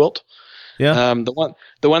it like a quilt. Yeah. The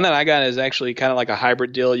one that I got is actually kind of like a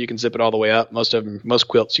hybrid deal. You can zip it all the way up. Most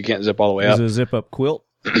quilts you can't zip all the way up. Is it a zip up quilt?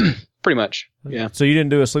 Pretty much. Yeah. So you didn't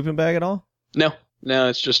do a sleeping bag at all? No,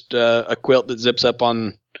 it's just a quilt that zips up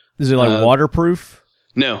on. Is it like waterproof?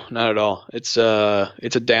 No, not at all. It's a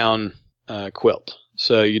down quilt,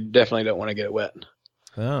 so you definitely don't want to get it wet.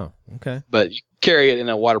 Oh, okay. But you carry it in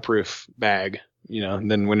a waterproof bag,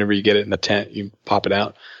 and then whenever you get it in the tent, you pop it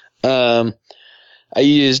out. I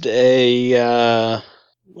used a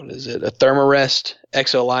Thermarest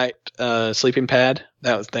Exolite sleeping pad.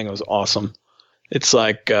 That thing was awesome. It's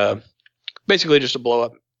like basically just a blow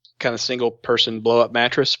up, kind of single person blow up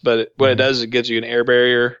mattress, but what it does is it gives you an air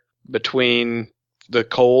barrier between the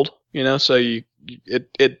cold, so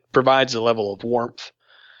it provides a level of warmth.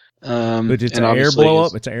 But it's an air blow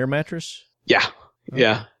up. It's an air mattress. Yeah,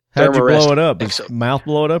 yeah. How did you blow it up? Did your mouth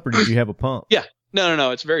blow it up, or did you have a pump? Yeah,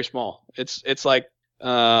 no. It's very small. It's like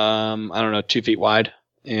I don't know, 2 feet wide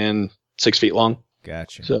and 6 feet long.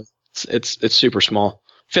 Gotcha. So it's super small.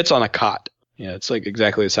 Fits on a cot. Yeah, it's like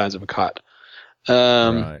exactly the size of a cot.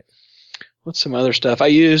 Right. What's some other stuff? I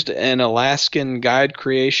used an Alaskan Guide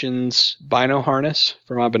Creations bino harness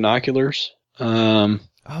for my binoculars. Oh,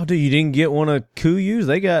 dude, you didn't get one of KUIU's?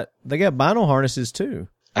 They got bino harnesses too.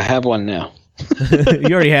 I have one now.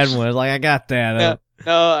 You already had one. Like, I got that.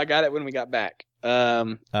 No, I got it when we got back.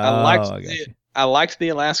 I liked the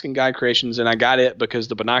Alaskan Guide Creations, and I got it because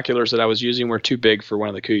the binoculars that I was using were too big for one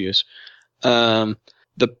of the KUIU's.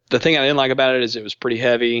 The thing I didn't like about it is it was pretty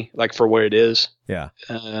heavy, like for what it is. Yeah.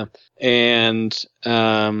 And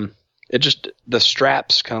it just, the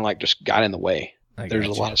straps kind of like just got in the way. There's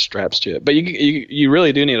a lot of straps to it, but you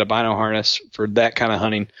really do need a bino harness for that kind of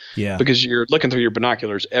hunting. Yeah. Because you're looking through your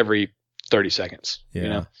binoculars every 30 seconds. Yeah. You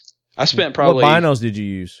know, I spent probably. What binos did you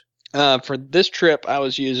use? For this trip, I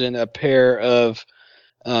was using a pair of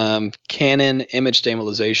Canon image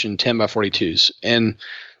stabilization 10x42s, and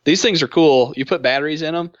these things are cool. You put batteries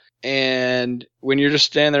in them, and when you're just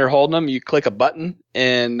standing there holding them, you click a button,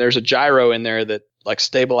 and there's a gyro in there that like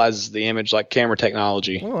stabilizes the image like camera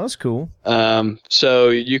technology. Oh, that's cool. So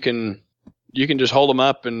you can just hold them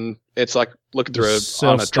up, and it's like looking through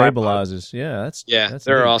on a tripod. Self-stabilizes. Yeah, that's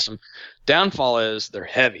they're neat. Awesome. Downfall is they're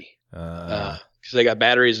heavy. Because they got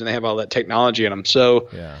batteries and they have all that technology in them. So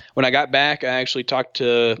when I got back, I actually talked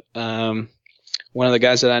to one of the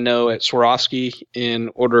guys that I know at Swarovski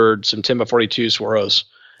and ordered some 10x42 Swaros.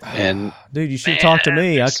 And dude, you should talk to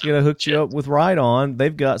me. I could have hooked you up with Right On.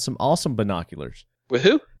 They've got some awesome binoculars. With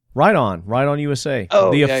who? Right On USA.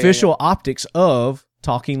 Oh, the official optics of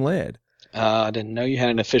Talking Lead. I didn't know you had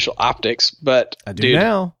an official optics, but I do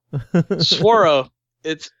now. Swaro,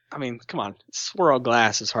 come on, Swaro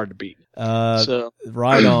glass is hard to beat.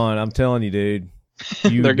 Right On. I'm telling you, dude.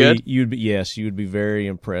 They're good. You would be very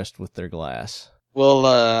impressed with their glass. Well,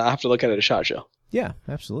 I have to look at it at SHOT Show. Yeah,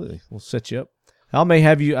 absolutely. We'll set you up. I may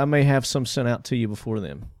have some sent out to you before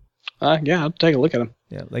then. Yeah, I'll take a look at them.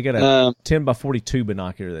 Yeah, they got a 10x42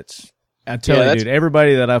 binocular that's. I tell you, dude.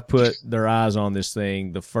 Everybody that I've put their eyes on this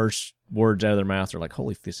thing, the first words out of their mouth are like,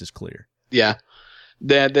 "Holy, this is clear." Yeah,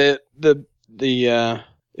 the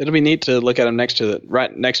it'll be neat to look at them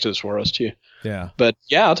right next to the Swaros too. Yeah. But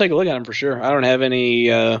yeah, I'll take a look at them for sure. I don't have any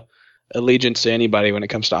allegiance to anybody when it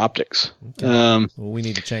comes to optics. Okay. Well, we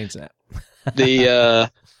need to change that.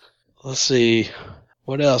 Let's see.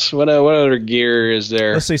 What else? What other gear is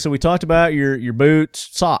there? Let's see. So we talked about your boots,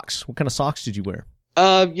 socks. What kind of socks did you wear?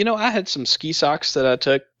 I had some ski socks that I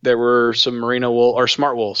took that were some merino wool or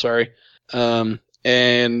smart wool, sorry.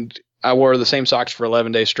 And I wore the same socks for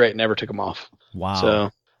 11 days straight and never took them off. Wow. So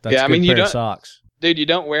that's a good pair of socks. Dude, you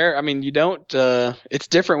don't wear, it's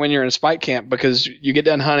different when you're in a spike camp because you get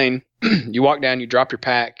done hunting, you walk down, you drop your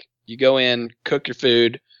pack, you go in, cook your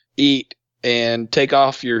food, eat, and take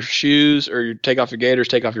off your shoes or you take off your gaiters,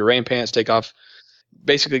 take off your rain pants,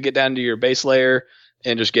 basically get down to your base layer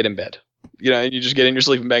and just get in bed. You just get in your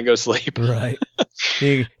sleeping bag and go to sleep. Right.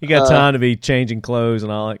 You got time to be changing clothes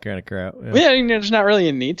and all that kind of crap. Yeah, there's not really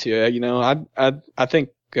a need to. I think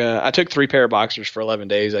I took 3 pair of boxers for 11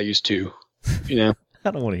 days. I used 2. I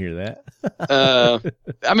don't want to hear that.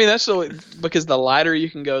 That's because the lighter you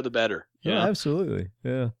can go, the better. Yeah, absolutely.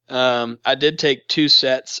 Yeah. I did take 2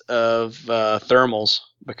 sets of thermals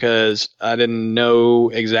because I didn't know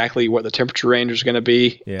exactly what the temperature range was going to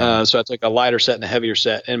be. Yeah. So I took a lighter set and a heavier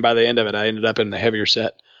set, and by the end of it, I ended up in the heavier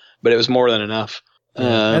set. But it was more than enough.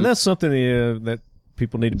 And that's something that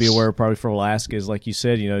people need to be aware of probably for Alaska is, like you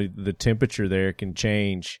said, the temperature there can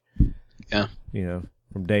change. Yeah.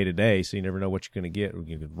 From day to day, so you never know what you're going to get.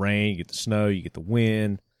 You get rain, you get the snow, you get the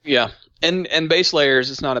wind. Yeah, and base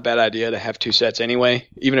layers, it's not a bad idea to have 2 sets anyway,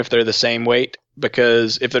 even if they're the same weight,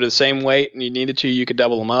 because if they're the same weight and you needed to, you could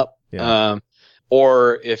double them up. Yeah.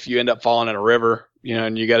 Or if you end up falling in a river,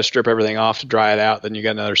 and you got to strip everything off to dry it out, then you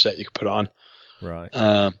got another set you could put on. Right.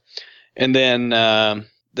 And then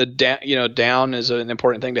the down is an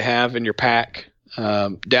important thing to have in your pack.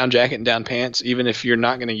 Down jacket and down pants, even if you're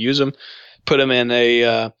not going to use them. Put them in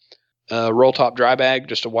a roll top dry bag,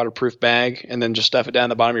 just a waterproof bag, and then just stuff it down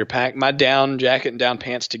the bottom of your pack. My down jacket and down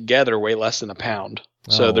pants together weigh less than a pound,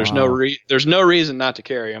 so there's no reason not to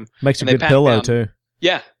carry them. Makes a good pillow too.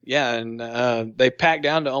 Yeah, and they pack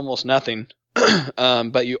down to almost nothing,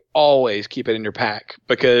 but you always keep it in your pack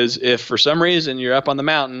because if for some reason you're up on the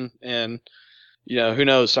mountain and who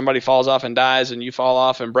knows, somebody falls off and dies, and you fall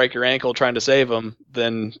off and break your ankle trying to save them,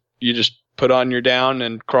 then you just put on your down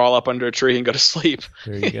and crawl up under a tree and go to sleep.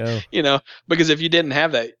 There you go. Because if you didn't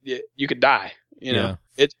have that, you could die. Yeah.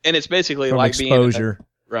 It's basically from like exposure.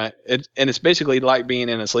 Right. And it's basically like being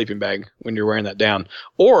in a sleeping bag when you're wearing that down.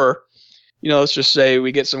 Or, let's just say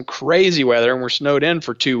we get some crazy weather and we're snowed in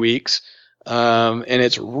for 2 weeks. and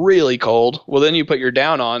it's really cold, well, then you put your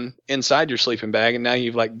down on inside your sleeping bag, and now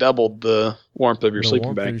you've like doubled the warmth of your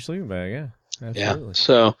sleeping bag. Of your sleeping bag, yeah, absolutely. Yeah.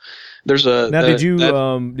 So there's a now.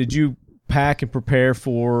 Did you pack and prepare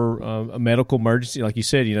for a medical emergency? Like you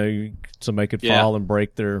said, somebody could fall and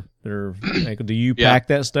break their ankle. Do you pack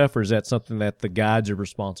that stuff, or is that something that the guides are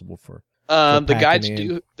responsible for? The guides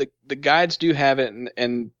do. The guides do have it,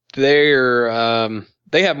 and they're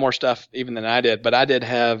they have more stuff even than I did. But I did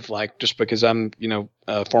have, like, just because I'm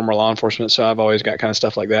former law enforcement, so I've always got kind of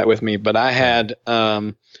stuff like that with me. But I had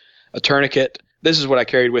a tourniquet. This is what I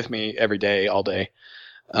carried with me every day, all day.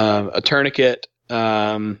 A tourniquet,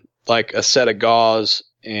 like a set of gauze,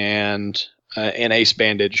 and an ace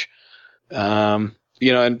bandage. And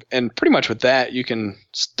pretty much with that, you can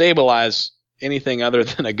stabilize anything other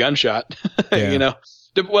than a gunshot. Well,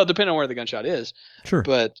 depending on where the gunshot is. Sure.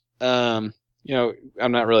 But I'm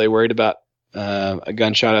not really worried about a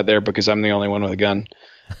gunshot out there because I'm the only one with a gun.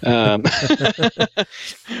 The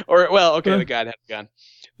guy had a gun.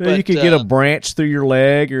 But, you could get a branch through your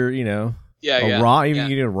leg, or rock. Even you can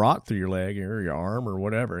get a rock through your leg or your arm or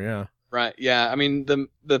whatever. Yeah. Right. Yeah. I mean,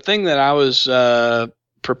 the thing that I was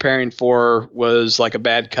preparing for was like a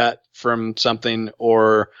bad cut from something,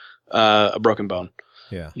 or a broken bone.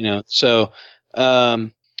 Yeah. So,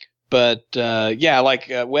 Wes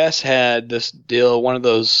had this deal, one of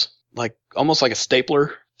those, like, almost like a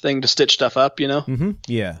stapler thing to stitch stuff up, Mm-hmm.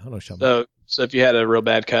 Yeah. I know. So if you had a real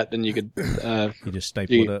bad cut, then you could, you just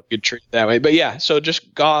staple it up. You could treat it that way. But yeah, so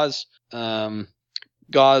just gauze,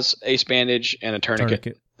 ace bandage, and a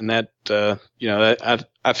tourniquet. And that,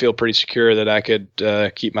 I feel pretty secure that I could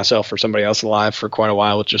keep myself or somebody else alive for quite a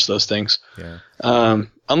while with just those things. Yeah.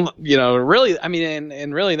 Really, I mean,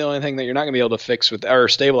 and really the only thing that you're not going to be able to fix with or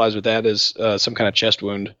stabilize with that is some kind of chest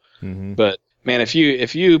wound. Mm-hmm. But man, if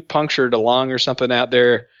you punctured a lung or something out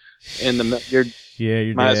there you're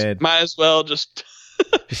dead. Might as well just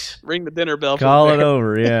ring the dinner bell. Call it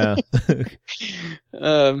over. Yeah.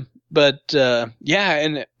 And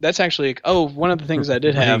that's actually one of the things I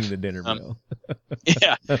did have. The dinner bell.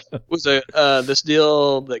 Was this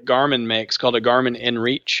deal that Garmin makes called a Garmin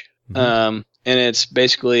InReach, and it's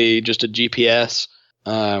basically just a GPS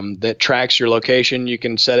that tracks your location. You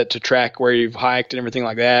can set it to track where you've hiked and everything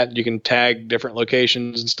like that. You can tag different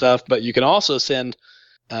locations and stuff, but you can also send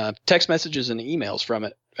text messages and emails from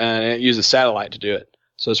it, and it uses satellite to do it.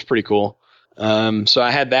 So it's pretty cool. So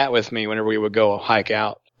I had that with me whenever we would go hike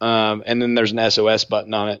out. And then there's an SOS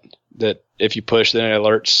button on it that if you push, then it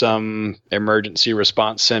alerts some emergency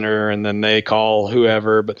response center, and then they call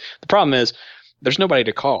whoever. But the problem is there's nobody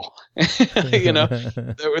to call. They're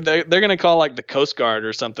going to call like the Coast Guard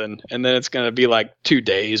or something, and then it's going to be like 2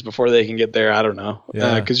 days before they can get there. I don't know.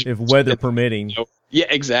 Yeah, if weather permitting. Yeah,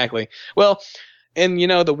 exactly. Well, and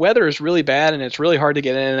the weather is really bad, and it's really hard to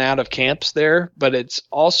get in and out of camps there, but it's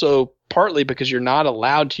also partly because you're not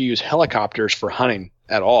allowed to use helicopters for hunting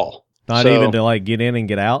at all. Not even to like get in and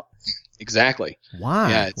get out? Exactly. Why?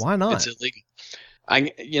 Yeah, why not? It's illegal.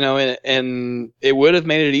 And it would have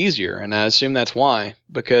made it easier, and I assume that's why,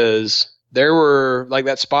 because there were like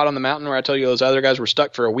that spot on the mountain where I told you those other guys were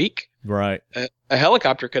stuck for a week. Right. A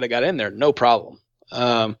helicopter could have got in there, no problem.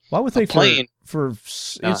 Why would they for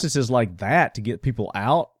instances like that to get people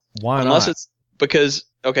out? Why not? Unless it's because,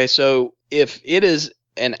 so if it is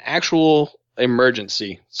an actual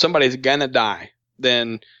emergency, somebody's gonna die,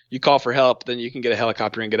 then you call for help, then you can get a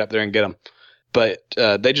helicopter and get up there and get them. But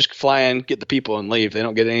they just fly in, get the people, and leave. They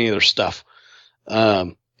don't get any of their stuff.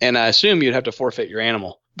 And I assume you'd have to forfeit your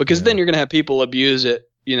animal, because then you're going to have people abuse it,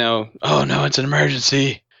 oh, no, it's an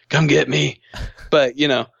emergency. Come get me. But,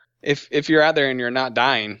 if you're out there and you're not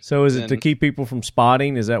dying. So is it to keep people from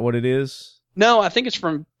spotting? Is that what it is? No, I think it's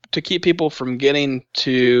to keep people from getting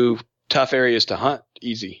to tough areas to hunt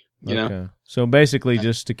easy, you know? So basically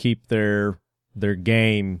just to keep their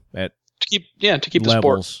game at to keep levels, the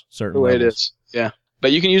sport certain the way levels. it is. Yeah.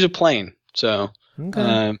 But you can use a plane, so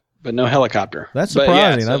but no helicopter. That's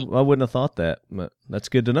surprising. I wouldn't have thought that, but that's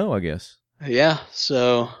good to know, I guess. Yeah.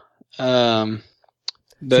 So that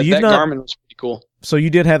Garmin was pretty cool. So you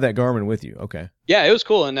did have that Garmin with you, okay? Yeah, it was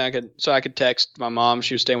cool, and I could text my mom.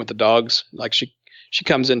 She was staying with the dogs. Like she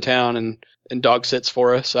comes in town and dog sits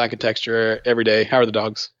for us, so I could text her every day. How are the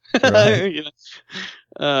dogs? Right.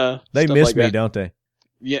 They miss like me, that. don't they?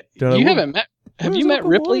 Yeah. You haven't met. Have you met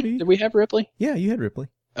Ripley? Did we have Ripley? Yeah, you had Ripley.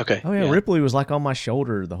 Okay. Oh yeah, Ripley was like on my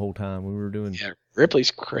shoulder the whole time we were doing. Yeah, Ripley's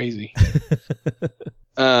crazy.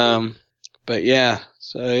 But yeah,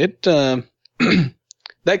 so it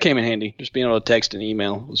that came in handy. Just being able to text and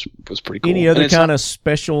email was pretty cool. Any other kind of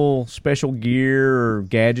special gear or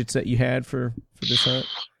gadgets that you had for this hunt?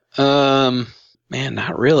 Man,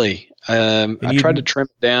 not really. I tried to trim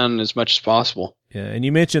it down as much as possible. Yeah, and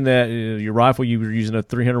you mentioned that your rifle, you were using a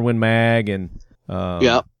 300 Win Mag, and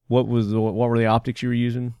yeah. What were the optics you were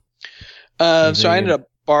using? So I ended up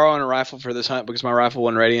borrowing a rifle for this hunt because my rifle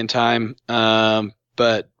wasn't ready in time.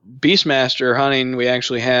 But Beastmaster hunting, we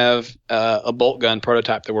actually have a bolt gun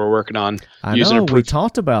prototype that we're working on. I know, we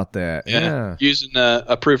talked about that. Yeah. Using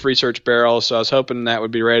a proof research barrel, so I was hoping that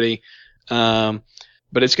would be ready. But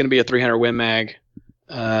it's going to be a 300 Win Mag.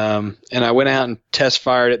 And I went out and test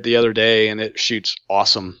fired it the other day, and it shoots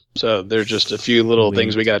awesome. So there's just a few little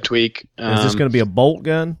things we got to tweak. Is this going to be a bolt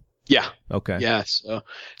gun? Yeah. Okay. Yeah. So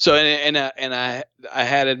I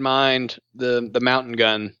had in mind the mountain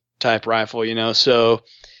gun type rifle, So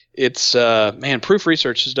it's proof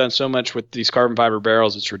research has done so much with these carbon fiber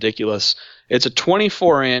barrels. It's ridiculous. It's a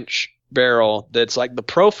 24-inch barrel that's like the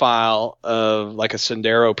profile of like a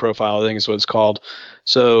Sendero profile, I think is what it's called.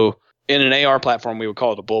 So in an AR platform, we would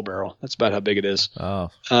call it a bull barrel. That's about how big it is. Oh.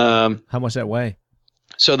 How much that weigh?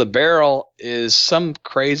 So the barrel is some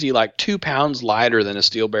crazy like 2 pounds lighter than a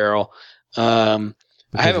steel barrel. I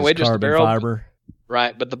haven't weighed just the barrel. Fiber.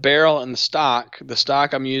 Right, but the barrel and the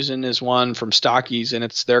stock I'm using is one from Stockies, and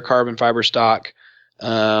it's their carbon fiber stock.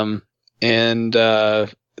 The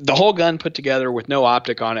whole gun put together with no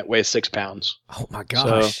optic on it weighs 6 pounds. Oh my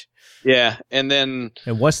gosh. So, yeah, and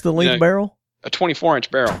what's the length barrel? A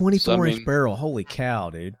 24-inch barrel. 24-inch barrel. Holy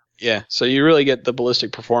cow, dude. Yeah, so you really get the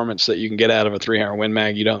ballistic performance that you can get out of a 300 Win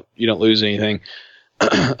Mag. You don't lose anything.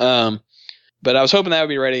 But I was hoping that would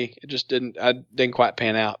be ready. It just didn't. I didn't quite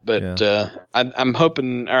pan out. But yeah. I'm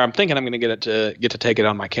hoping, or I'm thinking, I'm going to get to take it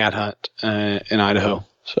on my cat hunt in Idaho.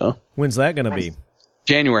 So when's that going to be?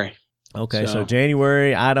 January. Okay, so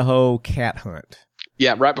January, Idaho cat hunt.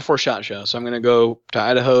 Yeah, right before SHOT Show. So I'm going to go to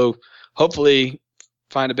Idaho, hopefully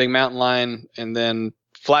find a big mountain lion, and then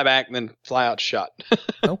fly back, and then fly out to SHOT.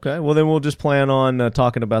 Okay, well then we'll just plan on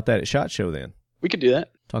talking about that at SHOT Show then. We could do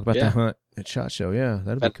that. Talk about that hunt at SHOT Show. Yeah,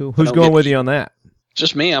 that'd be cool. Who's going with you on that?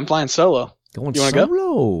 Just me. I'm flying solo. Going you solo?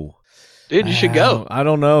 Go? Dude, you should go. I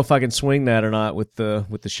don't know if I can swing that or not with the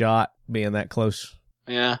shot being that close.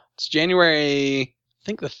 Yeah, it's January. I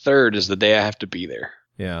think the 3rd is the day I have to be there.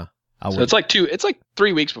 Yeah, so it's like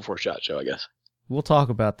 3 weeks before SHOT Show, I guess. We'll talk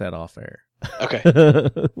about that off air. Okay.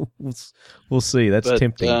 We'll see. That's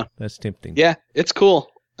tempting. That's tempting. Yeah, it's cool.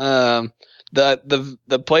 The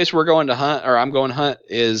place we're going to hunt, or I'm going to hunt,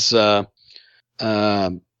 is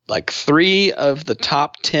like 3 of the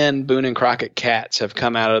top 10 Boone and Crockett cats have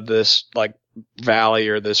come out of this like valley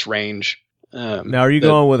or this range. Now, are you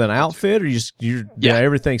going with an outfit, or you're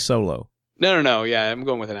everything solo? No. Yeah, I'm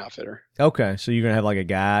going with an outfitter. Okay, so you're gonna have like a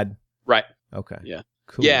guide, right? Okay. Yeah.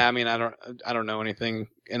 Cool. Yeah, I mean, I don't know anything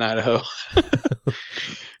in Idaho.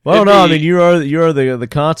 Well, no, I mean, you are the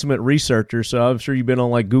consummate researcher, so I'm sure you've been on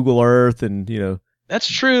like Google Earth and That's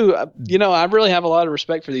true. I really have a lot of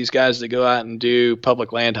respect for these guys that go out and do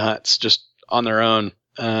public land hunts just on their own.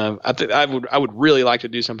 I think I would really like to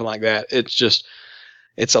do something like that.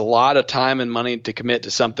 It's a lot of time and money to commit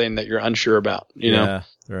to something that you're unsure about. You know,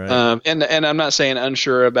 right. And I'm not saying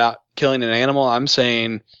unsure about killing an animal. I'm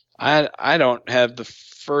saying I don't have the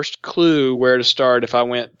first clue where to start if I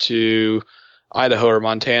went to Idaho or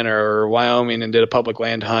Montana or Wyoming and did a public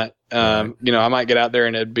land hunt. I might get out there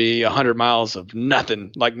and it'd be 100 miles of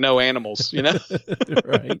nothing, like no animals,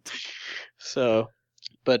 Right. So,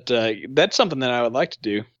 but that's something that I would like to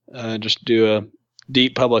do. Just do a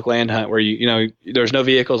deep public land hunt where there's no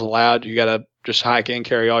vehicles allowed. You got to just hike in,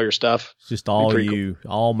 carry all your stuff. It's just all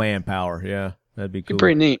all manpower. Yeah, that'd be cool.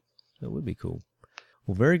 Pretty neat. That would be cool.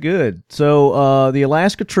 Well, very good. So the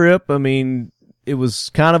Alaska trip, I mean, it was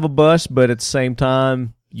kind of a bust, but at the same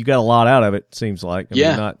time, you got a lot out of it. Seems like. I mean,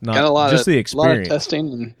 not got a lot just of, the experience. A lot of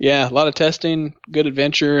testing, a lot of testing, good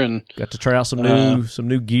adventure, and got to try out some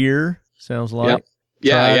new gear. Sounds like. Yep.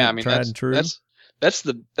 Yeah. I mean, that's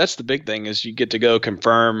the big thing is you get to go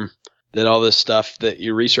confirm that all this stuff that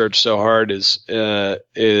you research so hard is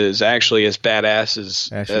actually as badass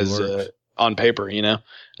as on paper.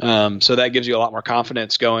 So that gives you a lot more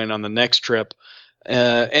confidence going on the next trip.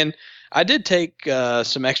 And I did take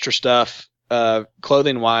some extra stuff,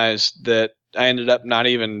 clothing wise, that I ended up not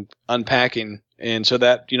even unpacking. And so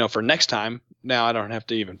that, for next time, now I don't have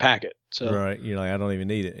to even pack it. So right. You're like, I don't even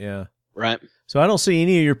need it. Yeah. Right. So I don't see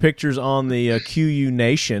any of your pictures on the QU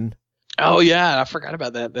Nation. Oh yeah, I forgot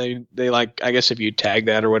about that. They like, I guess if you tag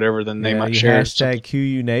that or whatever, then they might share. Hashtag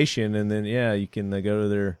QU Nation, and then you can go to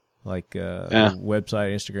their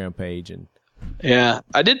website, Instagram page, and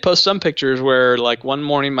I did post some pictures where like one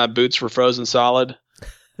morning my boots were frozen solid.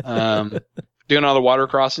 doing all the water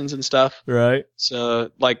crossings and stuff. Right. So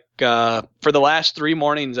like for the last 3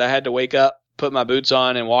 mornings, I had to wake up, put my boots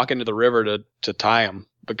on, and walk into the river to tie them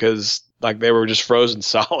because like they were just frozen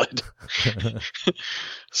solid.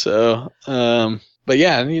 So, but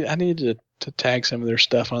yeah, I need to tag some of their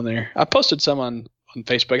stuff on there. I posted some on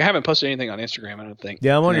Facebook. I haven't posted anything on Instagram, I don't think.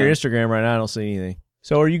 Yeah, I'm on your Instagram right now. I don't see anything.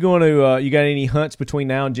 So are you going to, you got any hunts between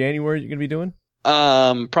now and January you're going to be doing?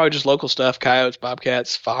 Probably just local stuff, coyotes,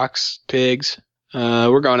 bobcats, fox, pigs.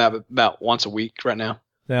 We're going out about once a week right now.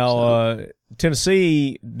 Now,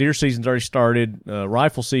 Tennessee, deer season's already started.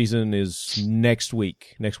 Rifle season is next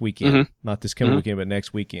weekend. Mm-hmm. Not this coming weekend, but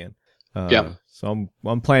next weekend. Yeah. So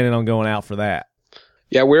I'm planning on going out for that.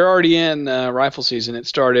 Yeah, we're already in rifle season. It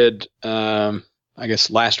started, I guess,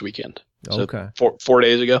 last weekend. So okay. 4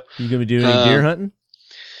 days ago. You going to be doing any deer hunting?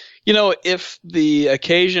 You know, if the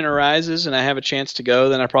occasion arises and I have a chance to go,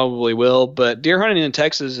 then I probably will. But deer hunting in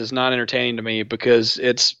Texas is not entertaining to me because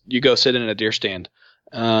you go sit in a deer stand.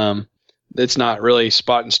 It's not really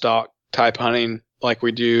spot and stalk type hunting like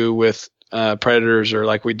we do with predators or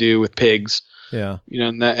like we do with pigs. Yeah.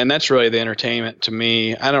 You know, and that's really the entertainment to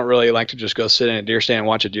me. I don't really like to just go sit in a deer stand and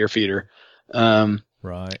watch a deer feeder.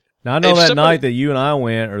 Right. Now I know that night that you and I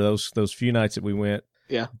went, or those few nights that we went.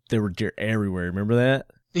 Yeah. There were deer everywhere. Remember that?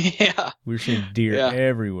 Yeah. We were seeing deer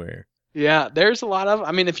everywhere. Yeah, there's a lot of.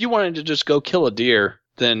 I mean, if you wanted to just go kill a deer,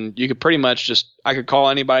 then you could pretty much I could call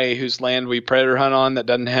anybody whose land we predator hunt on that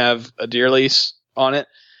doesn't have a deer lease on it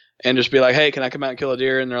and just be like, hey, can I come out and kill a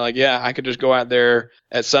deer? And they're like, yeah, I could just go out there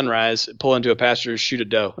at sunrise, pull into a pasture, shoot a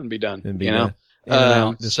doe, and be done. And be you know? In and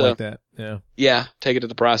out, just like that. Yeah. Yeah, take it to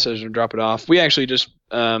the processor and drop it off. We actually just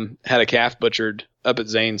had a calf butchered up at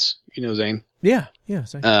Zane's. You know Zane? Yeah.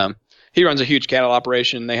 Zane. He runs a huge cattle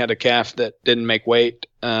operation. They had a calf that didn't make weight,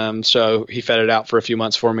 so he fed it out for a few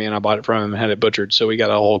months for me, and I bought it from him and had it butchered. So we got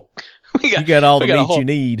a whole. You got all the meat you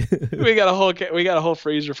need. we got a whole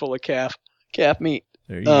freezer full of calf meat.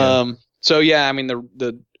 There you go. So yeah, I mean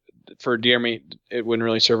the for deer meat, it wouldn't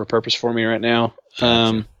really serve a purpose for me right now.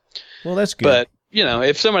 Gotcha. Well, that's good. But you know,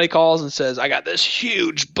 if somebody calls and says I got this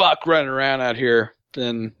huge buck running around out here,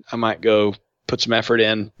 then I might go put some effort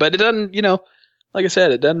in. But it doesn't, you know. Like I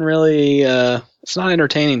said, it doesn't really. It's not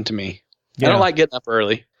entertaining to me. Yeah. I don't like getting up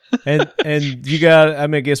early. and you got. I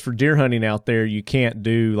mean, I guess for deer hunting out there, you can't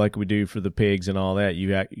do like we do for the pigs and all that.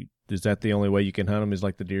 Is that the only way you can hunt them? Is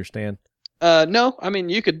like the deer stand? No. I mean,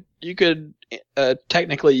 you could.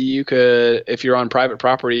 Technically, you could. If you're on private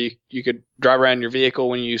property, you could drive around your vehicle.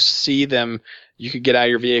 When you see them, you could get out of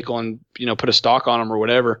your vehicle and put a stalk on them or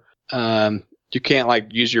whatever. You can't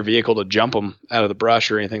like use your vehicle to jump them out of the brush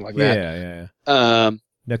or anything like that. Yeah.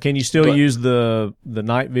 Now, can you still use the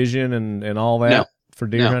night vision and all that for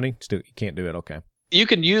deer hunting? Still, you can't do it. Okay. You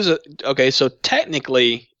can use it. Okay, so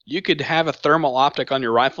technically, you could have a thermal optic on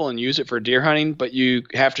your rifle and use it for deer hunting, but you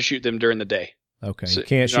have to shoot them during the day. Okay, so, you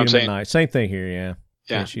can't shoot them at night. Same thing here.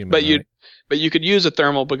 Yeah. But you could use a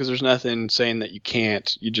thermal because there's nothing saying that you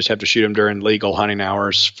can't. You just have to shoot them during legal hunting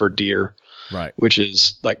hours for deer. Right. Which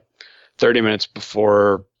is like 30 minutes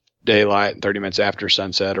before daylight and 30 minutes after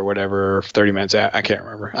sunset or whatever, or 30 minutes I can't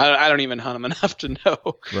remember. I don't even hunt them enough to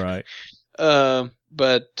know. Right.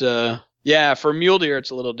 Yeah, for mule deer,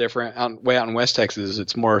 it's a little different. Way out in West Texas,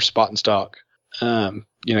 it's more spot and stalk.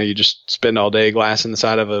 You just spend all day glassing the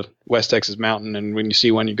side of a West Texas mountain, and when you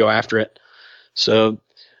see one, you go after it. So,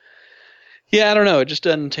 yeah, I don't know. It just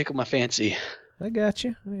doesn't tickle my fancy. I got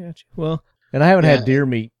you. Well, and I haven't had deer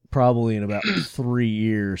meat probably in about 3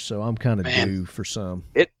 years, so I'm kind of due for some.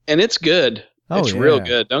 It's good. It's real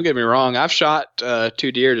good. Don't get me wrong. I've shot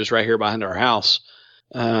 2 deer just right here behind our house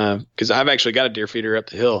because I've actually got a deer feeder up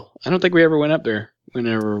the hill. I don't think we ever went up there when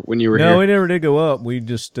you were here. No, we never did go up. We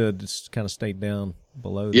just kind of stayed down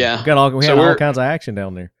below there. Yeah. We had all kinds of action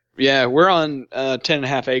down there. Yeah, we're on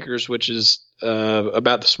 10.5 acres, which is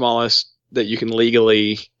about the smallest that you can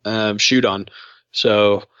legally shoot on.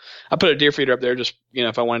 So I put a deer feeder up there just,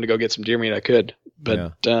 if I wanted to go get some deer meat, I could.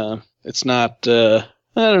 But it's not, I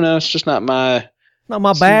don't know, it's just not my... Not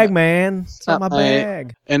my bag, man. It's not my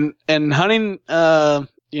bag. And hunting, I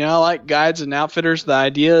like guides and outfitters. The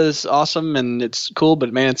idea is awesome and it's cool,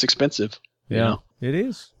 but man, it's expensive. Yeah, it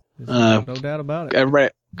is. No doubt about it.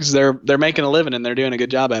 Everybody, because they're making a living and they're doing a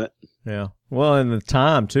good job at it. Yeah. Well, and the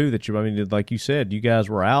time too that like you said, you guys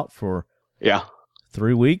were out for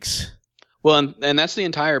 3 weeks. Well, and that's the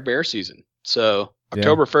entire bear season. So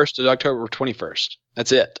October 1st to October 21st.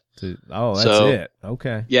 That's it. That's it.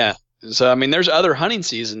 Okay. Yeah. So, there's other hunting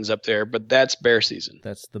seasons up there, but that's bear season.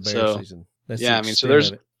 That's the bear season. That's so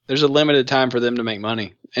there's a limited time for them to make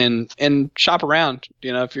money and shop around.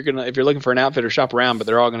 You know, if you're looking for an outfitter, shop around, but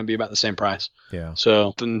they're all going to be about the same price. Yeah.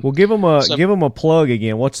 So well, give them a plug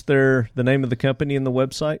again. What's the name of the company and the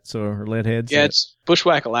website? So our lead heads. Yeah, it's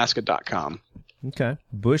bushwhackalaska.com. Okay,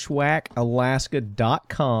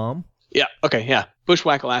 bushwhackalaska.com. Yeah. Okay. Yeah,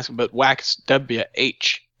 Bushwhack Alaska, but whack's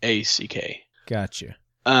WHACK. Gotcha.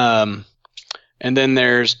 And then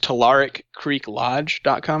there's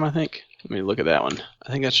TularicCreekLodge.com, I think. Let me look at that one.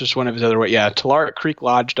 I think that's just one of his other ways. Yeah,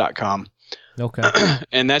 TularicCreekLodge.com. Okay.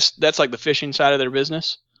 And that's like the fishing side of their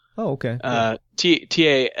business. Oh, okay.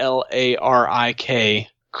 TALARIK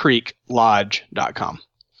CreekLodge.com.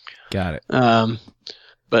 Got it.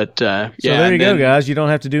 But so there you go, guys. You don't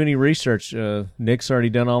have to do any research. Nick's already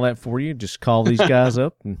done all that for you. Just call these guys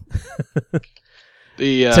up and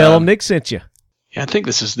tell them Nick sent you. Yeah, I think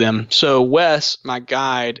this is them. So Wes, my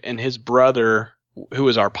guide, and his brother, who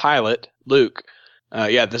is our pilot, Luke.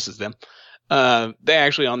 Yeah, this is them. They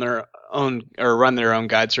actually on their own or run their own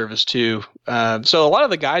guide service too. So a lot of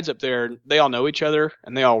the guides up there, they all know each other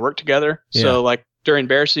and they all work together. Yeah. So like during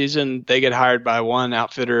bear season, they get hired by one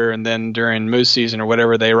outfitter, and then during moose season or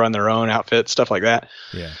whatever, they run their own outfit, stuff like that.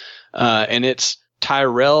 Yeah. And it's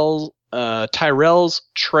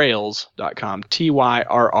TyrrellsTrails.com.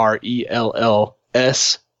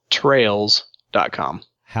 TYRRELLS trails.com.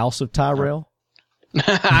 House of Tyrell?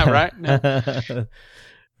 Right? No.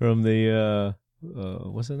 From the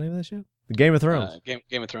what's the name of that show? The Game of Thrones.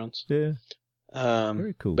 Game of Thrones. Yeah.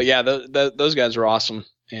 Very cool. But yeah, those guys are awesome,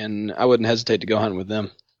 and I wouldn't hesitate to go hunting with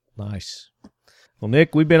them. Nice. Well,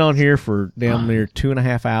 Nick, we've been on here for damn near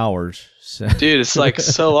 2.5 hours. So. Dude, it's like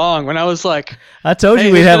so long. When I was like, I told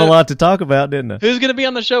you we'd have a lot to talk about, didn't I? Who's going to be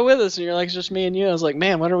on the show with us? And you're like, it's just me and you. I was like,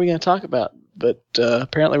 man, what are we going to talk about? But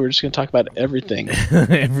apparently we're just going to talk about everything.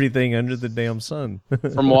 Everything under the damn sun.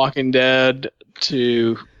 From Walking Dead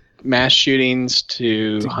to mass shootings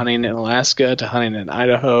to hunting in Alaska to hunting in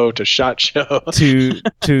Idaho to SHOT Show to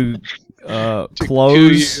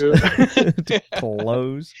clothes. To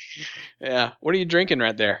clothes. Yeah. What are you drinking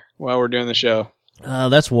right there while we're doing the show?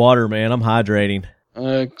 That's water, man. I'm hydrating.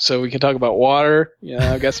 So we can talk about water.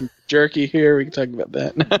 Yeah, I've got some jerky here. We can talk about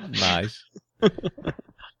that. Nice.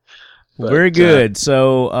 Very good.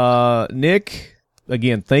 So, Nick,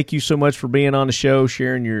 again, thank you so much for being on the show,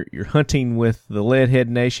 sharing your hunting with the Leadhead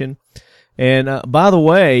Nation. And by the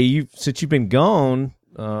way, since you've been gone,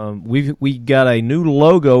 we got a new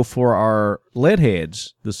logo for our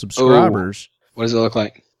Leadheads, the subscribers. What does it look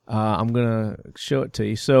like? I'm gonna show it to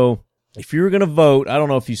you. So, if you were gonna vote, I don't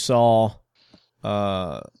know if you saw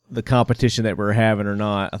the competition that we were having or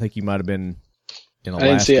not. I think you might have been in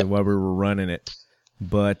Alaska while we were running it.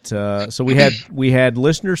 But so we had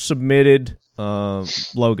listeners submitted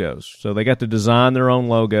logos, so they got to design their own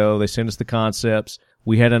logo. They sent us the concepts.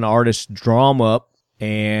 We had an artist draw them up,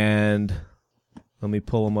 and let me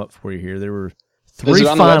pull them up for you here. There were 3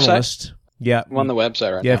 finalists. Yeah, I'm on the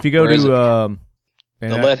website right now. Yeah, if you go to the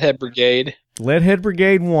Leadhead Brigade. Leadhead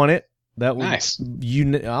Brigade won it. That was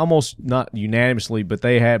nice. Almost not unanimously, but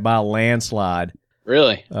they had by a landslide.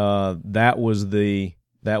 Really? That was the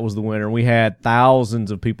winner. We had thousands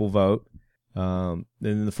of people vote. Then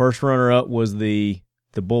the first runner-up was the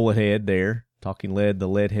bullet head there, Talking Lead, the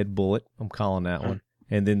Leadhead Bullet. I'm calling that one.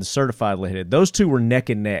 And then the certified Leadhead. Those two were neck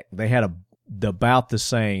and neck. They had about the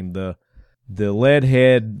same. The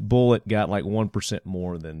Leadhead Bullet got like 1%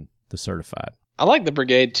 more than the certified. I like the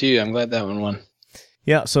Brigade too. I'm glad that one won.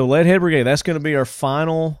 Yeah, so Leadhead Brigade, that's going to be our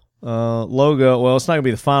final logo. Well, it's not going to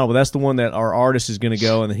be the final, but that's the one that our artist is going to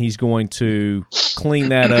go, and then he's going to clean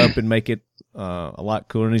that up and make it a lot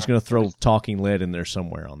cooler, and he's going to throw Talking Lead in there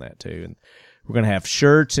somewhere on that too. And we're going to have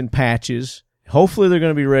shirts and patches. Hopefully they're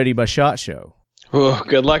going to be ready by SHOT Show. Oh,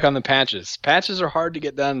 good luck on the patches. Patches are hard to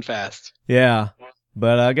get done fast. Yeah,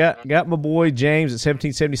 but I got my boy James at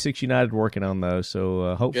 1776 United working on those,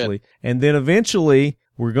 so hopefully. Good. And then eventually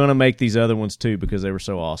we're going to make these other ones too because they were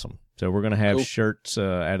so awesome. So we're going to have shirts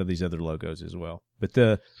out of these other logos as well. But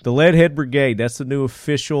the Leadhead Brigade, that's the new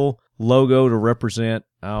official logo to represent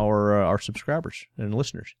our subscribers and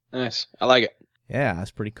listeners. Nice. I like it. Yeah,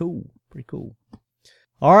 that's pretty cool. Pretty cool.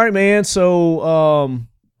 All right, man. So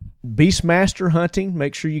Beastmaster Hunting,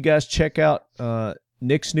 make sure you guys check out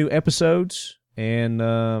Nick's new episodes.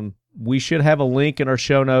 And we should have a link in our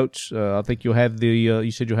show notes. I think you'll have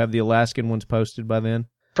you said you'll have the Alaskan ones posted by then.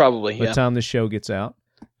 Probably, by the time this show gets out.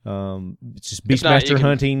 It's just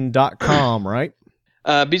beastmasterhunting.com, right?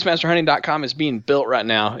 Beastmasterhunting.com is being built right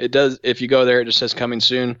now. It does. If you go there, it just says coming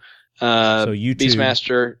soon. So YouTube.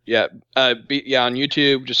 Beastmaster, yeah. On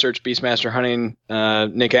YouTube, just search Beastmaster Hunting,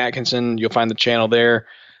 Nick Atkinson. You'll find the channel there.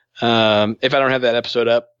 If I don't have that episode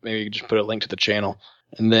up, maybe you can just put a link to the channel.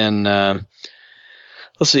 And then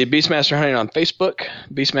let's see, Beastmaster Hunting on Facebook,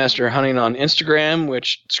 Beastmaster Hunting on Instagram,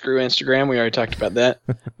 which screw Instagram, we already talked about that.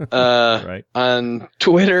 Right. On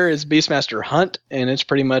Twitter is Beastmaster Hunt, and it's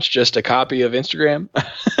pretty much just a copy of Instagram.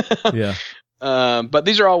 Yeah. But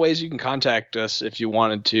these are all ways you can contact us if you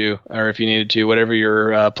wanted to, or if you needed to, whatever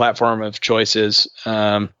your platform of choice is.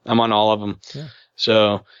 I'm on all of them. Yeah.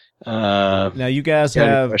 So now you guys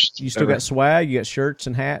you still got swag? You got shirts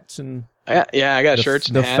and hats and yeah, I got shirts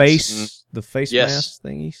and hats. The face mask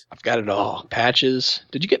thingies. I've got it all. Patches.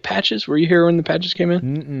 Did you get patches? Were you here when the patches came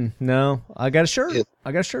in? No, I got a shirt.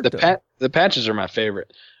 I got a shirt. The patches are my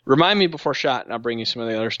favorite. Remind me before shot, and I'll bring you some of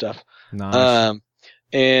the other stuff. Nice.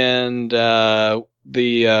 And the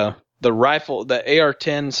rifle, the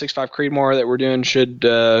AR-10 6.5 Creedmoor that we're doing should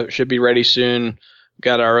be ready soon.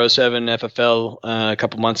 Got our 07 FFL a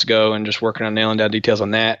couple months ago, and just working on nailing down details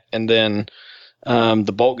on that. And then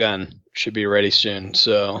the bolt gun should be ready soon.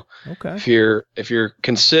 So if you're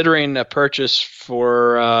considering a purchase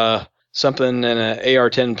for something in an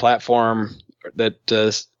AR-10 platform that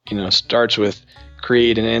starts with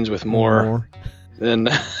Creed and ends with more. Then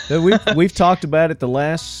we've talked about it the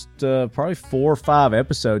last probably 4 or 5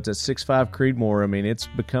 episodes at 6.5 Creedmoor. I mean, it's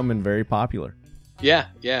becoming very popular. Yeah,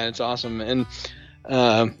 it's awesome. And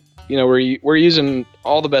we're using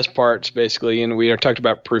all the best parts basically, and we talked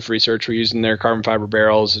about proof research. We're using their carbon fiber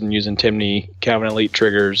barrels and using Timney Calvin Elite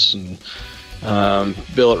triggers and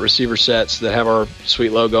billet receiver sets that have our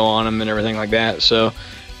sweet logo on them and everything like that. So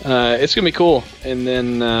it's gonna be cool. And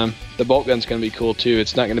then the bolt gun's gonna be cool too.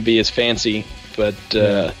 It's not gonna be as fancy, but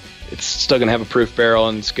it's still gonna have a proof barrel,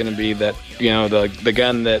 and it's gonna be that the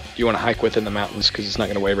gun that you want to hike with in the mountains because it's not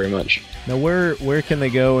gonna weigh very much. Now, where can they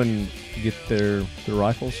go and get their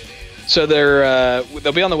rifles? So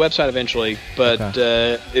they'll be on the website eventually, but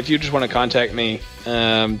if you just want to contact me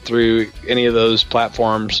through any of those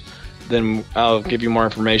platforms, then I'll give you more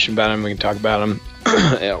information about them. We can talk about them,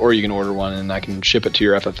 or you can order one and I can ship it to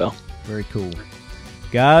your FFL. Very cool.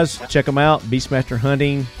 Guys, check them out. Beastmaster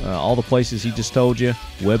Hunting, all the places he just told you.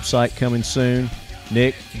 Website coming soon.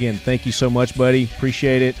 Nick, again, thank you so much, buddy.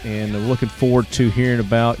 Appreciate it, and looking forward to hearing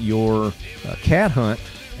about your cat hunt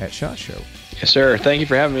at SHOT Show. Yes, sir. Thank you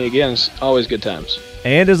for having me again. It's always good times.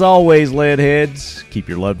 And as always, lead heads, keep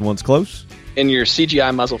your loved ones close. And your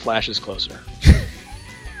CGI muzzle flashes closer.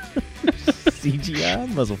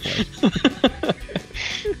 CGI muzzle flash.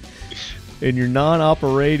 And your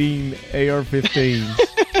non-operating AR-15s.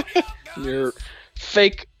 Your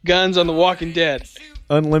fake guns on The Walking Dead.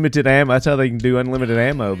 Unlimited ammo. That's how they can do unlimited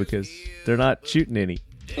ammo, because they're not shooting any.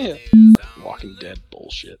 Yeah. Walking Dead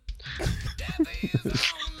bullshit.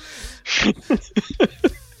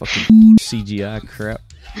 Fucking CGI crap.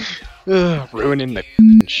 Ruining the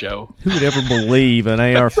show. Who would ever believe an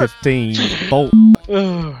AR-15 bolt?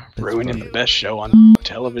 Ruining the best show on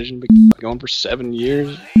television. Been going for 7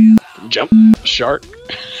 years. Jump shark.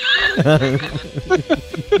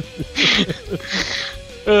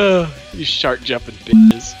 You shark jumping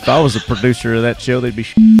bitches. If I was a producer of that show, they'd be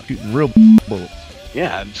shooting real bullets.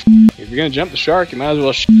 Yeah, if you're gonna jump the shark, you might as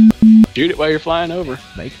well shoot it while you're flying over.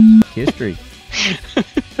 Make history.